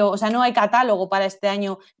calendario, o sea, no hay catálogo para este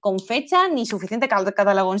año con fecha, ni suficiente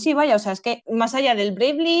catálogo en sí, vaya, o sea, es que más allá del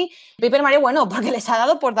Bravely, Paper Mario, bueno, porque les ha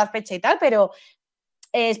dado por dar fecha y tal, pero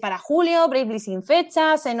es para julio, Bravely sin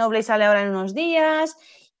fecha, Xenoblade sale ahora en unos días,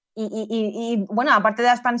 y bueno, aparte de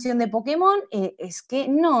la expansión de Pokémon, es que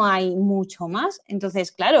no hay mucho más.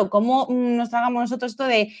 Entonces, claro, ¿cómo nos tragamos nosotros esto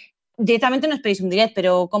de directamente no esperéis un direct,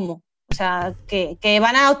 pero ¿cómo? O sea, ¿que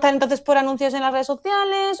van a optar entonces por anuncios en las redes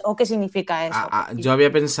sociales? ¿O qué significa eso? Yo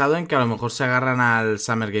había pensado en que a lo mejor se agarran al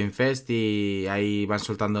Summer Game Fest y ahí van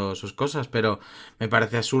soltando sus cosas, pero me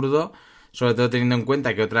parece absurdo, sobre todo teniendo en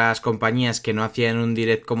cuenta que otras compañías que no hacían un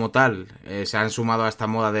direct como tal se han sumado a esta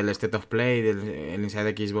moda del State of Play, del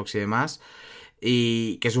Inside Xbox y demás,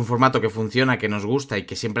 y que es un formato que funciona, que nos gusta y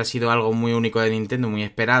que siempre ha sido algo muy único de Nintendo, muy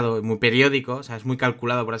esperado, muy periódico, o sea, es muy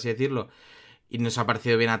calculado, por así decirlo, y nos ha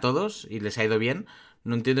parecido bien a todos y les ha ido bien.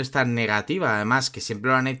 No entiendo esta negativa, además, que siempre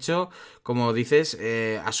lo han hecho, como dices,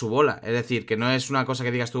 a su bola. Es decir, que no es una cosa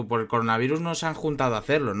que digas tú, por el coronavirus no se han juntado a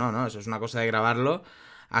hacerlo, no, eso es una cosa de grabarlo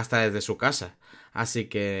hasta desde su casa. Así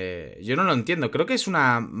que yo no lo entiendo, creo que es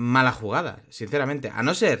una mala jugada, sinceramente, a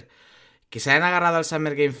no ser que se hayan agarrado al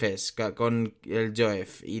Summer Game Fest con el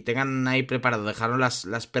Joef y tengan ahí preparado, dejaron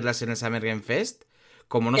las perlas en el Summer Game Fest,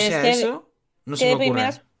 como no sea eso, no se me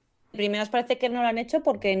ocurre. Primeras parece que no lo han hecho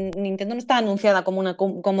porque Nintendo no está anunciada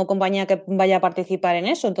como compañía que vaya a participar en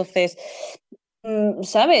eso. Entonces,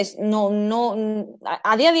 ¿sabes?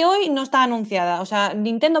 A día de hoy no está anunciada. O sea,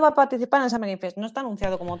 Nintendo va a participar en el Summer Game Fest. No está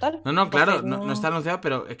anunciado como tal. No, claro, Entonces, no está anunciado,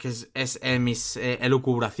 pero es que es en mis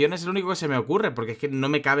elucubraciones es lo único que se me ocurre, porque es que no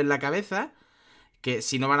me cabe en la cabeza que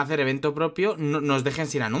si no van a hacer evento propio, nos dejen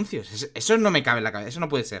sin anuncios. Eso no me cabe en la cabeza, eso no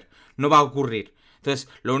puede ser. No va a ocurrir. Entonces,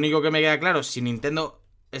 lo único que me queda claro, si Nintendo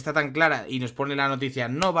está tan clara y nos pone la noticia,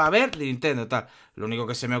 no va a haber Nintendo, tal, lo único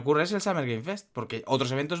que se me ocurre es el Summer Game Fest, porque otros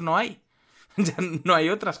eventos no hay. Ya no hay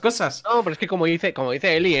otras cosas. No, pero es que como dice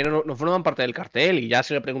Eli, no forman parte del cartel y ya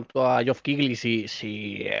se le preguntó a Geoff Keighley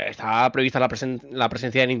si estaba prevista la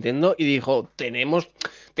presencia de Nintendo y dijo, tenemos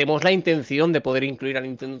la intención de poder incluir a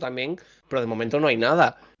Nintendo también, pero de momento no hay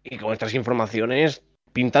nada. Y con estas informaciones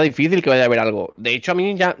pinta difícil que vaya a haber algo. De hecho, a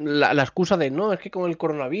mí ya la excusa de no, es que con el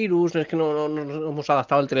coronavirus, es que no nos hemos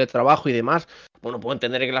adaptado al teletrabajo y demás. Bueno, puedo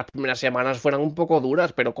entender que las primeras semanas fueran un poco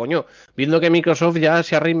duras, pero coño, viendo que Microsoft ya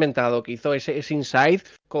se ha reinventado, que hizo ese Inside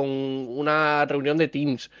con una reunión de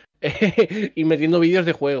Teams y metiendo vídeos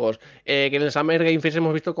de juegos, que en el Summer Game Fest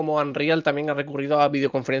hemos visto como Unreal también ha recurrido a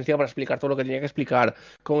videoconferencia para explicar todo lo que tenía que explicar,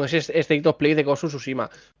 con ese State of Play de Ghost of Tsushima.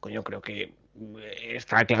 Coño, creo que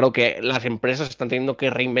está claro que las empresas están teniendo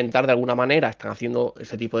que reinventar de alguna manera, están haciendo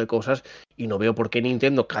este tipo de cosas y no veo por qué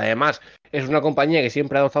Nintendo, que además es una compañía que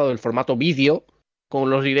siempre ha adoptado el formato vídeo, con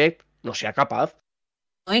los direct no sea capaz.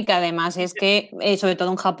 ¿no? Y que además es que, sobre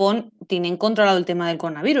todo en Japón, tienen controlado el tema del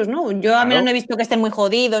coronavirus, ¿no? Yo al Claro. menos no he visto que estén muy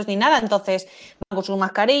jodidos ni nada, entonces van con sus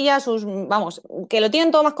mascarillas, vamos, que lo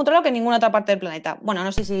tienen todo más controlado que en ninguna otra parte del planeta. Bueno,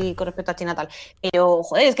 no sé si con respecto a China tal, pero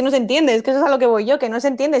joder, es que no se entiende, es que eso es a lo que voy yo, que no se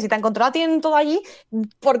entiende. Si tan controlado tienen todo allí,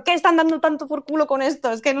 ¿por qué están dando tanto por culo con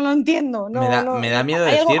esto? Es que no lo entiendo. Me da miedo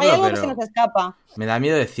hay decirlo, algo que pero... se nos escapa. Me da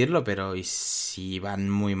miedo decirlo, pero ¿y si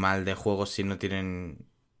van muy mal de juegos si no tienen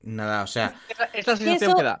nada? O sea, Es la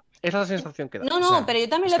sensación que da. Es la sensación que da. No, o sea, pero yo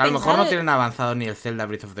también es lo he que a lo mejor pensado. no tienen avanzado ni el Zelda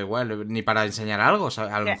Breath of the Wild, ni para enseñar algo. O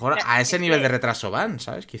sea, a lo mejor a ese es nivel que- de retraso van,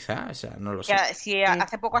 ¿sabes? Quizá, o sea, no lo sé. Si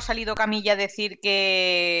hace poco ha salido Camilla a decir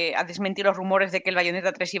que a desmentir los rumores de que el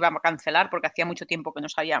Bayonetta 3 iba a cancelar porque hacía mucho tiempo que no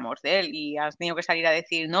sabíamos de él y has tenido que salir a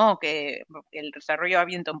decir no, que el desarrollo va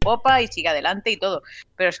viento en popa y sigue adelante y todo.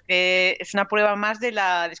 Pero es que es una prueba más de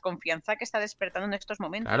la desconfianza que está despertando en estos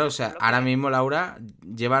momentos. Claro, o sea, ahora mismo, Laura,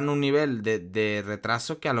 llevan un nivel de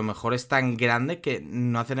retraso que a lo mejor es tan grande que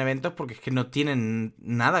no hacen eventos porque es que no tienen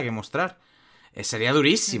nada que mostrar. Sería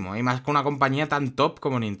durísimo, y más con una compañía tan top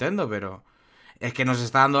como Nintendo, pero es que nos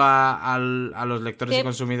está dando a los lectores y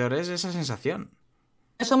consumidores esa sensación.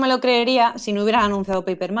 Eso me lo creería si no hubieran anunciado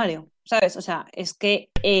Paper Mario, ¿sabes? O sea, es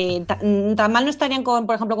que tan mal no estarían,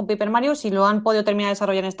 por ejemplo, con Paper Mario si lo han podido terminar de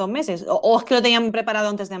desarrollar en estos meses. O es que lo tenían preparado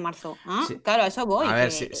antes de marzo. ¿Ah? Sí. Claro, a eso voy. A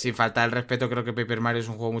ver, sin falta el respeto, creo que Paper Mario es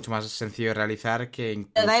un juego mucho más sencillo de realizar que Pero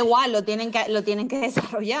incluso... da igual, lo tienen que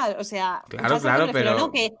desarrollar. O sea, Claro, ¿sabes a qué me refiero, pero...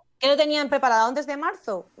 no? ¿Que lo tenían preparado antes de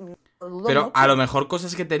marzo? Lo dudo Pero mucho. a lo mejor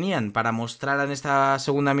cosas que tenían para mostrar en esta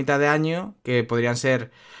segunda mitad de año, que podrían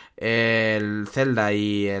ser el Zelda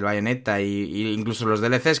y el Bayonetta y incluso los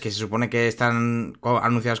DLCs, que se supone que están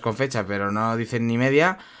anunciados con fecha, pero no dicen ni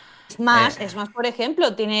media. Es más, por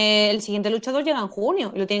ejemplo, el siguiente luchador llega en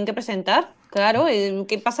junio y lo tienen que presentar. Claro,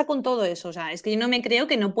 ¿qué pasa con todo eso? O sea, es que yo no me creo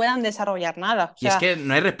que no puedan desarrollar nada. O Y es sea, que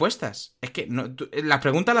no hay respuestas. Es que las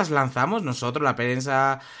preguntas las lanzamos nosotros, la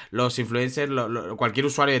prensa, los influencers, cualquier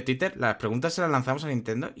usuario de Twitter. Las preguntas se las lanzamos a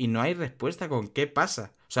Nintendo y no hay respuesta con qué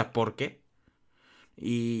pasa. O sea, ¿por qué?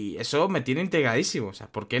 Y eso me tiene integradísimo. O sea,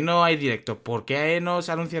 ¿por qué no hay directo? ¿Por qué no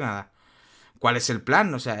se anuncia nada? ¿Cuál es el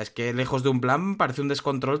plan? O sea, es que lejos de un plan parece un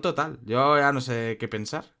descontrol total. Yo ya no sé qué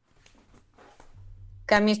pensar.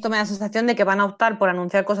 que a mí esto me da la sensación de que van a optar por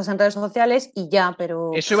anunciar cosas en redes sociales y ya,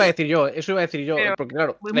 pero... Eso iba a decir yo, Pero porque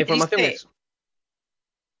claro, muy la información triste. es... A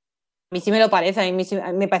mí sí me lo parece, a mí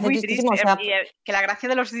me parece Muy tristísimo. triste. O sea, Que la gracia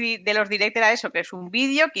de los direct era eso, que es un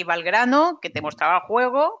vídeo que iba al grano, que te mostraba el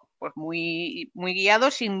juego, pues muy, muy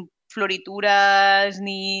guiado, sin florituras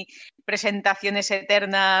ni presentaciones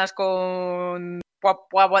eternas con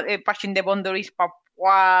Pushing the Boundaries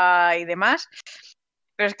y demás.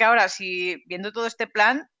 Pero es que ahora, si viendo todo este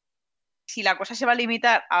plan, si la cosa se va a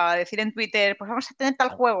limitar a decir en Twitter, pues vamos a tener tal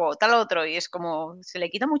juego, tal otro, y es como, se le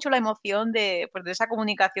quita mucho la emoción de esa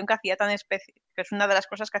comunicación que hacía tan especial, que es una de las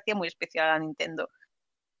cosas que hacía muy especial a Nintendo.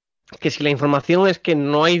 Que si la información es que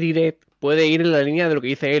no hay direct, puede ir en la línea de lo que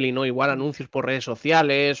dice él y no igual anuncios por redes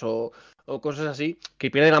sociales o cosas así,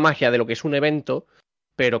 que pierde la magia de lo que es un evento,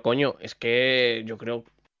 pero coño, es que yo creo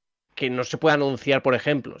que no se puede anunciar, por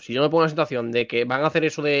ejemplo, si yo me pongo en la situación de que van a hacer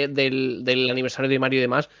eso del aniversario de Mario y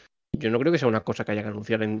demás, yo no creo que sea una cosa que haya que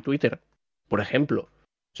anunciar en Twitter, por ejemplo.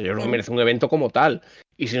 O sea, yo creo que merece un evento como tal.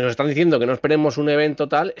 Y si nos están diciendo que no esperemos un evento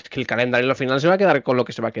tal, es que el calendario al final se va a quedar con lo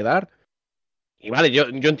que se va a quedar. Y vale, yo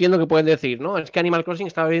entiendo que pueden decir, no, es que Animal Crossing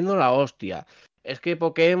está viendo la hostia. Es que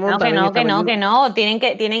Pokémon también está vendiendo... que no.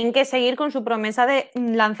 Tienen que seguir con su promesa de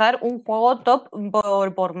lanzar un juego top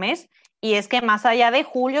por mes. Y es que más allá de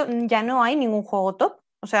julio ya no hay ningún juego top.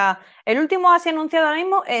 O sea, el último así anunciado ahora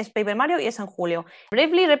mismo es Paper Mario y es en julio.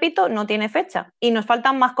 Bravely, repito, no tiene fecha. Y nos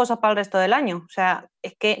faltan más cosas para el resto del año. O sea,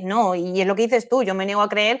 es que no. Y es lo que dices tú. Yo me niego a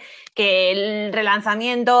creer que el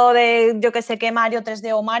relanzamiento de yo que sé qué Mario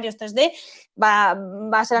 3D o Mario 3D va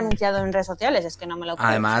a ser anunciado en redes sociales. Es que no me lo creo.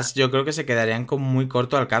 Además, yo creo que se quedarían con muy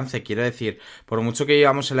corto alcance. Quiero decir, por mucho que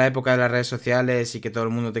llevamos en la época de las redes sociales y que todo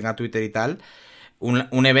el mundo tenga Twitter y tal,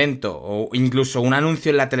 un evento o incluso un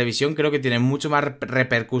anuncio en la televisión creo que tiene mucho más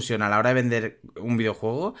repercusión a la hora de vender un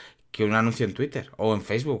videojuego que un anuncio en Twitter o en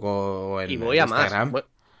Facebook o en Instagram.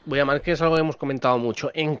 Voy a más, que es algo que hemos comentado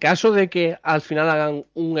mucho. En caso de que al final hagan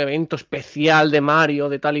un evento especial de Mario,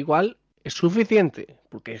 de tal y cual, es suficiente.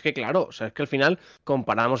 Porque es que, claro, o sea, es que al final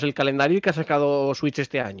comparamos el calendario que ha sacado Switch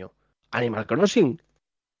este año. Animal Crossing.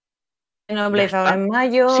 Xenoblade ahora en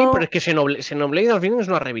mayo. Sí, pero es que Xenoblade al final es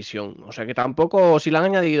una revisión. O sea que tampoco, si le han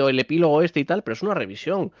añadido el epílogo este y tal, pero es una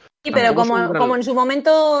revisión. Sí, pero Tampoco es un gran- como en su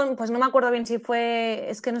momento, pues no me acuerdo bien si fue,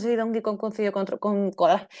 es que no sé si Donkey Kong no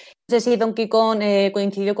sé si Donkey Kong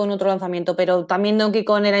coincidió con otro lanzamiento, pero también Donkey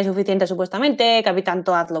Kong era insuficiente supuestamente, Capitán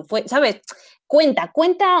Toad lo fue, ¿sabes? Cuenta,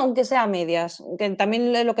 aunque sea a medias, que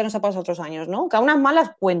también es lo que nos ha pasado otros años, ¿no? Que a unas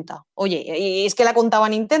malas cuenta. Oye, y es que la contaba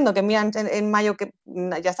Nintendo, que mira en mayo que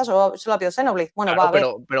ya está, solo ha pedido Xenoblade. Bueno, va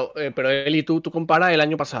Claro, a ver. pero Eli, tú compara el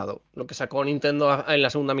año pasado, lo que sacó Nintendo en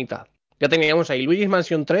la segunda mitad. Ya teníamos ahí Luigi's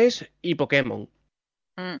Mansion 3 y Pokémon.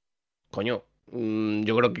 Mm. Coño,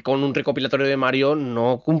 yo creo que con un recopilatorio de Mario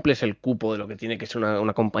no cumples el cupo de lo que tiene que ser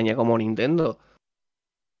una compañía como Nintendo.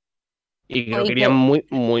 Y creo que Y irían que,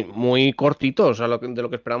 muy cortitos de lo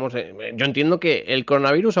que esperamos. Yo entiendo que el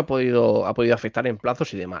coronavirus ha podido afectar en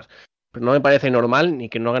plazos y demás. Pero no me parece normal ni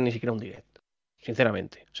que no hagan ni siquiera un directo.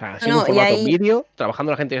 Sinceramente. O sea, así en un no, y formato ahí. vídeo,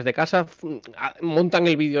 trabajando la gente desde casa, montan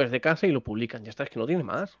el vídeo desde casa y lo publican. Ya está, es que no tiene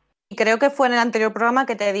más. Y creo que fue en el anterior programa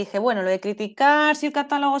que te dije, bueno, lo de criticar si el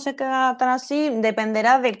catálogo se queda tan así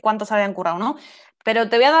dependerá de cuánto se hayan currado, ¿no? Pero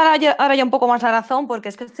te voy a dar ahora ya un poco más la razón porque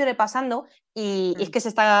es que estoy repasando y es que se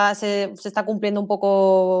está cumpliendo un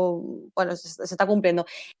poco, bueno, se está cumpliendo.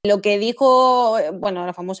 Lo que dijo, bueno,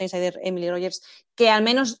 la famosa insider Emily Rogers, que al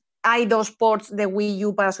menos hay 2 ports de Wii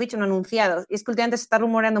U para Switch no anunciados. Y es que últimamente se está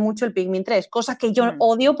rumoreando mucho el Pikmin 3, cosa que yo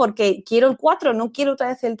odio porque quiero el 4, no quiero otra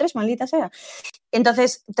vez el 3, maldita sea.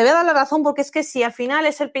 Entonces, te voy a dar la razón porque es que si al final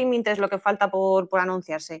es el Pikmin 3 lo que falta por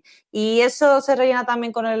anunciarse y eso se rellena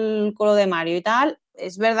también con lo de Mario y tal,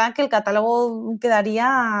 es verdad que el catálogo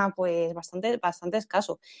quedaría pues bastante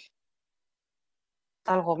escaso.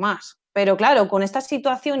 Algo más. Pero claro, con esta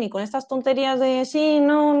situación y con estas tonterías de sí,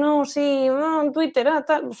 no, sí, no, Twitter,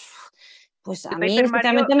 tal, pues El a mí Paper Mario,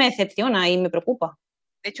 especialmente me decepciona y me preocupa.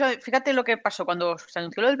 de hecho, fíjate lo que pasó cuando se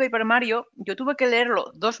anunció lo del Paper Mario, yo tuve que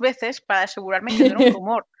leerlo 2 veces para asegurarme que no era un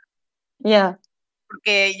rumor. Ya.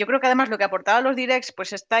 Porque yo creo que además lo que aportaba los directs,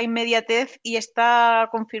 pues esta inmediatez y esta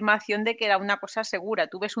confirmación de que era una cosa segura.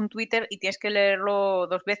 Tú ves un Twitter y tienes que leerlo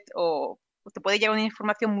 2 veces o te puede llegar una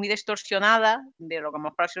información muy distorsionada de lo que a lo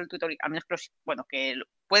mejor ha sido el Twitter, a menos que, bueno, que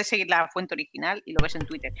puedes seguir la fuente original y lo ves en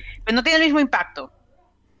Twitter. Pero no tiene el mismo impacto.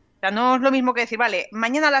 O sea, no es lo mismo que decir, vale,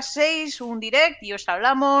 mañana a las 6 un direct y os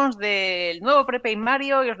hablamos del nuevo Paper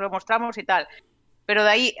Mario y os lo mostramos y tal. Pero de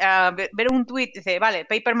ahí a ver un tuit, dice, vale,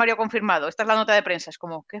 Paper Mario confirmado, esta es la nota de prensa. Es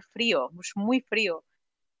como, qué frío, es muy frío.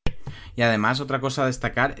 Y además, otra cosa a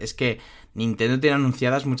destacar es que Nintendo tiene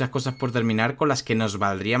anunciadas muchas cosas por terminar con las que nos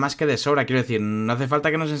valdría más que de sobra. Quiero decir, no hace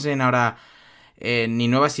falta que nos enseñen ahora ni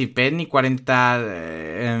nuevas IP, ni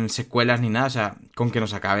 40 secuelas, ni nada. O sea, con que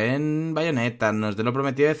nos acaben Bayonetta, nos den lo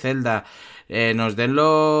prometido de Zelda, nos den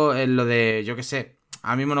lo de, yo qué sé.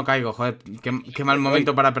 Ahora mismo no caigo, joder, qué mal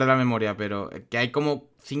momento para perder la memoria, pero que hay como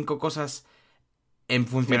 5 cosas en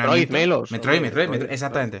funcionamiento. Metroid,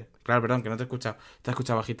 exactamente. Claro, perdón, que no te he escuchado. Te he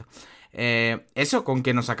escuchado bajito. Eso, con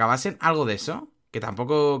que nos acabasen algo de eso. Que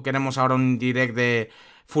tampoco queremos ahora un direct de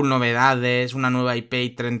full novedades, una nueva IP y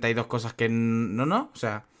 32 cosas que no. O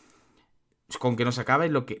sea, con que nos acabe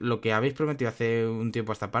lo que habéis prometido hace un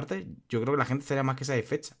tiempo a esta parte, yo creo que la gente estaría más que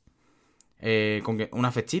satisfecha. Con que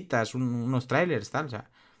unas fechitas, unos trailers, tal. O sea,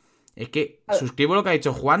 es que suscribo lo que ha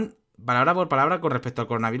dicho Juan, palabra por palabra, con respecto al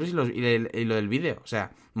coronavirus y lo del vídeo. O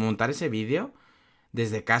sea, montar ese vídeo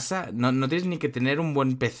desde casa, no tienes ni que tener un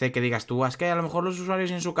buen PC que digas tú, es que a lo mejor los usuarios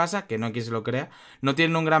en su casa, que no hay quien se lo crea, no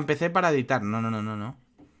tienen un gran PC para editar. No. O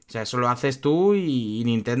sea, eso lo haces tú y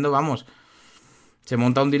Nintendo, vamos, se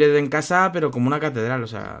monta un direct en casa, pero como una catedral, o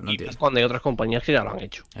sea, no tiene. Cuando hay otras compañías que ya lo han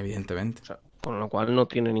hecho. Evidentemente. O sea, con lo cual no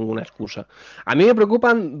tiene ninguna excusa. A mí me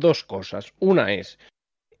preocupan 2 cosas. Una es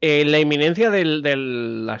la inminencia de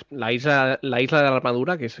la isla de la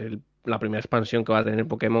armadura, que es la primera expansión que va a tener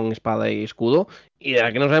Pokémon Espada y Escudo, y de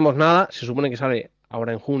la que no sabemos nada. Se supone que sale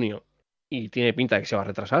ahora en junio y tiene pinta de que se va a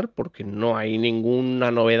retrasar porque no hay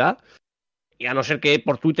ninguna novedad. Y a no ser que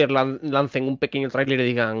por Twitter lancen un pequeño tráiler y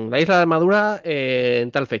digan la isla de armadura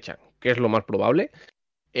en tal fecha, que es lo más probable.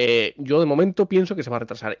 Yo de momento pienso que se va a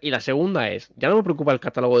retrasar. Y la segunda es, ya no me preocupa el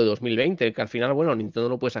catálogo de 2020, que al final, bueno, Nintendo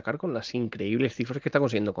lo puede sacar con las increíbles cifras que está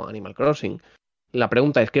consiguiendo con Animal Crossing. La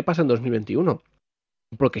pregunta es, ¿qué pasa en 2021?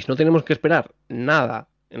 Porque si no tenemos que esperar nada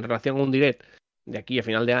en relación a un direct de aquí a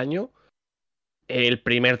final de año, el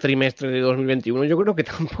primer trimestre de 2021 yo creo que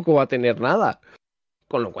tampoco va a tener nada.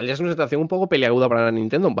 Con lo cual ya es una situación un poco peliaguda para la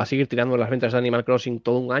Nintendo. ¿Va a seguir tirando las ventas de Animal Crossing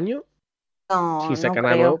todo un año? No, Sin no sacar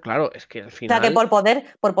nada nuevo, creo. claro, es que al O final. sea, que por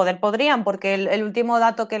poder podrían, porque el último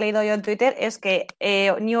dato que he leído yo en Twitter es que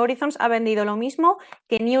New Horizons ha vendido lo mismo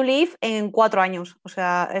que New Leaf en 4 años. O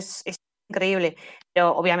sea, es increíble.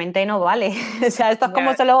 Pero obviamente no vale. O sea, esto es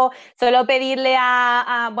como Ya. solo pedirle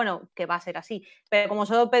bueno, que va a ser así, pero como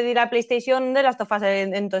solo pedir a PlayStation de las tofas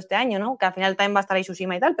en todo este año, ¿no? Que al final también va a estar ahí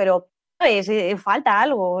Tsushima y tal, pero ¿sabes? Falta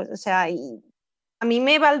algo. O sea, y a mí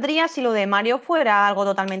me valdría si lo de Mario fuera algo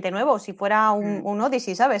totalmente nuevo, si fuera un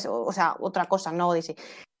Odyssey, ¿sabes? O sea, otra cosa, no Odyssey.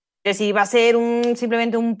 Pero si va a ser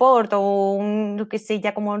simplemente un port o yo qué sé,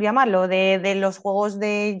 ya cómo llamarlo, de los juegos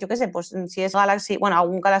de, yo qué sé, pues si es Galaxy, bueno,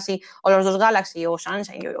 algún Galaxy, o los dos Galaxy, o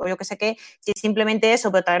Sunshine, o yo qué sé qué, si es simplemente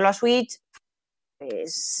eso, pero traerlo a Switch,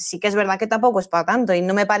 pues sí que es verdad que tampoco es para tanto, y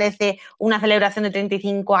no me parece una celebración de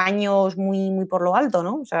 35 años muy, muy por lo alto,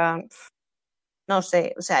 ¿no? O sea, no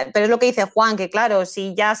sé, o sea, pero es lo que dice Juan, que claro,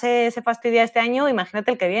 si ya se fastidia este año,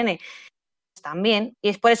 imagínate el que viene también. Y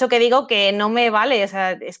es por eso que digo que no me vale, o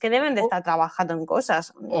sea, es que deben de estar trabajando en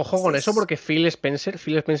cosas. Ojo con eso, porque Phil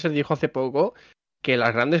Spencer dijo hace poco que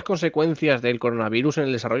las grandes consecuencias del coronavirus en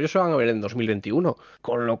el desarrollo se van a ver en 2021.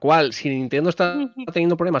 Con lo cual, si Nintendo está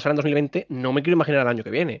teniendo problemas ahora en 2020, no me quiero imaginar el año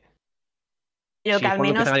que viene. Pero Si es cuando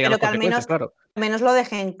empiezan a llegar las consecuencias, claro. al menos lo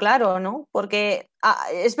dejen claro, ¿no? Porque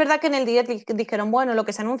es verdad que en el direct dijeron, bueno, lo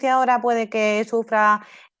que se anuncia ahora puede que sufra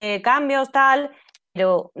cambios, tal,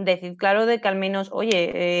 pero decid claro de que al menos,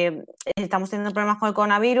 oye, estamos teniendo problemas con el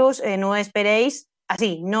coronavirus, no esperéis,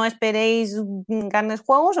 así, no esperéis grandes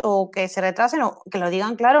juegos o que se retrasen o que lo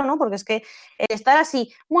digan claro, ¿no? Porque es que el estar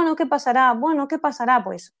así, bueno, ¿qué pasará? Bueno, ¿qué pasará?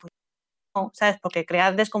 Pues no, ¿sabes? Porque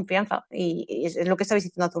crea desconfianza y es lo que estabais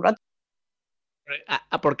diciendo hace un rato.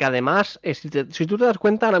 Porque además, si tú te das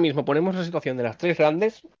cuenta, ahora mismo ponemos la situación de las tres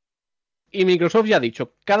grandes y Microsoft ya ha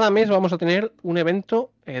dicho, cada mes vamos a tener un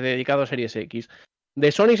evento dedicado a Series X. De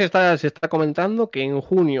Sony se está comentando que en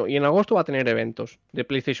junio y en agosto va a tener eventos de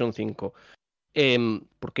PlayStation 5.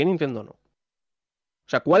 ¿Por qué Nintendo no? O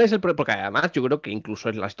sea, ¿cuál es el problema? Porque además yo creo que incluso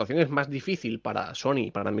la situación es más difícil para Sony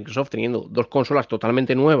y para Microsoft teniendo dos consolas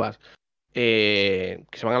totalmente nuevas que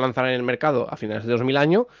se van a lanzar en el mercado a finales de 2000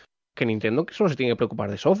 año, que Nintendo que solo se tiene que preocupar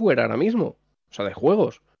de software ahora mismo. O sea, de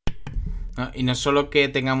juegos. No, y no solo que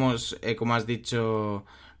tengamos, como has dicho,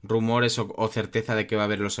 rumores o certeza de que va a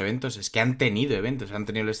haber los eventos, es que han tenido eventos, han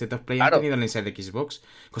tenido el State of Play, han Claro. tenido el Inside Xbox,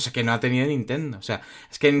 cosa que no ha tenido Nintendo. O sea,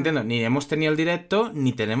 es que Nintendo ni hemos tenido el directo,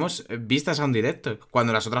 ni tenemos vistas a un directo,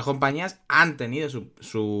 cuando las otras compañías han tenido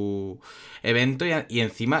su evento y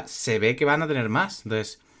encima se ve que van a tener más.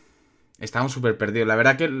 Entonces, estamos súper perdidos. La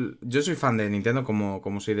verdad que yo soy fan de Nintendo,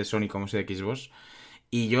 como soy de Sony, como soy de Xbox.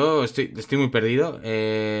 Y yo estoy muy perdido.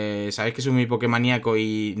 Sabéis que soy muy Pokémoníaco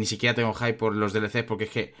y ni siquiera tengo hype por los DLCs porque es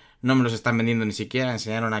que no me los están vendiendo ni siquiera.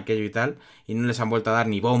 Enseñaron aquello y tal y no les han vuelto a dar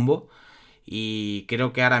ni bombo. Y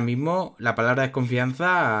creo que ahora mismo la palabra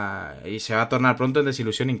desconfianza y se va a tornar pronto en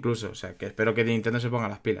desilusión incluso. O sea, que espero que Nintendo se ponga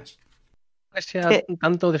las pilas. Que sea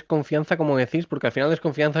tanto desconfianza como decís, porque al final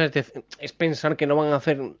desconfianza es pensar que no van a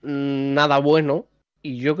hacer nada bueno,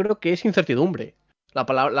 y yo creo que es incertidumbre la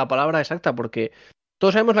palabra exacta, porque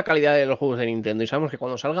todos sabemos la calidad de los juegos de Nintendo y sabemos que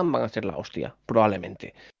cuando salgan van a ser la hostia,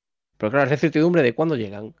 probablemente. Pero claro, es incertidumbre de cuándo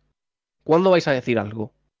llegan, cuándo vais a decir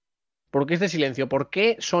algo. ¿Por qué este silencio? ¿Por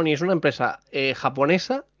qué Sony es una empresa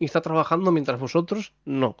japonesa y está trabajando mientras vosotros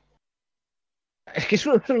no? Es que es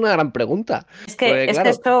una gran pregunta. Es que, Porque, es que claro,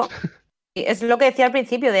 esto es lo que decía al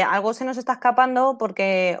principio, de algo se nos está escapando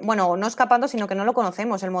porque, bueno, no escapando, sino que no lo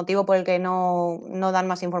conocemos, el motivo por el que no dan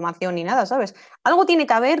más información ni nada, ¿sabes? Algo tiene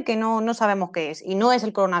que haber que no sabemos qué es, y no es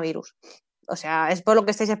el coronavirus. O sea, es por lo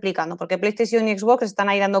que estáis explicando, porque PlayStation y Xbox están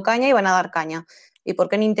ahí dando caña y van a dar caña. ¿Y por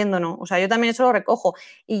qué Nintendo no? O sea, yo también eso lo recojo.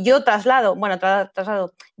 Y yo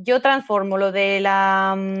yo transformo lo de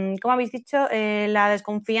 ¿cómo habéis dicho? La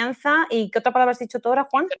desconfianza. ¿Y qué otra palabra has dicho tú ahora,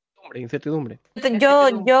 Juan? incertidumbre.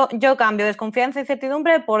 Yo cambio desconfianza y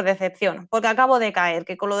incertidumbre por decepción, porque acabo de caer,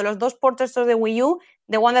 que con lo de los dos ports estos de Wii U,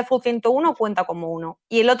 de Wonderful 101 cuenta como uno.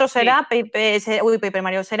 Y el otro será, Paper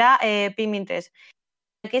Mario, será Pikmin 3.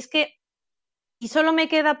 Que es que, y solo me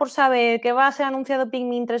queda por saber que va a ser anunciado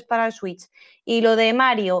Pikmin 3 para el Switch, y lo de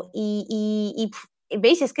Mario,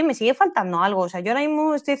 veis, es que me sigue faltando algo. O sea, yo ahora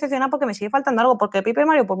mismo estoy decepcionada porque me sigue faltando algo, porque el Paper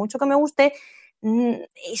Mario, por mucho que me guste,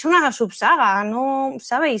 es una subsaga, ¿no?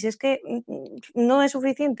 ¿Sabéis? Es que no es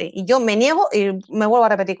suficiente. Y yo me niego, y me vuelvo a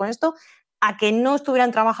repetir con esto, a que no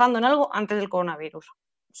estuvieran trabajando en algo antes del coronavirus.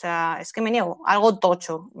 O sea, es que me niego, algo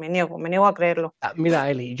tocho, me niego a creerlo. Mira,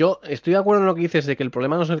 Eli, yo estoy de acuerdo en lo que dices de que el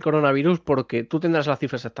problema no es el coronavirus porque tú tendrás las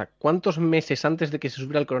cifras exactas. ¿Cuántos meses antes de que se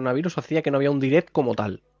subiera el coronavirus hacía que no había un direct como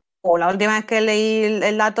tal? O la última vez que leí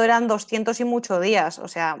el dato eran 200 y muchos días, o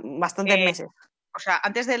sea, bastantes meses. O sea,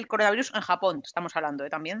 antes del coronavirus en Japón estamos hablando,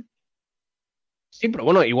 también. Sí, pero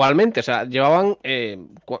bueno, igualmente, o sea, llevaban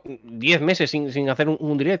 10 meses sin hacer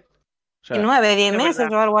un direct. O sea, 9, 10 es meses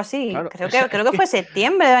verdad. o algo así. claro, Creo o sea, creo que fue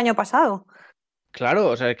septiembre del año pasado. claro,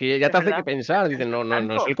 o sea, que ya Es te hace verdad. que pensar. Dicen, no es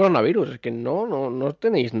Tanto. el coronavirus, es que no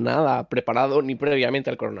tenéis nada preparado ni previamente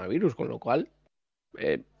al coronavirus, con lo cual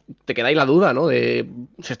eh, te queda ahí la duda, ¿no? De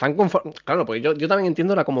se están claro, pues yo también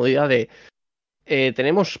entiendo la comodidad de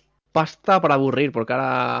tenemos pasta para aburrir, porque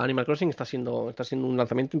ahora Animal Crossing está siendo un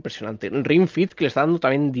lanzamiento impresionante. Ring Fit que le está dando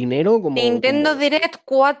también dinero Nintendo Direct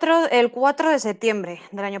 4, el 4 de septiembre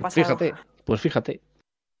del año pasado. fíjate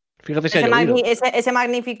si ha llovido. Ese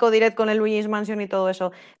magnífico direct con el Luigi's Mansion y todo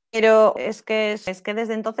eso. Pero es que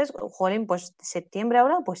desde entonces, jolín, pues septiembre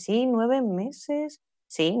ahora, pues sí, 9 meses.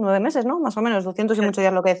 Sí, 9 meses, ¿no? Más o menos, 200 y muchos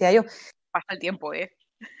días lo que decía yo. Pasa el tiempo, ¿eh?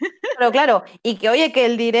 Pero claro, y que oye, que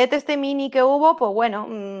el direct este mini que hubo, pues bueno,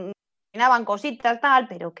 terminaban cositas, tal,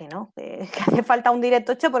 pero que no, que hace falta un direct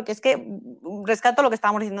 8 porque es que rescato lo que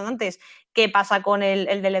estábamos diciendo antes. ¿Qué pasa con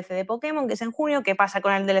el DLC de Pokémon, que es en junio? ¿Qué pasa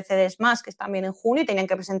con el DLC de Smash, que es también en junio y tenían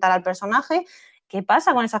que presentar al personaje? ¿Qué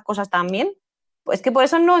pasa con esas cosas también? Pues que por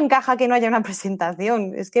eso no encaja que no haya una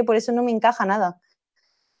presentación, es que por eso no me encaja nada.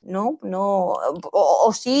 No,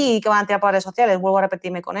 o sí que van a tirar por redes sociales, vuelvo a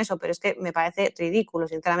repetirme con eso, pero es que me parece ridículo,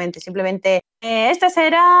 sinceramente. Simplemente, este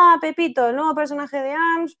será Pepito, el nuevo personaje de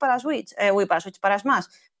ARMS para Switch, para Smash.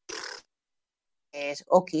 Es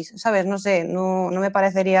okis, ¿sabes? No sé, no me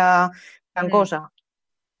parecería gran cosa.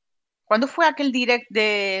 ¿Cuándo fue aquel direct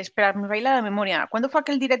de... Espera, me baila la memoria. ¿Cuándo fue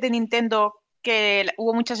aquel direct de Nintendo que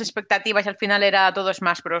hubo muchas expectativas y al final era todo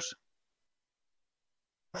Smash Bros?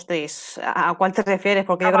 Ostras, ¿a cuál te refieres?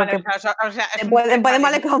 Porque yo Vale, creo que o sea, es pueden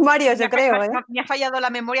valer con varios, yo creo, ¿eh? me ha fallado la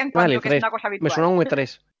memoria en Vale, cuanto que es 3. una cosa Me habitual. suena un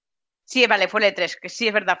E3. Sí, vale, fue el E3, que sí,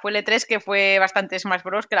 es verdad, fue el E3 que fue bastante Smash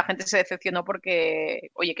Bros, que la gente se decepcionó porque,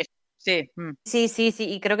 oye, que sí. Sí,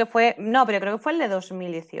 y creo que fue, no, pero creo que fue el de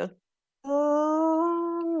 2018.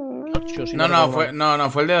 Si No, recuerdo mal.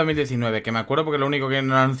 fue el de 2019, que me acuerdo porque lo único que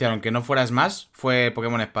no anunciaron que no fuera Smash fue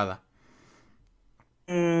Pokémon Espada.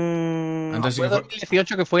 Entonces sí Fue que fue...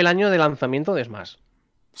 2018 que fue el año de lanzamiento de Smash.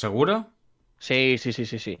 ¿Seguro? Sí.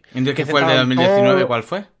 Entonces, ¿qué fue el de centraron 2019? ¿Cuál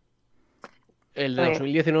fue? El de A ver.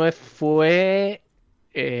 2019 fue...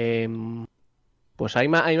 pues ahí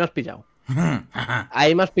me has pillado.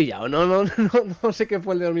 Ahí me has pillado. No sé qué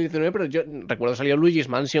fue el de 2019, pero yo recuerdo salió Luigi's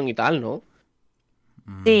Mansion y tal, ¿no?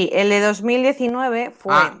 Sí, el de 2019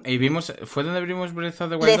 fue ¿Fue donde vimos Breath of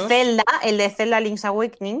the Wild 2? El de Zelda Link's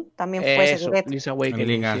Awakening, también fue ese Eso, direct. Link's En Awakening,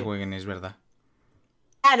 Link sí. Awakening, es verdad.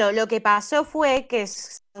 Claro, lo que pasó fue que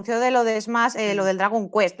se anunció de lo de Smash, lo del Dragon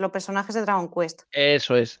Quest, los personajes de Dragon Quest.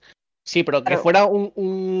 Eso es. Sí, pero que Claro. fuera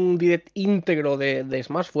un direct íntegro de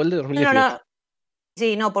Smash fue el de 2018. No.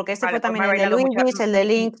 Sí, no, porque este Vale, fue pues también me ha el de bailado mucho. Luigi's, el de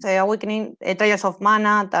Link's Awakening, Trials of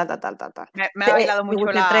Mana, tal. Me ha bailado The mucho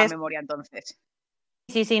Witcher la 3. memoria entonces.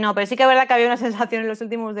 Sí, no, pero sí que es verdad que había una sensación en los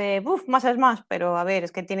últimos de, más es más, pero a ver,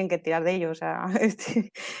 es que tienen que tirar de ello, o sea,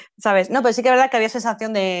 ¿sabes? No, pero sí que es verdad que había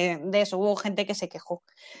sensación de eso, hubo gente que se quejó,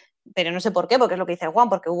 pero no sé por qué, porque es lo que dice Juan,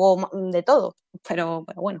 porque hubo de todo, pero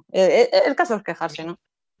bueno, el caso es quejarse, ¿no?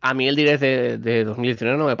 A mí el direct de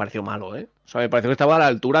 2019 no me pareció malo, ¿eh? O sea, me pareció que estaba a la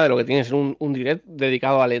altura de lo que tiene que ser un direct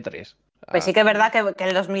dedicado al E3. Pues sí que es verdad que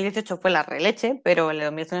el 2018 fue la releche, pero el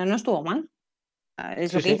 2019 no estuvo mal.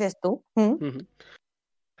 Es lo que dices tú. Uh-huh.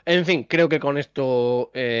 En fin, creo que con esto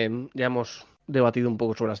ya hemos debatido un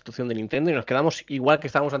poco sobre la situación de Nintendo y nos quedamos igual que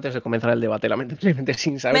estábamos antes de comenzar el debate, lamentablemente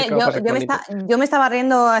sin saber qué va a pasar con Nintendo. Yo me estaba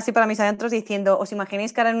riendo así para mis adentros diciendo, ¿os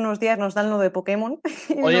imagináis que ahora en unos días nos dan lo de Pokémon?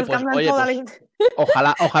 Y Oye, nos pues, cambian toda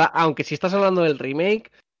ojalá, aunque si estás hablando del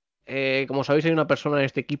remake, como sabéis hay una persona en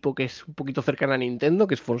este equipo que es un poquito cercana a Nintendo,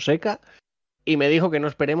 que es Fonseca, y me dijo que no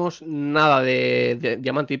esperemos nada de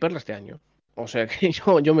Diamante y Perla este año. O sea que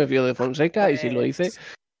yo me fío de Fonseca y si lo dice...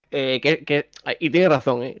 y tiene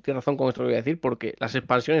razón con esto que voy a decir, porque las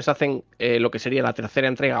expansiones hacen lo que sería la tercera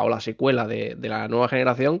entrega o la secuela de la nueva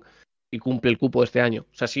generación y cumple el cupo de este año.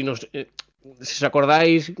 O sea, si os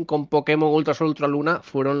acordáis, con Pokémon Ultra Sol, Ultra Luna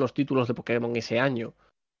fueron los títulos de Pokémon ese año.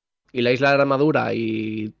 Y la Isla de la Armadura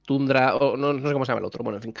y Tundra, no sé cómo se llama el otro,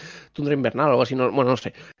 bueno, en fin, Tundra Invernal o algo así, no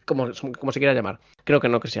sé, cómo se quiera llamar. Creo que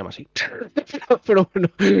no que se llama así. pero bueno,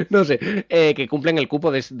 no sé, que cumplen el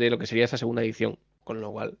cupo de lo que sería esa segunda edición. Con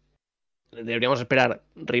lo cual, deberíamos esperar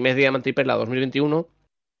remake de Diamante y Perla 2021,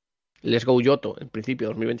 Let's Go Yoto en principio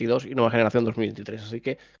 2022 y nueva generación 2023. Así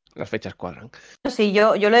que las fechas cuadran. Sí,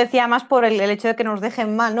 yo lo decía más por el hecho de que nos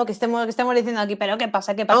dejen mal, ¿no? Que estemos diciendo aquí, pero ¿qué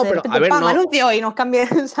pasa? No, pero, a ver, ¡pam! no. Anuncio y nos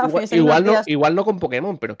cambien, ¿sabes? Igual no con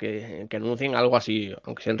Pokémon, pero que anuncien algo así,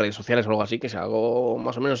 aunque sea en redes sociales o algo así, que sea algo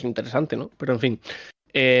más o menos interesante, ¿no? Pero en fin,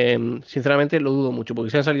 sinceramente lo dudo mucho,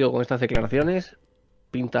 porque si han salido con estas declaraciones,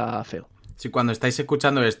 pinta feo. Si cuando estáis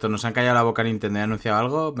escuchando esto nos han callado la boca Nintendo y ha anunciado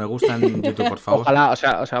algo, me gusta en YouTube, por favor. Ojalá, o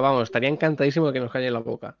sea, vamos, estaría encantadísimo de que nos calle la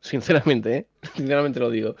boca. Sinceramente, ¿eh? Sinceramente lo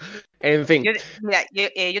digo. En fin.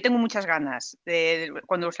 Yo tengo muchas ganas.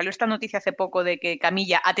 Cuando salió esta noticia hace poco de que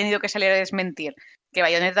Camilla ha tenido que salir a desmentir que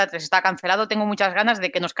Bayonetta 3 está cancelado, tengo muchas ganas de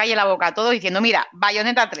que nos calle la boca a todos diciendo, mira,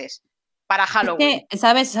 Bayonetta 3 para Halloween. Es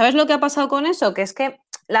que, ¿sabes lo que ha pasado con eso? Que es que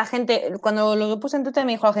la gente, cuando lo puse en Twitter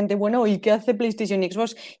me dijo la gente, bueno, ¿y qué hace PlayStation y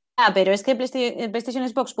Xbox? Pero es que PlayStation y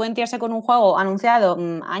Xbox pueden tirarse con un juego anunciado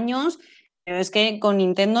años, pero es que con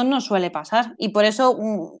Nintendo no suele pasar. Y por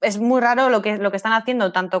eso es muy raro lo que están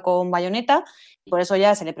haciendo tanto con Bayonetta, y por eso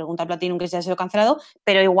ya se le pregunta a Platinum que si ha sido cancelado,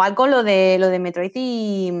 pero igual con lo de Metroid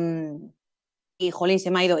y jolín,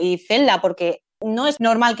 se me ha ido, y Zelda, porque no es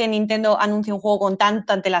normal que Nintendo anuncie un juego con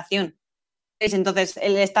tanta antelación. Entonces,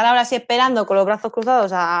 el estar ahora así esperando con los brazos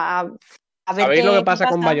cruzados a ver ¿Sabéis qué lo que pasa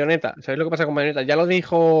pasa con Bayonetta? ¿Sabéis lo que pasa con Bayonetta? Ya lo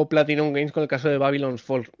dijo Platinum Games con el caso de Babylon's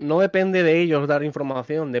Fall. No depende de ellos dar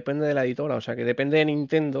información, depende de la editora. O sea, que depende de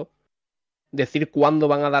Nintendo decir cuándo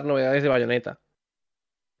van a dar novedades de Bayonetta.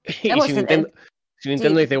 Y pues, si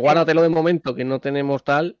Nintendo sí, dice, guárdatelo de momento, que no tenemos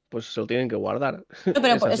tal, pues se lo tienen que guardar. no,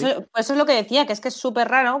 pero Es por así. eso es lo que decía, que es súper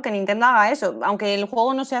raro que Nintendo haga eso, aunque el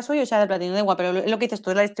juego no sea suyo, sea de Platinum, da igual, pero es lo que dices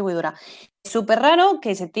tú, es la distribuidora. Es súper raro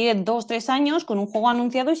que se tire 2-3 años con un juego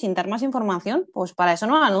anunciado y sin dar más información, pues para eso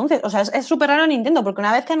no lo anuncies. O sea, es súper raro Nintendo, porque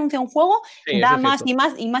una vez que anuncia un juego, Sí, eso da es más cierto. y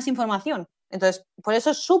más y más información. Entonces, por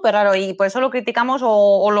eso es súper raro y por eso lo criticamos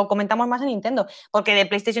o lo comentamos más en Nintendo, porque de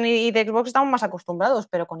PlayStation y de Xbox estamos más acostumbrados,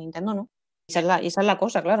 pero con Nintendo no. Esa es la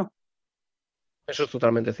cosa, claro. Eso es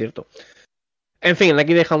totalmente cierto. En fin,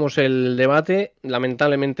 aquí dejamos el debate.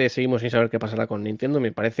 Lamentablemente seguimos sin saber qué pasará con Nintendo.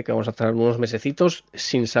 Me parece que vamos a estar unos mesecitos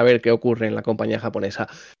sin saber qué ocurre en la compañía japonesa.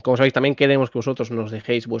 Como sabéis, también queremos que vosotros nos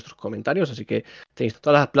dejéis vuestros comentarios, así que tenéis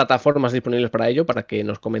todas las plataformas disponibles para ello, para que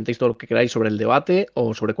nos comentéis todo lo que queráis sobre el debate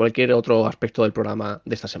o sobre cualquier otro aspecto del programa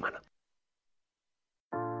de esta semana.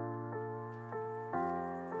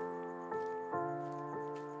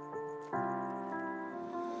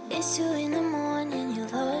 It's 2 in the morning, you're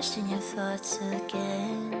lost in your thoughts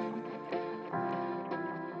again.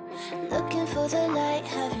 Looking for the light,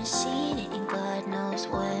 haven't seen it in God knows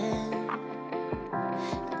when.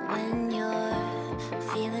 When you're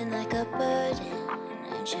feeling like a burden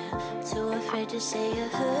and you're too afraid to say you're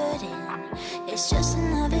hurting, it's just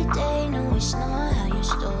another day, no it's not how your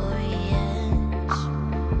story ends.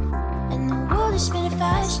 And the world is spinning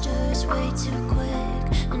faster, it's way too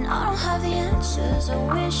quick, and I don't have the answers, I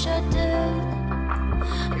wish I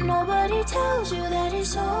did. Nobody tells you that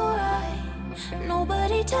it's alright.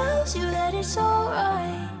 Nobody tells you that it's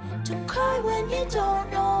alright to cry when you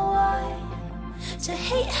don't know why, to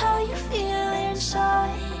hate how you feel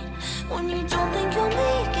inside when you don't think you'll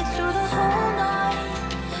make it through the whole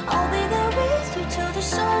night. I'll be there with you till the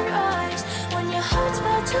sunrise, when your heart's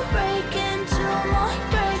about to break into my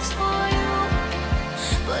breaks for you,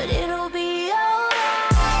 but it'll be alright.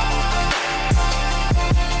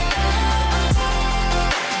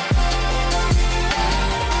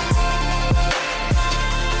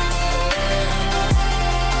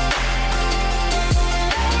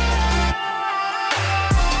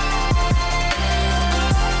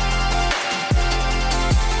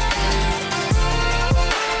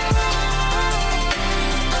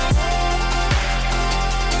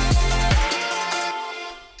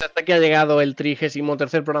 Hasta aquí ha llegado el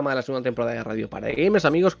 33º programa de la segunda temporada de Radio para Gamers,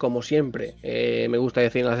 amigos. Como siempre, me gusta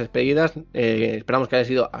decir en las despedidas, esperamos que haya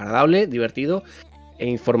sido agradable, divertido e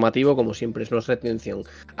informativo, como siempre es nuestra intención.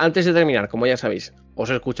 Antes de terminar, como ya sabéis, os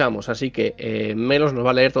escuchamos, así que Melos nos va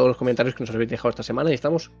a leer todos los comentarios que nos habéis dejado esta semana y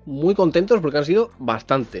estamos muy contentos porque han sido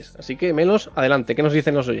bastantes. Así que Melos, adelante, ¿qué nos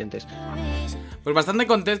dicen los oyentes? Pues bastante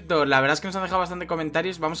contento, la verdad es que nos han dejado bastante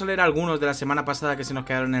comentarios. Vamos a leer algunos de la semana pasada que se nos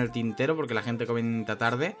quedaron en el tintero porque la gente comenta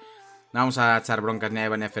tarde. No vamos a echar broncas ni a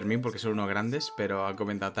Eva ni a Fermín porque son unos grandes, pero han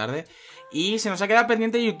comentado tarde. Y se nos ha quedado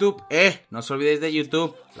pendiente YouTube. No os olvidéis de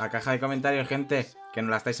YouTube, la caja de comentarios, gente, que nos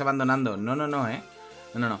la estáis abandonando. No.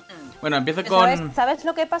 Bueno, empiezo con... ¿Sabes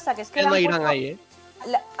lo que pasa? Que es que No irán ahí,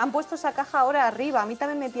 han puesto esa caja ahora arriba. A mí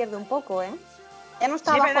también me pierde un poco, ¿eh? Ya no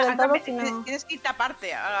está Sí, abajo verdad, del todo, también sino... tienes que irte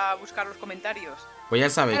aparte a buscar los comentarios. Pues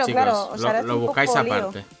ya sabéis, Claro, chicos, claro, o sea, lo es un buscáis poco lío.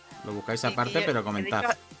 aparte. Lo buscáis aparte, Y, pero de comentad.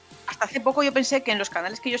 hecho, hasta hace poco yo pensé que en los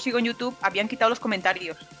canales que yo sigo en YouTube habían quitado los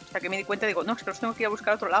comentarios. Hasta que me di cuenta y digo, no, es que los tengo que ir a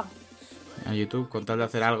buscar a otro lado. A YouTube, con tal de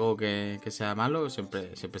hacer algo que sea malo,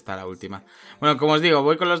 siempre está la última. Bueno, como os digo,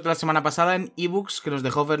 voy con los de la semana pasada en ebooks que nos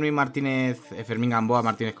dejó Fermín Martínez, Fermín Gamboa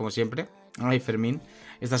Martínez como siempre. Ay, Fermín.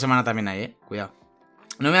 Esta semana también hay, cuidado.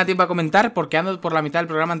 No me da tiempo a comentar porque ando por la mitad del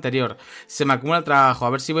programa anterior. Se me acumula el trabajo. A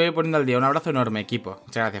ver si voy poniendo al día. Un abrazo enorme, equipo.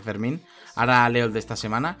 Muchas gracias, Fermín. Ahora leo el de esta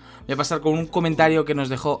semana. Voy a pasar con un comentario que nos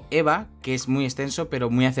dejó Eva, que es muy extenso, pero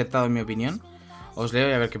muy acertado en mi opinión. Os leo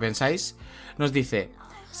y a ver qué pensáis. Nos dice: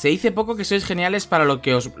 se dice poco que sois geniales para lo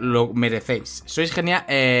que os lo merecéis. Sois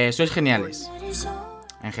geniales.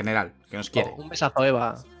 En general, que nos quiere. Un besazo,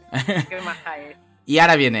 Eva. Qué maja es. Y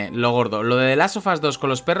ahora viene lo gordo. Lo de The Last of Us 2 con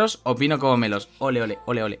los perros, opino como Melos. Ole, ole,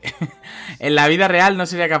 ole, ole. En la vida real no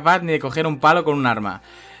sería capaz ni de coger un palo con un arma.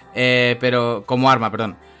 Como arma,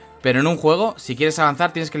 perdón. Pero en un juego, si quieres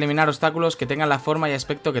avanzar, tienes que eliminar obstáculos que tengan la forma y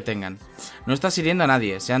aspecto que tengan. No estás hiriendo a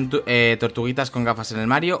nadie, sean tortuguitas con gafas en el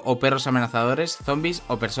Mario, o perros amenazadores, zombies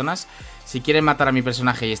o personas. Si quieren matar a mi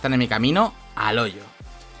personaje y están en mi camino, al hoyo.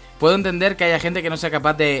 Puedo entender que haya gente que no sea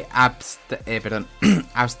capaz de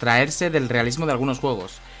abstraerse del realismo de algunos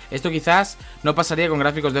juegos. Esto quizás no pasaría con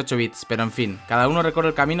gráficos de 8 bits, pero en fin, cada uno recorre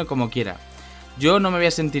el camino como quiera. Yo no me voy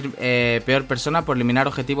a sentir peor persona por eliminar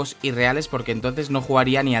objetivos irreales, porque entonces no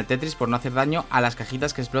jugaría ni al Tetris por no hacer daño a las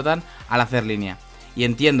cajitas que explotan al hacer línea. Y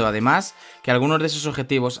entiendo, además, que algunos de esos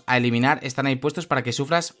objetivos a eliminar están ahí puestos para que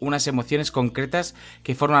sufras unas emociones concretas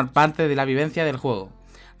que forman parte de la vivencia del juego.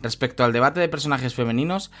 Respecto al debate de personajes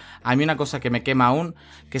femeninos, a mí una cosa que me quema aún,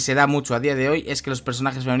 que se da mucho a día de hoy, es que los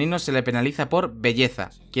personajes femeninos se le penaliza por belleza.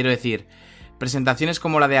 Quiero decir, presentaciones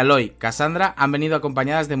como la de Aloy, Cassandra, han venido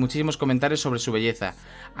acompañadas de muchísimos comentarios sobre su belleza.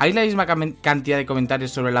 ¿Hay la misma cantidad de comentarios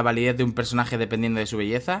sobre la validez de un personaje dependiendo de su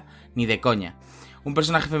belleza? Ni de coña. Un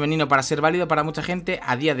personaje femenino, para ser válido para mucha gente,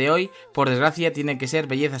 a día de hoy, por desgracia, tiene que ser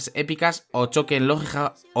bellezas épicas o choque en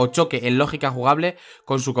lógica jugable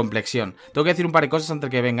con su complexión. Tengo que decir un par de cosas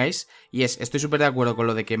antes de que vengáis, y estoy súper de acuerdo con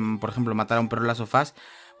lo de que, por ejemplo, matar a un perro en Last of Us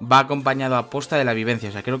va acompañado a posta de la vivencia.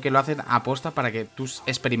 O sea, creo que lo hacen a posta para que tú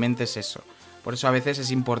experimentes eso. Por eso a veces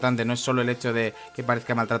es importante, no es solo el hecho de que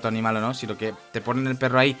parezca maltrato animal o no, sino que te ponen el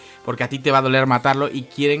perro ahí porque a ti te va a doler matarlo y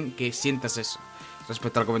quieren que sientas eso.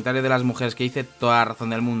 Respecto al comentario de las mujeres, que dice toda la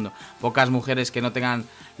razón del mundo. Pocas mujeres que no tengan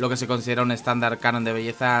lo que se considera un estándar canon de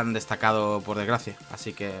belleza han destacado, por desgracia.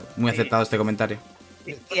 Así que muy aceptado este comentario.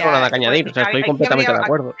 No tengo nada que añadir, o sea, estoy completamente de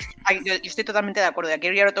acuerdo. Yo estoy totalmente de acuerdo. Aquí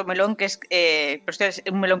habría otro melón que es, pero este es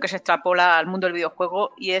un melón que se extrapola al mundo del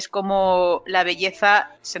videojuego, y es como la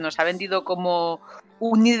belleza se nos ha vendido como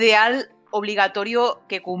un ideal obligatorio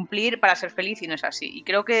que cumplir para ser feliz, y no es así. Y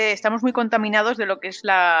creo que estamos muy contaminados de lo que es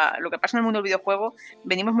lo que pasa en el mundo del videojuego.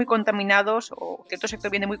 Venimos muy contaminados, o cierto sector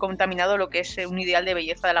viene muy contaminado, lo que es un ideal de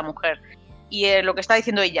belleza de la mujer. Y lo que está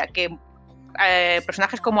diciendo ella, que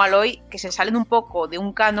personajes como Aloy, que se salen un poco de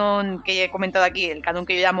un canon que he comentado aquí, el canon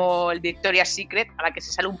que yo llamo el Victoria's Secret, a la que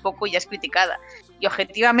se sale un poco y ya es criticada. Y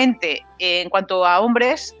objetivamente, en cuanto a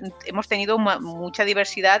hombres, hemos tenido mucha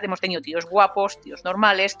diversidad, hemos tenido tíos guapos, tíos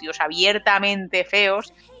normales, tíos abiertamente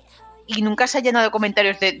feos, y nunca se ha llenado de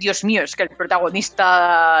comentarios de Dios mío, es que el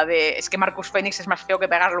protagonista es que Marcus Phoenix es más feo que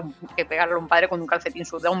pegarle a un padre con un calcetín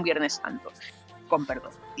sudado un Viernes Santo. Con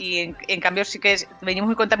perdón. Y en cambio sí que venimos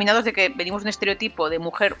muy contaminados de que venimos de un estereotipo de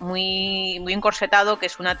mujer muy, muy encorsetado, que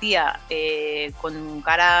es una tía con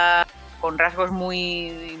cara, con unos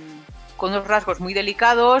rasgos muy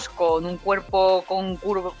delicados, con un cuerpo con un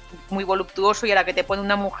curvo muy voluptuoso, y a la que te pone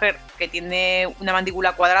una mujer que tiene una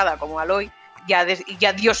mandíbula cuadrada como Aloy,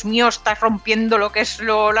 ya Dios mío, estás rompiendo lo que es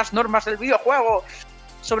las normas del videojuego.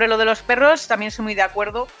 Sobre lo de los perros también estoy muy de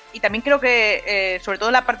acuerdo, y también creo que sobre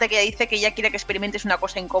todo la parte que ella dice que ella quiere que experimentes una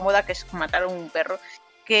cosa incómoda, que es matar a un perro,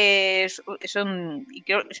 que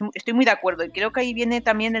estoy muy de acuerdo, y creo que ahí viene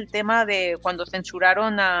también el tema de cuando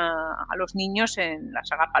censuraron a los niños en la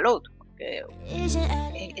saga Fallout, porque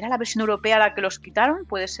era la versión europea la que los quitaron,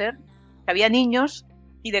 puede ser, que había niños,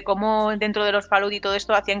 y de cómo dentro de los Fallout y todo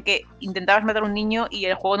esto hacían que intentabas matar a un niño y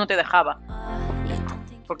el juego no te dejaba.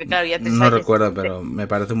 Porque, claro, ya no recuerdo, pero me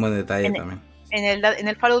parece un buen detalle también. En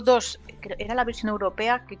el Fallout 2 era la versión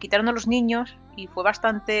europea, que quitaron a los niños, y fue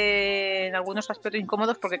bastante, en algunos aspectos,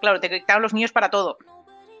 incómodos, porque claro, te quitaron los niños para todo.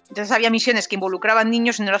 Entonces había misiones que involucraban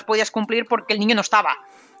niños y no las podías cumplir porque el niño no estaba.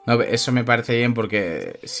 No, eso me parece bien,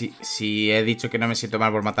 porque si he dicho que no me siento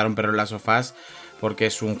mal por matar a un perro en Last of Us, porque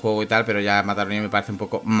es un juego y tal, pero ya matar a un niño me parece un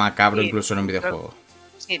poco macabro, sí, incluso en un videojuego.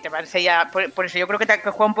 Sí, te parece ya. Por eso yo creo que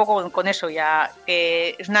juega un poco con eso ya.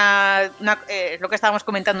 Que es lo que estábamos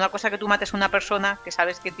comentando, una cosa que tú mates a una persona que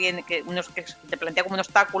sabes que tiene, que te plantea como un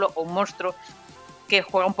obstáculo o un monstruo, que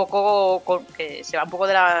juega un poco que se va un poco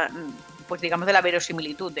de la, pues digamos, de la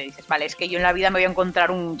verosimilitud. Te dices, vale, es que yo en la vida me voy a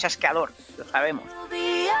encontrar un chasqueador, lo sabemos.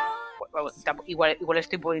 Igual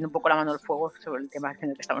estoy poniendo un poco la mano al fuego sobre el tema en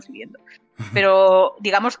el que estamos viviendo. Pero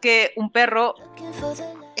digamos que un perro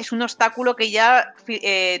es un obstáculo que ya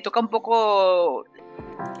toca un poco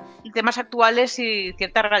temas actuales y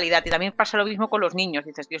cierta realidad. Y también pasa lo mismo con los niños.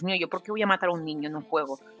 Dices, Dios mío, ¿yo por qué voy a matar a un niño en un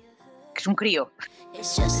juego? Que es un crío.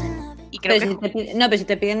 Y creo pero si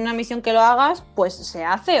te piden una misión que lo hagas, pues se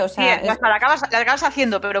hace, o sea... Sí, la acabas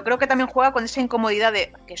haciendo, pero creo que también juega con esa incomodidad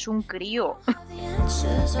de que es un crío.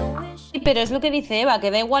 Sí, pero es lo que dice Eva,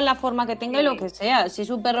 que da igual la forma que tenga y lo que sea. Si es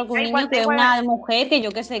un perro que un niño, que una mujer, que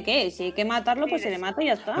yo qué sé qué. Si hay que matarlo, pues se le mata y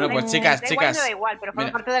ya está. Bueno, pues chicas. No da igual, pero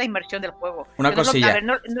forma parte de la inmersión del juego. Una cosilla.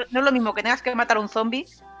 No es lo mismo que tengas que matar a un zombie.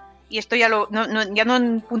 Y esto ya no en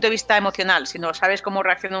un punto de vista emocional, sino sabes cómo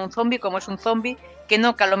reacciona un zombie, cómo es un zombie, que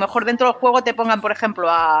a lo mejor dentro del juego te pongan, por ejemplo,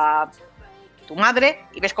 a tu madre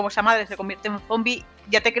y ves cómo esa madre se convierte en un zombie,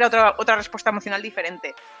 ya te crea otra respuesta emocional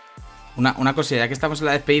diferente. Una cosa, ya que estamos en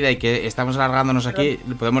la despedida y que estamos alargándonos aquí,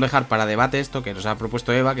 podemos dejar para debate esto que nos ha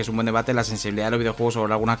propuesto Eva, que es un buen debate, la sensibilidad de los videojuegos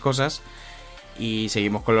sobre algunas cosas, y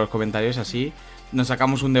seguimos con los comentarios, así nos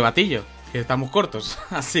sacamos un debatillo, que estamos cortos,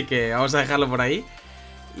 así que vamos a dejarlo por ahí.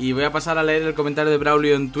 Y voy a pasar a leer el comentario de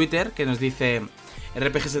Braulio en Twitter, que nos dice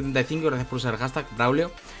RPG75, gracias por usar el hashtag Braulio.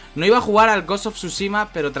 No iba a jugar al Ghost of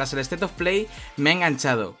Tsushima, pero tras el State of Play me ha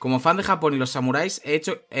enganchado. Como fan de Japón y los samuráis,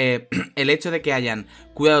 el hecho de que hayan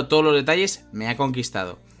cuidado todos los detalles me ha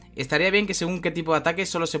conquistado. Estaría bien que según qué tipo de ataques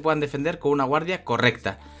solo se puedan defender con una guardia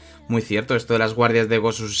correcta. Muy cierto, esto de las guardias de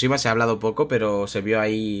Ghost of Tsushima se ha hablado poco, pero se vio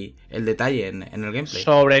ahí el detalle en el gameplay.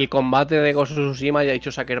 Sobre el combate de Ghost of Tsushima ya ha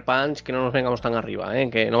dicho Sucker Punch que no nos vengamos tan arriba,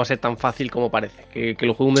 que no va a ser tan fácil como parece. Que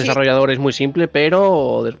el juego de un desarrollador es muy simple,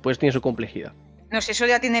 pero después tiene su complejidad. No sé, eso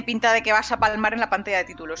ya tiene pinta de que vas a palmar en la pantalla de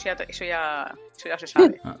títulos, eso ya se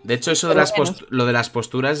sabe. De hecho, eso de lo de las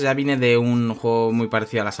posturas ya viene de un juego muy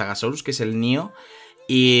parecido a la saga Souls, que es el Nioh.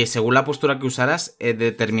 Y según la postura que usaras,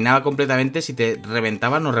 determinaba completamente si te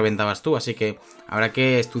reventaban o reventabas tú. Así que habrá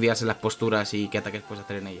que estudiarse las posturas y qué ataques puedes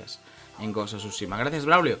hacer en ellas. En Ghost of Tsushima. Gracias,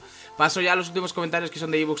 Braulio. Paso ya a los últimos comentarios que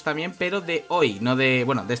son de ebooks también, pero de hoy, no de...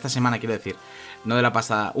 Bueno, de esta semana quiero decir. No de la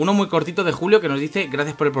pasada. Uno muy cortito de Julio que nos dice: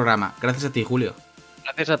 gracias por el programa. Gracias a ti, Julio.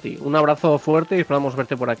 Gracias a ti. Un abrazo fuerte y esperamos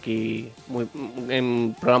verte por aquí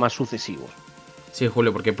en programas sucesivos. Sí,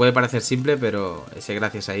 Julio, porque puede parecer simple, pero ese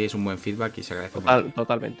gracias ahí es un buen feedback y se agradece mucho.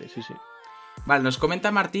 Totalmente, sí. Vale, nos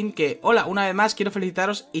comenta Martín que: hola, una vez más quiero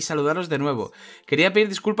felicitaros y saludaros de nuevo. Quería pedir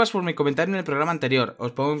disculpas por mi comentario en el programa anterior.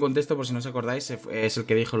 Os pongo en contexto por si no os acordáis, es el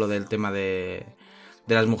que dijo lo del tema de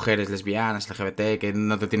las mujeres lesbianas, LGBT, que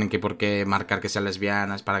no te tienen que por qué marcar que sean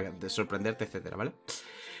lesbianas para sorprenderte, etcétera, ¿vale?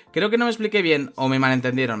 Creo que no me expliqué bien o me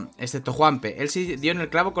malentendieron, excepto Juanpe. Él sí dio en el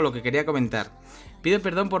clavo con lo que quería comentar. Pido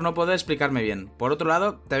perdón por no poder explicarme bien. Por otro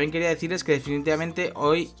lado, también quería decirles que definitivamente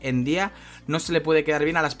hoy en día no se le puede quedar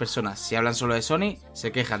bien a las personas. Si hablan solo de Sony,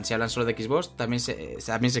 se quejan. Si hablan solo de Xbox, también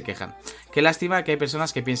se quejan. Qué lástima que hay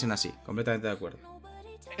personas que piensen así. Completamente de acuerdo.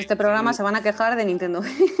 Este programa se van a quejar de Nintendo.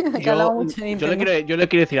 Yo le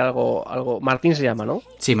quiero decir algo. Martín se llama, ¿no?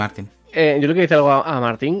 Sí, Martín. Yo le quiero decir algo a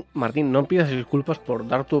Martín. Martín, no pidas disculpas por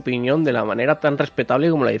dar tu opinión de la manera tan respetable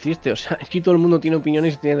como la hiciste. O sea, aquí todo el mundo tiene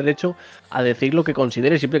opiniones y tiene derecho a decir lo que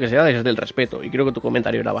considere siempre que sea desde el respeto. Y creo que tu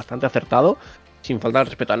comentario era bastante acertado, sin faltar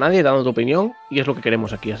respeto a nadie, dando tu opinión, y es lo que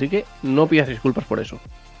queremos aquí. Así que no pidas disculpas por eso.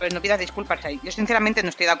 Pues no pidas disculpas ahí. Yo sinceramente no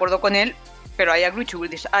estoy de acuerdo con él, pero I agree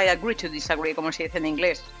to disagree, como se dice en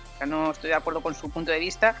inglés. O sea, no estoy de acuerdo con su punto de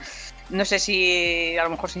vista. No sé si a lo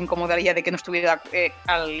mejor se incomodaría de que no estuviera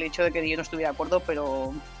al hecho de que yo no estuviera de acuerdo,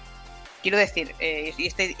 pero quiero decir, y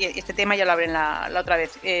este tema ya lo hablé la otra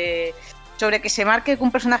vez, sobre que se marque que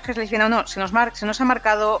un personaje es lesbiana o no, se nos ha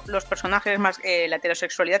marcado los personajes más la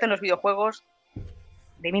heterosexualidad en los videojuegos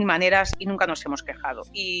de mil maneras y nunca nos hemos quejado.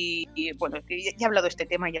 Y bueno, ya he hablado de este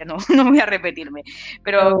tema, ya no voy a repetirme.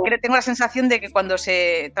 Pero tengo la sensación de que cuando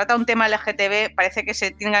se trata un tema LGTB parece que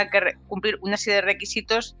se tenga que cumplir una serie de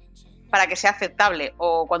requisitos para que sea aceptable.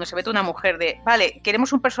 O cuando se mete una mujer de, vale,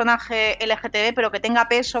 queremos un personaje LGTB pero que tenga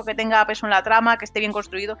peso en la trama, que esté bien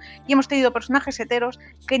construido. Y hemos tenido personajes heteros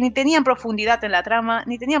que ni tenían profundidad en la trama,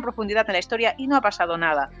 ni tenían profundidad en la historia y no ha pasado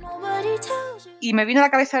nada. Y me vino a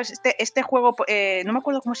la cabeza este juego, no me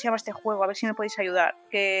acuerdo cómo se llama este juego, a ver si me podéis ayudar,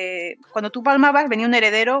 que cuando tú palmabas venía un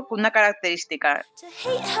heredero con una característica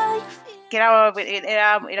que era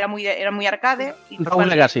muy arcade. Rogue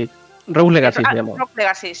Legacy. Rogue Legacy se llamó. Rogue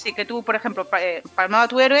Legacy, sí, que tú, por ejemplo, palmaba a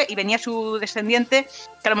tu héroe y venía su descendiente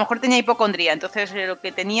que a lo mejor tenía hipocondría, entonces lo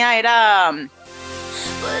que tenía era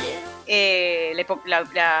el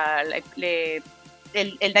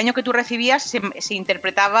daño que tú recibías se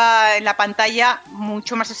interpretaba en la pantalla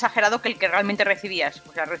mucho más exagerado que el que realmente recibías.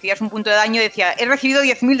 O sea, recibías un punto de daño y decía, he recibido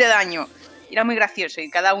 10.000 de daño. Y era muy gracioso. Y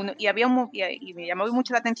cada uno y me llamó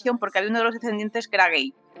mucho la atención porque había uno de los descendientes que era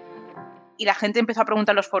gay. Y la gente empezó a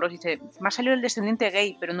preguntar en los foros, dice, me ha salido el descendiente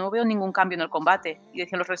gay, pero no veo ningún cambio en el combate. Y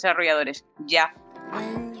decían los desarrolladores, ya,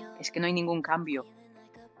 es que no hay ningún cambio.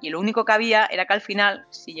 Y lo único que había era que al final,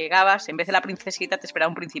 si llegabas, en vez de la princesita, te esperaba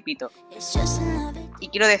un principito. Y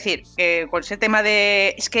quiero decir que con ese tema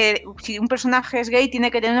de... Es que si un personaje es gay tiene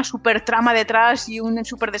que tener una super trama detrás y un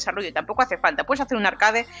super desarrollo. Y tampoco hace falta. Puedes hacer un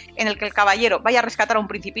arcade en el que el caballero vaya a rescatar a un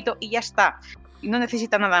principito y ya está. Y no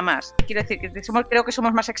necesita nada más. Quiero decir que creo que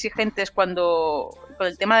somos más exigentes con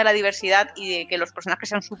el tema de la diversidad y de que los personajes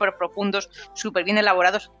sean súper profundos, súper bien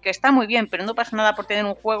elaborados, que está muy bien, pero no pasa nada por tener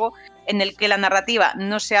un juego en el que la narrativa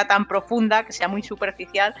no sea tan profunda, que sea muy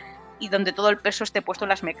superficial y donde todo el peso esté puesto en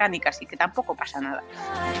las mecánicas y que tampoco pasa nada.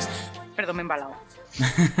 Perdón, me he embalado.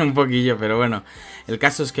 Un poquillo, pero bueno. El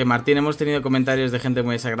caso es que, Martín, hemos tenido comentarios de gente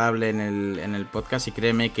muy desagradable en el podcast y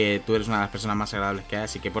créeme que tú eres una de las personas más agradables que hay,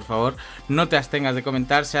 así que por favor no te abstengas de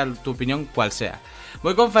comentar, sea tu opinión cual sea.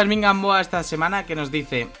 Voy con Fermín Gamboa esta semana, que nos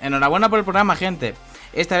dice: enhorabuena por el programa, gente.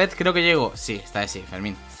 Esta vez creo que llego. Sí, esta vez sí,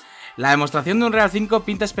 Fermín. La demostración de un Real 5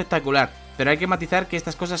 pinta espectacular, pero hay que matizar que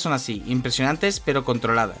estas cosas son así, impresionantes pero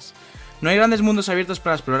controladas. No hay grandes mundos abiertos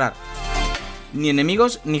para explorar, ni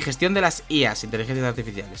enemigos, ni gestión de las IAs, inteligencias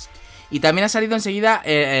artificiales. Y también ha salido enseguida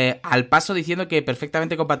al paso diciendo que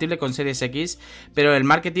perfectamente compatible con Series X, pero el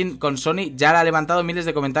marketing con Sony ya le ha levantado miles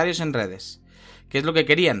de comentarios en redes. ¿Qué es lo que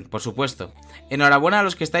querían? Por supuesto. Enhorabuena a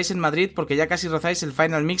los que estáis en Madrid porque ya casi rozáis el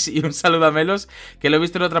Final Mix, y un saludo a Melos, que lo he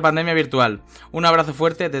visto en otra pandemia virtual. Un abrazo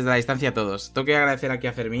fuerte desde la distancia a todos. Tengo que agradecer aquí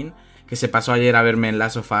a Fermín, que se pasó ayer a verme en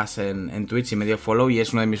Last of Us en Twitch y me dio follow, y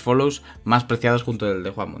es uno de mis follows más preciados junto al de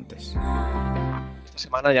Juan Montes. Esta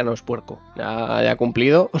semana ya no es puerco, ya ha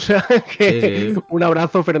cumplido, o sea que sí. Un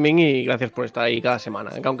abrazo, Fermín, y gracias por estar ahí cada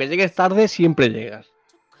semana. Aunque llegues tarde, siempre llegas.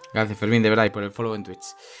 Gracias, Fermín, de verdad, y por el follow en Twitch.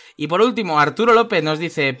 Y por último, Arturo López nos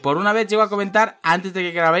dice: por una vez llego a comentar antes de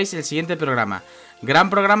que grabéis el siguiente programa. Gran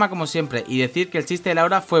programa como siempre, y decir que el chiste de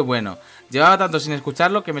Laura fue bueno. Llevaba tanto sin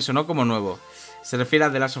escucharlo que me sonó como nuevo. Se refiere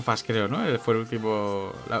al de Last of Us, creo, ¿no? Fue el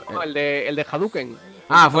último... No, el de Hadouken.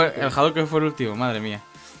 El Hadouken fue el último, madre mía.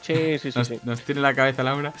 Sí. Nos tiene la cabeza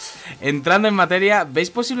Laura. Entrando en materia, ¿veis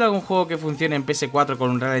posible algún juego que funcione en PS4 con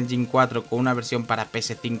un Real Engine 4 con una versión para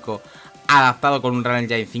PS5 adaptado con un Real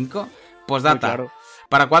Engine 5? Postdata. Claro.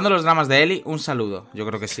 ¿Para cuándo los dramas de Eli? Un saludo. Yo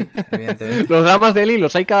creo que sí, evidentemente. Los dramas de Eli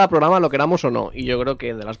los hay cada programa, lo queramos o no. Y yo creo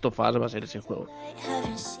que The Last of Us va a ser ese juego.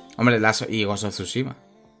 Hombre, y Ghost of Tsushima.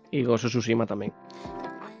 Y Ghost of Tsushima también.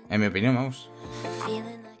 En mi opinión, vamos.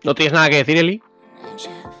 ¿No tienes nada que decir, Eli?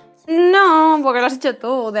 No, porque lo has hecho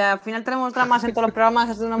tú. Al final tenemos dramas en todos los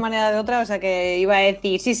programas de una manera o de otra, o sea que iba a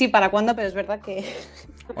decir sí, ¿para cuándo? Pero es verdad que...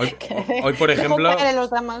 Hoy por ejemplo, los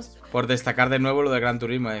dramas. por destacar de nuevo lo de Gran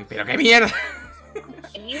Turismo. ¡Pero qué mierda!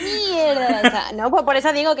 ¡Qué mierda! O sea, no, pues por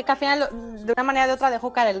eso digo que al final, de una manera o de otra,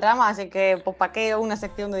 dejo caer el drama, así que pues para qué una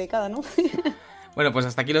sección dedicada, ¿no? Bueno, pues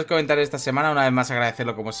hasta aquí los comentarios de esta semana. Una vez más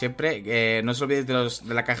agradecerlo como siempre. No os olvidéis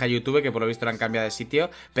de la caja de YouTube, que por lo visto la han cambiado de sitio,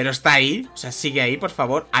 pero está ahí, o sea, sigue ahí, por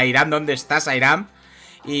favor. Airam, ¿dónde estás, Airam?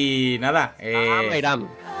 Y nada, Airam.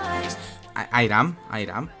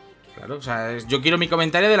 Airam. Claro, o sea, yo quiero mi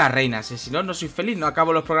comentario de las reinas. Si no, no soy feliz, no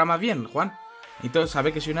acabo los programas bien, Juan. Y todos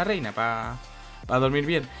saben que soy una reina para dormir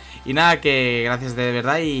bien. Y nada, que gracias de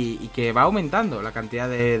verdad, y que va aumentando la cantidad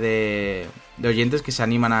de oyentes que se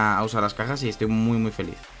animan a usar las cajas, y estoy muy muy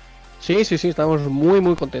feliz. Sí, estamos muy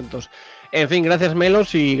muy contentos. En fin, gracias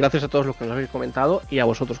Melos, y gracias a todos los que nos habéis comentado, y a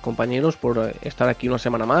vosotros, compañeros, por estar aquí una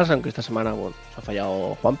semana más, aunque esta semana nos ha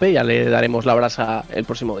fallado Juanpe. Ya le daremos la brasa el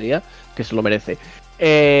próximo día, que se lo merece.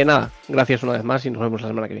 Nada, gracias una vez más, y nos vemos la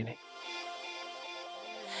semana que viene.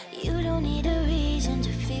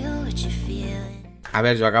 A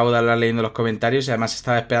ver, yo acabo de hablar leyendo los comentarios y además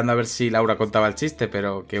estaba esperando a ver si Laura contaba el chiste,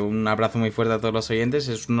 pero que un abrazo muy fuerte a todos los oyentes,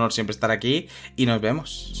 es un honor siempre estar aquí y nos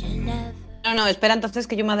vemos. No, espera entonces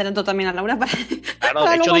que yo me adelanto también a Laura para... Claro,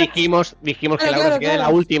 de hecho dijimos que Laura se quede la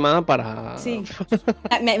última para... Sí,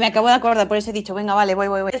 me acabo de acordar, por eso he dicho, venga, vale,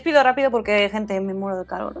 voy. Despido rápido porque, gente, me muero de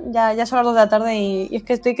calor. Ya son las 2 de la tarde y es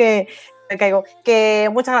que estoy que me caigo. Que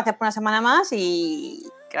muchas gracias por una semana más y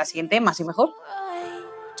que la siguiente más y mejor.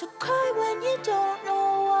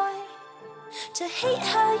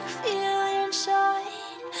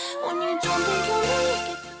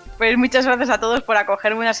 Pues muchas gracias a todos por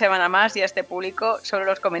acogerme una semana más, y a este público. Sobre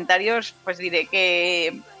los comentarios, pues diré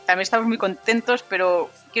que también estamos muy contentos, pero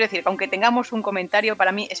quiero decir que aunque tengamos un comentario,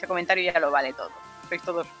 para mí ese comentario ya lo vale todo. Sois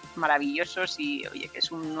todos maravillosos y oye, que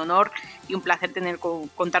es un honor y un placer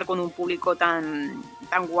contar con un público tan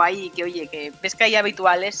guay, y que oye, que ves que hay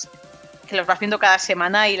habituales que los vas viendo cada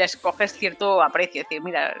semana y les coges cierto aprecio. Es decir,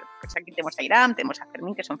 mira, pues aquí tenemos a Irán, tenemos a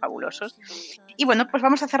Fermín, que son fabulosos. Y bueno, pues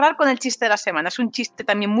vamos a cerrar con el chiste de la semana. Es un chiste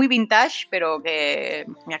también muy vintage, pero que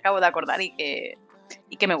me acabo de acordar y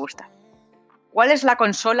que me gusta. ¿Cuál es la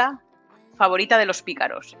consola favorita de los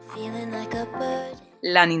pícaros?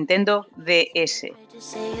 La Nintendo DS.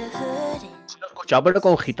 Lo he escuchado, pero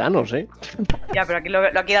con gitanos, ¿eh? Ya, pero aquí lo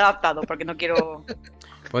he adaptado porque no quiero...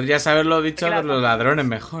 Podrías haberlo dicho de los ladrones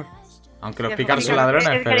mejor. Aunque los pícaros son Claro, ladrones,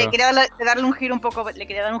 es que pero... le quería darle un giro un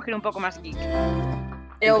poco más geek.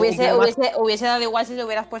 Pero hubiese dado igual si le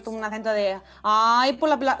hubieras puesto un acento de ay, por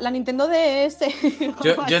la Nintendo DS.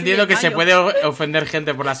 Yo entiendo que se puede ofender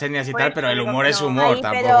gente por las señas y tal, pero el humor es humor, ay,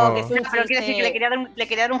 tampoco... Pero quiero decir que le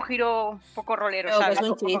quería dar un giro un poco rolero, Pero ¿sabes? que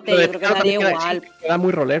es un chiste, Lo de yo creo que Pícaro daría también igual. queda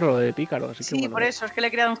muy rolero, lo de Pícaro. Así que Sí, bueno. por eso, es que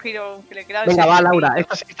le quería dar un giro... Venga, va, Laura,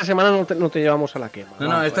 esta semana no te llevamos a la quema.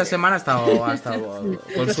 No, esta semana ha estado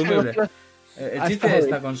consumible. El chiste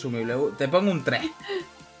está consumible. Te pongo un 3.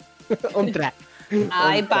 Un 3.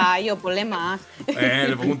 Ay, payo, ponle más.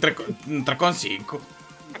 Le pongo un 3,5.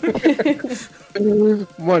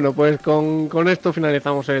 Bueno, pues con esto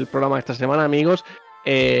finalizamos el programa de esta semana, amigos.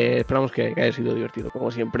 Esperamos que haya sido divertido,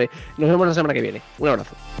 como siempre. Nos vemos la semana que viene. Un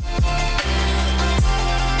abrazo.